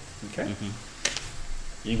 Okay.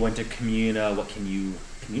 You want to commune? What can you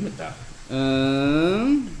commune with that?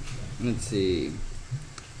 Let's see.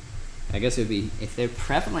 I guess it would be if they're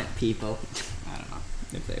prevalent people. I don't know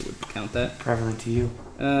if they would count that. Prevalent to you.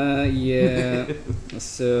 Yeah.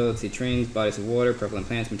 So let's see. Trains, bodies of water, prevalent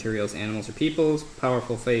plants, materials, animals, or peoples.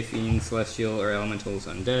 Powerful fae, fiends, celestial or elementals,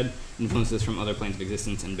 undead. Influences from other planes of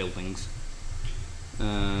existence and buildings.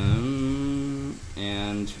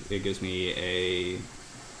 And it gives me a.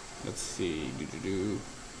 Let's see.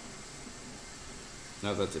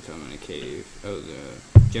 No, that's if I'm in a cave. Oh,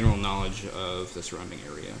 the general knowledge of the surrounding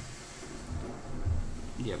area.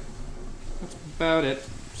 Yep. That's about it.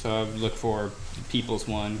 So I've looked for the people's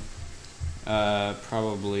one.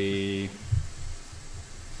 Probably.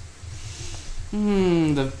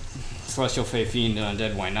 The Celestial Fae Fiend and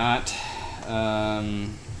Undead, why not?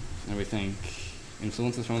 And we think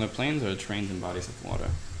influences from other planes or trains and bodies of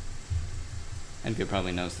water. Edgar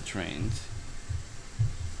probably knows the trains.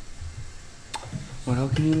 What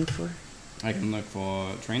else can you look for? I can look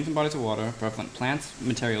for trains and bodies of water, prevalent plants,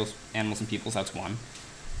 materials, animals, and peoples, that's one.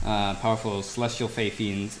 Powerful celestial fae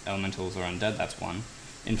fiends, elementals, or undead, that's one.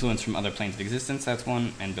 Influence from other planes of existence, that's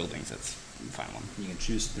one. And buildings, that's the final one. You can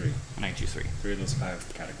choose 3. And I can choose 3. 3 of those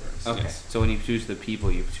 5 categories. Okay. Yes. So when you choose the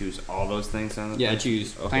people, you choose all those things on the Yeah, I list?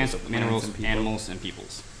 choose Okay, plants, so plants minerals, and people. animals, and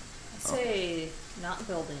peoples. I'd say not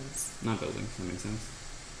buildings, Not buildings, that makes sense.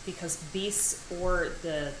 because beasts or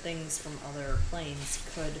the things from other planes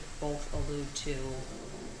could both allude to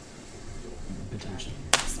Potentially.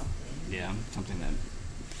 something. Yeah, something that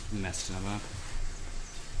messed them up.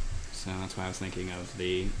 So that's why I was thinking of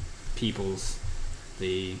the peoples,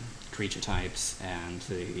 the creature types, and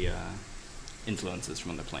the influences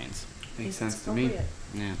from other planes. Makes Think it's sense to me. appropriate.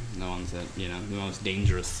 Yeah, the ones that, the most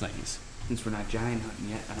dangerous things. Since we're not giant hunting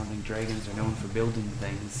yet, I don't think dragons are known for building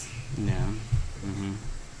things. Yeah.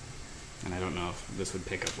 And I don't know if this would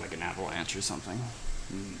pick up like an avalanche or something.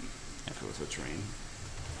 If it was a train.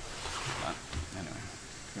 But anyway.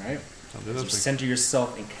 Alright. I'll do As you this. center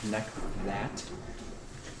yourself and connect with that,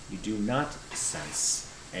 you do not sense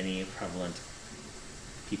any prevalent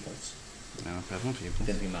peoples No present people.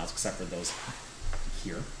 within 3 miles, except for those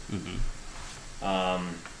here. Mm-hmm.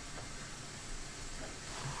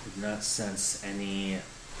 You do not sense any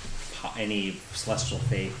celestial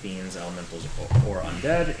fae, fiends, elementals, or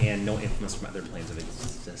undead, and no influence from other planes of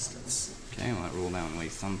existence. Okay, well that ruled out at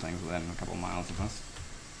least some things within a couple miles of us.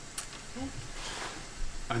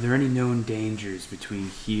 Are there any known dangers between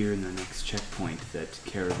here and the next checkpoint that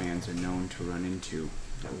caravans are known to run into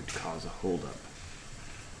that would cause a holdup?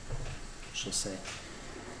 She'll say,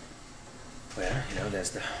 well,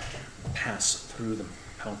 there's the pass through the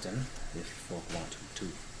mountain if folk want to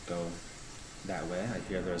go that way. I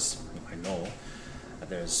hear I know that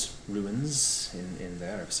there's ruins in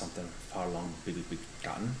there of something far long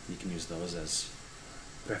begotten. You can use those as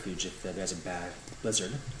refuge if there's a bad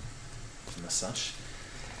blizzard and as such.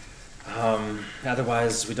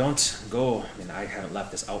 Otherwise, we don't go. I haven't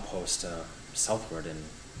left this outpost southward in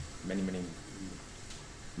many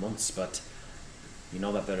months, but you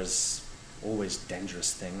know that there's always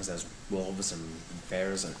dangerous things as wolves and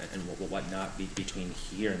bears and whatnot between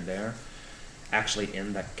here and there. Actually,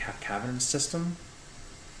 in that cavern system,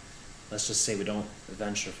 let's just say we don't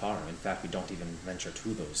venture far. In fact, we don't even venture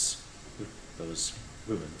to those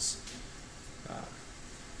ruins.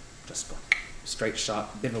 Just go straight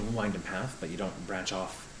shot, bit of a winding path, but you don't branch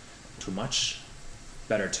off too much.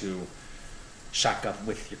 Better to shack up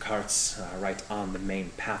with your carts right on the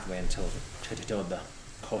main pathway until the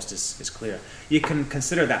coast is clear. You can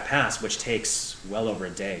consider that pass, which takes well over a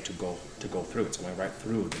day to go through. It's going right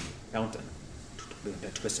through the mountain, the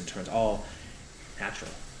twists and turns, all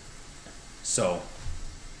natural. So,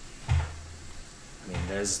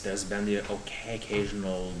 there's been the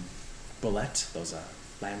occasional bullet, those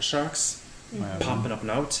land sharks. Popping up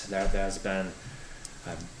and out. There's been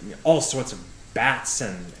all sorts of bats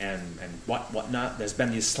and whatnot. There's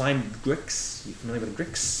been these slime gricks. You familiar with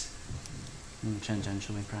gricks?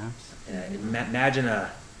 Tangentially, perhaps. Imagine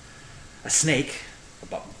a snake,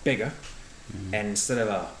 but bigger, and instead of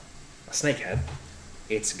a snake head,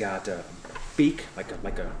 it's got a beak like a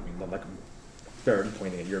bird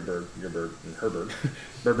pointing at your bird, and her bird,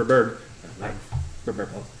 bird. Like, a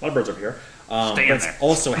lot of birds over here. But it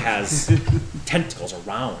also has tentacles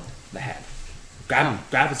around the head.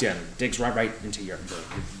 Grabs you and digs right into your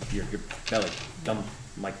belly, dumb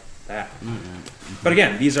like that. But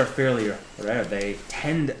again, these are fairly rare. They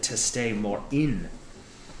tend to stay more in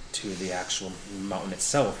to the actual mountain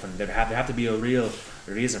itself, and there have to be a real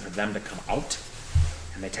reason for them to come out,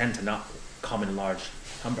 and they tend to not come in large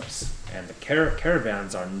numbers. And the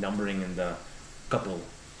caravans are numbering in the couple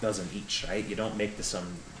dozen each, right? You don't make this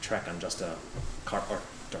trek on just a cart or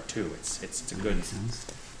two. It's a good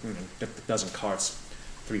dozen carts,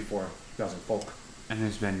 3-4 dozen folk. And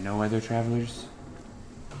there's been no other travelers?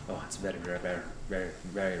 Oh, it's very rare, very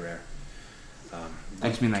rare. I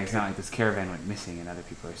just mean it's not like this caravan went missing and other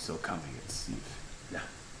people are still coming. No.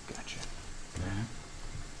 Gotcha.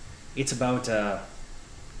 It's about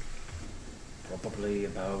probably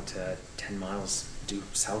about 10 miles due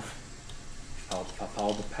south.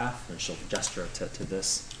 Follow the path, and she'll gesture to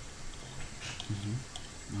this.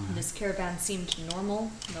 This caravan seemed normal,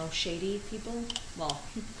 no shady people. Well,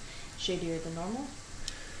 shadier than normal.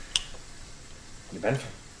 You've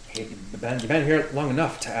been here long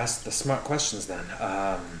enough to ask the smart questions. Then,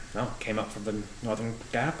 came up from the northern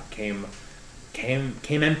gap. Came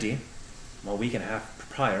empty, a week and a half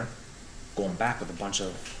prior. Going back with a bunch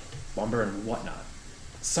of lumber and whatnot.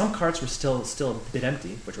 Some carts were still a bit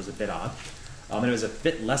empty, which was a bit odd. And it was a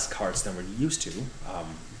bit less carts than we're used to,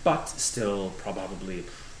 but still probably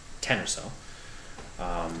 10 or so.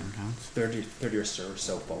 30 or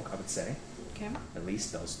so folk, I would say. Okay. At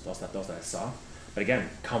least those that I saw. But again,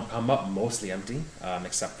 come up mostly empty,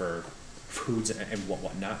 except for foods and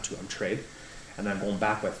whatnot to trade. And then going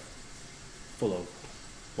back with full of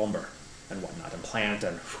lumber and whatnot, and plant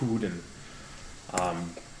and food and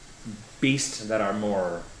beasts that are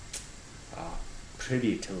more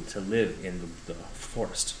privy to live in the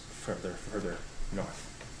forest further north.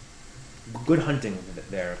 Good hunting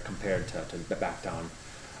there compared to back down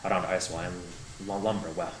around Icewell and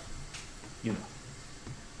lumber. Well, you know.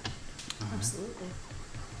 Absolutely.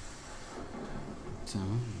 So,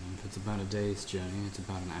 if it's about a day's journey, it's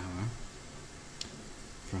about an hour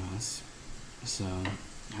for us. So,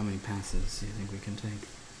 how many passes do you think we can take?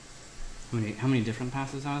 How many different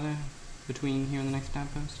passes are there between here and the next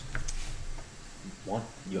outpost? One.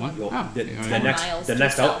 One? Oh, The okay. Miles to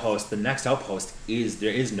next south. outpost. The next outpost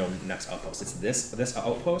there is no next outpost. It's this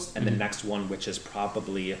outpost and the next one, which is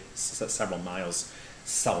probably several miles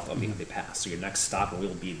south of the pass. So your next stop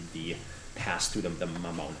will be the pass through the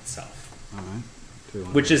mountain itself. All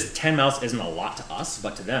right. Which is 10 miles isn't a lot to us,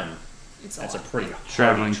 but to them, It's that's a a lot. pretty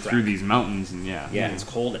Traveling hardy through trek. these mountains, and yeah. It's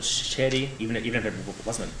cold, it's shitty, even if it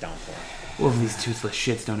wasn't a downpour. Well, if these toothless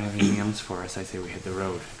shits don't have anything else for us, I say we hit the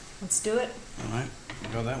road. Let's do it. All right.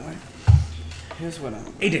 Go that way. Here's what I'm.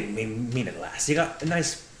 He didn't mean it last. You got a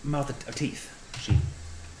nice mouth of teeth. She.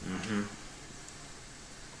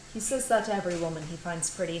 He says that to every woman he finds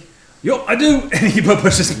pretty. Yo, I do. And he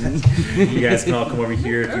pushes. You guys can all come over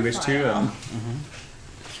here if you wish to.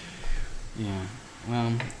 Yeah.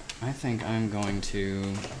 Well, I think I'm going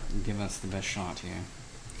to give us the best shot here,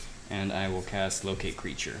 and I will cast Locate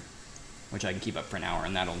Creature, which I can keep up for an hour,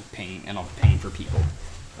 and that'll ping, and I'll ping for people.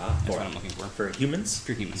 That's what I'm looking for. For humans?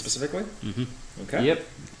 For humans. Specifically? Mm-hmm. Okay. Yep.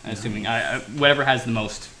 Assuming whatever has the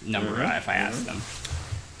most number, if I ask them.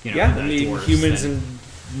 You know, Yeah, the I mean, dwarves humans and-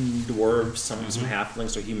 and dwarves, some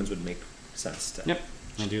halflings, so humans would make sense to Yep.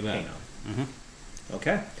 I'll do that. hang on. Mm-hmm.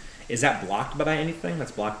 Okay. Is that blocked by anything?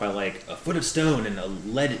 That's blocked by like a foot of stone and a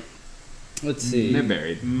lead Let's see. They're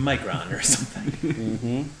buried. micron or something.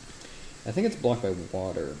 Mm-hmm. I think it's blocked by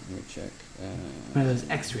water. Let me check. One of those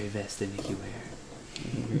X-ray vests that make you wear.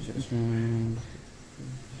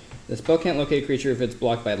 The spell can't locate a creature if it's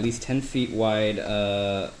blocked by at least 10 feet wide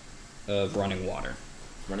of running water.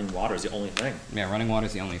 Running water is the only thing. Yeah, running water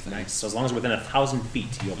is the only thing. Nice. So as long as within 1,000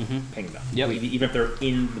 feet, you'll ping them. Yep. Even if they're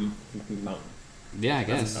in the mountain. Yeah, I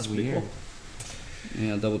guess. That's pretty cool.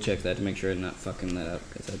 Yeah, I'll double check that to make sure I'm not fucking that up,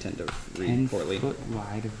 because I tend to 10 read poorly. foot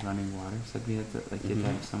wide of running water. So we have to get to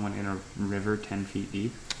have someone in a river 10 feet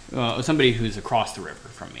deep. Somebody who's across the river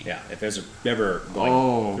from me. Yeah, if there's a river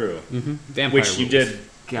going through. Mm-hmm. Vampire Which you rules. did.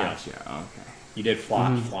 Gotcha. Yeah, Okay. you did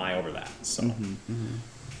fly over that. So.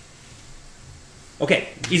 Okay,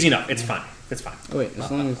 easy enough. It's fine. It's fine. Oh wait,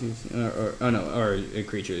 as long as you, or a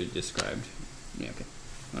creature described. Yeah, okay.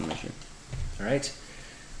 I want to make sure. All right.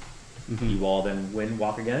 You all then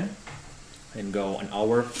walk again and go an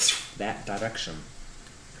hour that direction.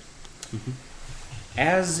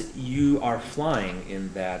 As you are flying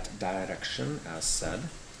in that direction, as said,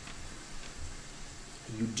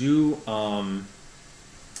 you do, and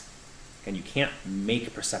you can't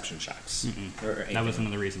make perception checks. Or anything, That was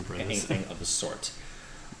another reason for this. anything of the sort.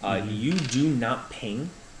 You do not ping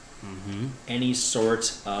any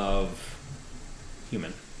sort of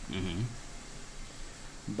human.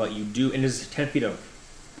 But you do, and it's 10 feet of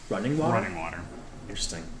running water. Running water.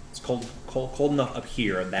 Interesting. It's cold enough up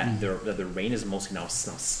here that the rain is mostly now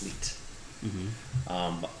sleet.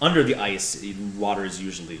 But under the ice, water is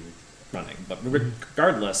usually running. But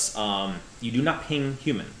regardless, you do not ping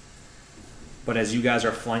human. But as you guys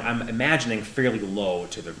are flying, I'm imagining fairly low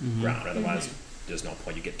to the ground. Otherwise, there's no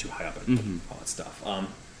point. You get too high up and all that stuff.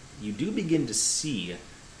 You do begin to see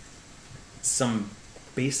some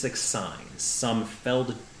basic signs, some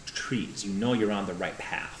felled trees. You know you're on the right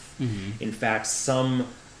path. In fact, some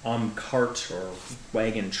cart or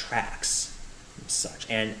wagon tracks and such,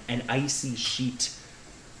 and an icy sheet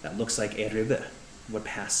that looks like a river would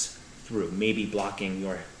pass through, maybe blocking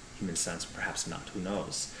your human sense, perhaps not, who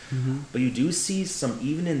knows. But you do see some,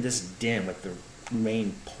 even in this dim with the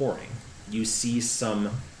rain pouring, you see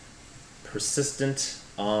some persistent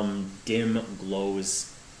dim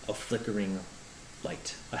glows of flickering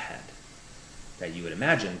light ahead that you would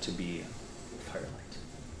imagine to be firelight.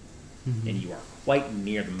 And you are quite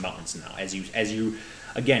near the mountains now. As you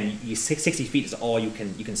again, 60 feet is all you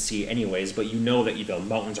can see anyways, but you know that the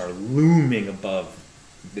mountains are looming above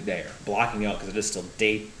there, blocking out, because it is still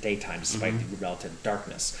daytime despite the relative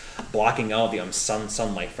darkness, blocking out the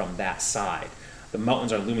sunlight from that side. The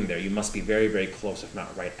mountains are looming there. You must be very, very close, if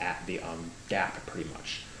not right at the gap, pretty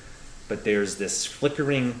much. But there's this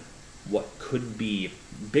flickering, what could be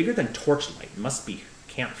bigger than torchlight. It must be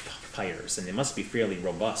campfires, and they must be fairly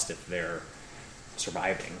robust if they're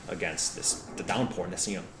surviving against the downpour and this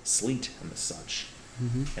sleet and the such.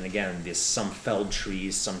 And again, there's some felled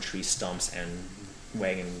trees, some tree stumps, and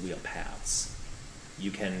wagon wheel paths.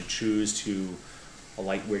 You can choose to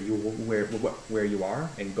alight where you are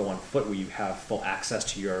and go on foot where you have full access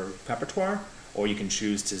to your repertoire, or you can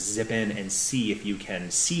choose to zip in and see if you can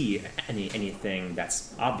see anything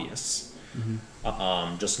that's obvious.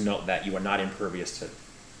 Just note that you are not impervious to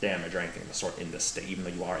damage or anything of the sort in this state. Even though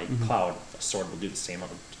you are a cloud, a sword will do the same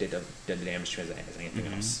amount of damage to you as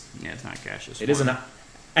anything else. Yeah, it's not gaseous. It is an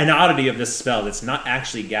an oddity of this spell. It's not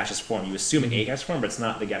actually gaseous form. You assume a gaseous form, but it's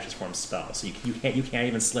not the gaseous form spell. So you can't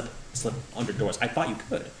even slip under doors. I thought you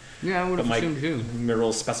could. Yeah, I would have assumed too. My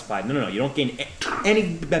rules specified. No. You don't gain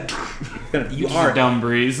any. You are a dumb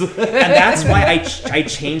breeze. And that's why I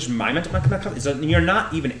changed my mental. You're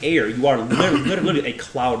not even air. You are literally a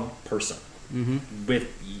cloud person with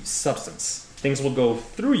substance. Things will go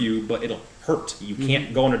through you, but it'll hurt. You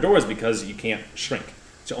can't go under doors because you can't shrink.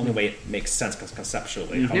 It's the only way it makes sense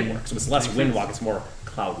conceptually how it works. So it's less wind walk, it's more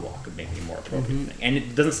cloud walk would make me more appropriate thing. And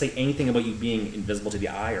it doesn't say anything about you being invisible to the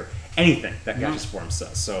eye or anything that gaseous form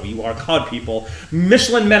says. So you are cloud people,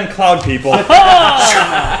 Michelin men cloud people,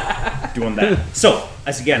 doing that. So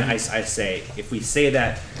as again, I say, if we say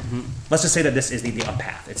that, let's just say that this is the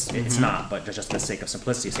path. It's not, but just for the sake of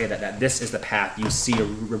simplicity, say that this is the path. You see a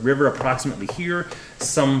river approximately here,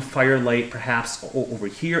 some firelight perhaps over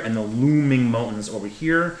here, and the looming mountains over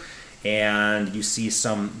here. And you see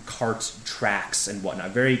some cart tracks and whatnot,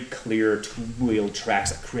 very clear two-wheeled tracks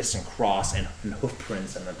that criss and cross and hoof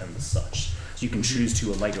prints and the such. So you can choose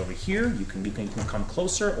to alight over here, you can come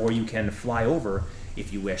closer, or you can fly over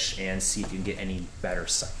if you wish and see if you can get any better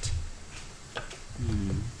sight.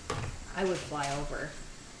 I would fly over.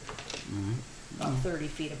 About 30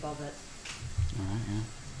 feet above it. Alright, yeah.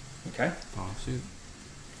 Okay. Follow suit.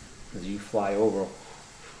 As you fly over.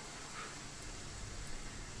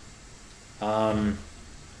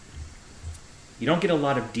 You don't get a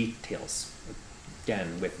lot of details,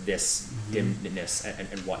 again, with this dimness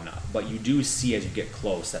and whatnot. But you do see as you get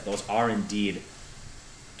close that those are indeed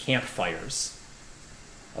campfires.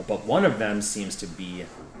 But one of them seems to be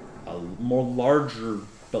a more larger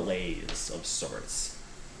blaze of sorts.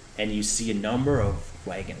 And you see a number of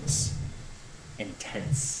wagons and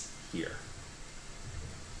tents here.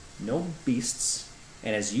 No beasts,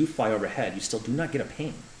 and as you fly overhead, you still do not get a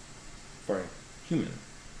ping for a human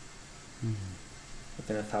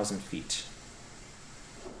within 1,000 feet.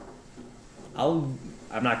 I'm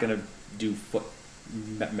not going to do foot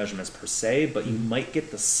measurements per se, but you might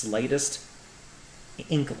get the slightest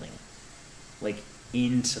inkling, like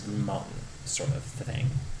into the mountain sort of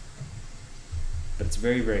thing. But it's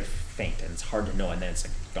very, very faint, and it's hard to know, and then it's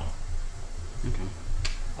like gone. Okay.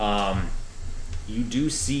 You do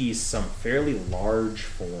see some fairly large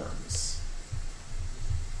forms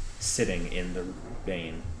sitting in the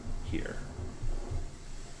vein here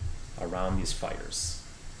around these fires,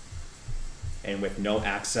 and with no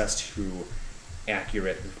access to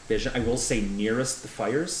accurate vision. I will say nearest the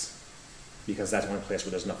fires, because that's one place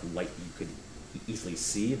where there's enough light that you could easily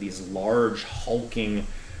see these large hulking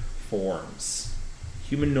forms,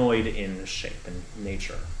 humanoid in shape and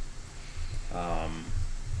nature, are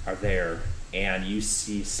there, and you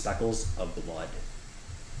see speckles of blood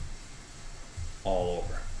all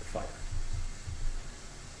over the fire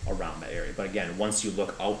around that area. But again, once you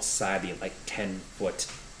look outside the 10-foot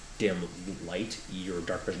dim light, your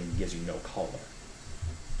dark vision gives you no color.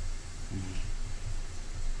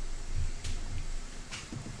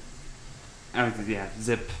 I would,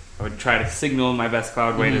 zip. I would try to signal my best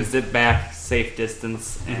cloud way to zip back, safe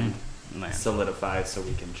distance, and solidify so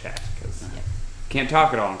we can chat. Because can't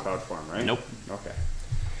talk at all in cloud form, right? Nope. Okay.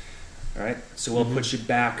 All right, so we'll put you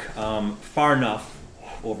back far enough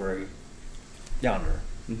over yonder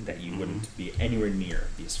that you wouldn't be anywhere near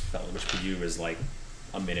these fellows, which for you is like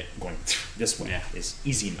a minute going this way is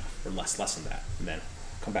easy enough, or less than that, and then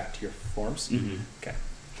come back to your forms. Okay,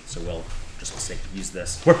 so we'll just say use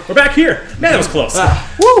this. We're back here. Man, that was close.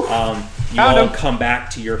 You all come back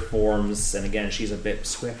to your forms, and again, she's a bit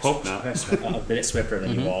swift, a bit swifter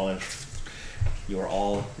than you all, and you are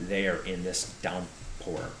all there in this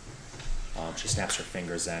downpour. She snaps her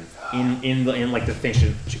fingers, and in the thing,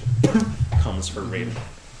 she comes her raven.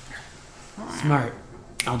 Smart.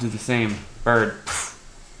 I'll do the same. Bird.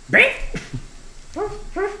 Bing! Yeah.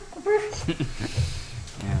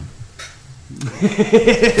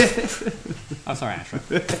 Oh, sorry, Ashra.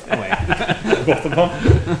 Oh, wait. Both of them.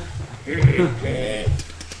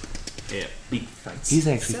 Yeah, big fights. He's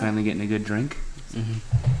actually finally getting a good drink.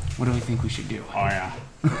 What do we think we should do? Oh, yeah.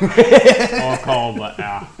 All cold, but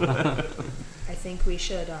yeah. I think we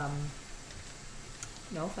should,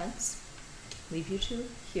 no offense, leave you two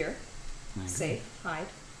here, safe, hide.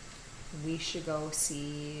 We should go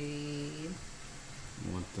see...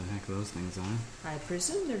 What the heck those things are? I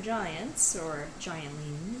presume they're giants, or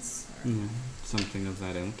giantlings. Or... Something of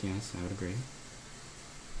that ilk, yes, I would agree.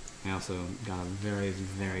 I also got a very,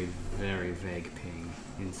 very, very vague ping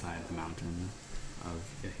inside the mountain of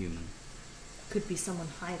a human. Could be someone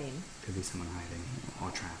hiding. Could be someone hiding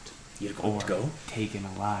or trapped. You're going to go? Taken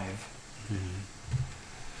alive.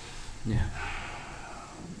 Yeah.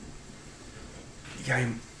 Yeah,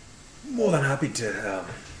 I'm more than happy to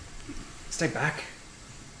stay back.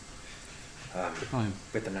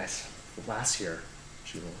 With a nice lass here.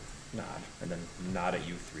 She will nod, and then nod at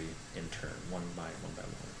you three in turn, one by one.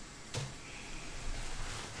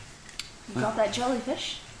 You got that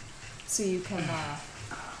jellyfish? So you can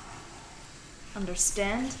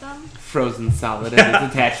understand them? Frozen solid and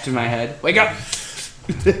it's attached to my head. Wake up!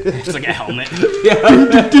 It's like a helmet.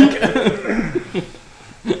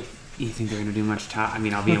 You think they're gonna do much I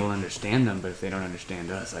mean, I'll be able to understand them, but if they don't understand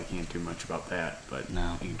us, I can't do much about that. But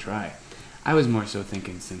No. I can try. I was more so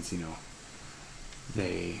thinking since,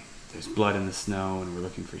 there's blood in the snow and we're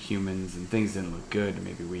looking for humans and things didn't look good,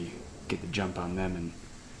 maybe we get the jump on them and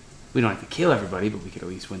we don't have to kill everybody, but we could at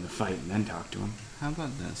least win the fight and then talk to them. How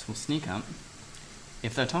about this? We'll sneak up.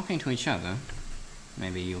 If they're talking to each other,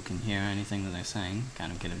 maybe you can hear anything that they're saying,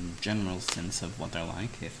 kind of get a general sense of what they're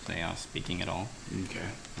like, if they are speaking at all. Okay.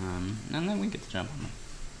 And then we get to jump on them.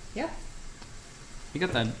 Yeah. You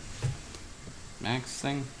got that max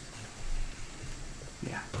thing?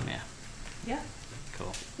 Yeah. Yeah. Yeah.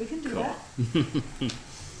 Cool. We can do Cool. that.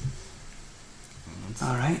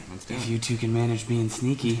 All right. Let's do If it. you two can manage being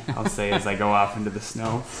sneaky, I'll say as I go off into the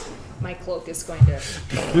snow. My cloak is going to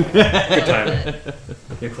Good time.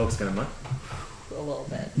 Your cloak's gonna muck. a little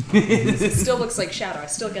bit. It still looks like shadow. I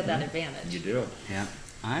still get that advantage. You do. Yeah.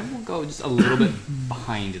 I will go just a little bit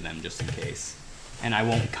behind them just in case. And I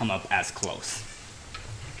won't come up as close.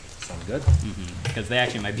 Sounds good. Because they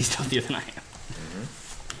actually might be stealthier than I am.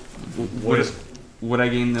 Would I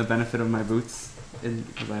gain the benefit of my boots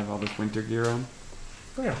because I have all this winter gear on?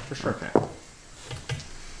 Oh yeah, for sure. Okay.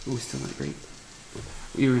 Ooh, still not great.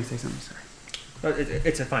 You were gonna say something, sorry.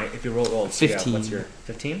 It's a fine. If you roll 15. what's your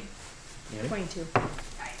 15? 22.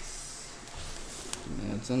 Nice.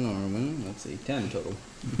 That's a Norman. Let's see, 10 total.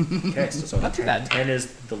 Okay, so Not too 10, bad. 10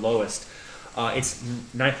 is the lowest. It's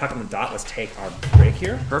 9 o'clock on the dot. Let's take our break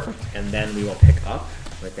here. Perfect. And then we will pick up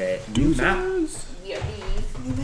with a new map.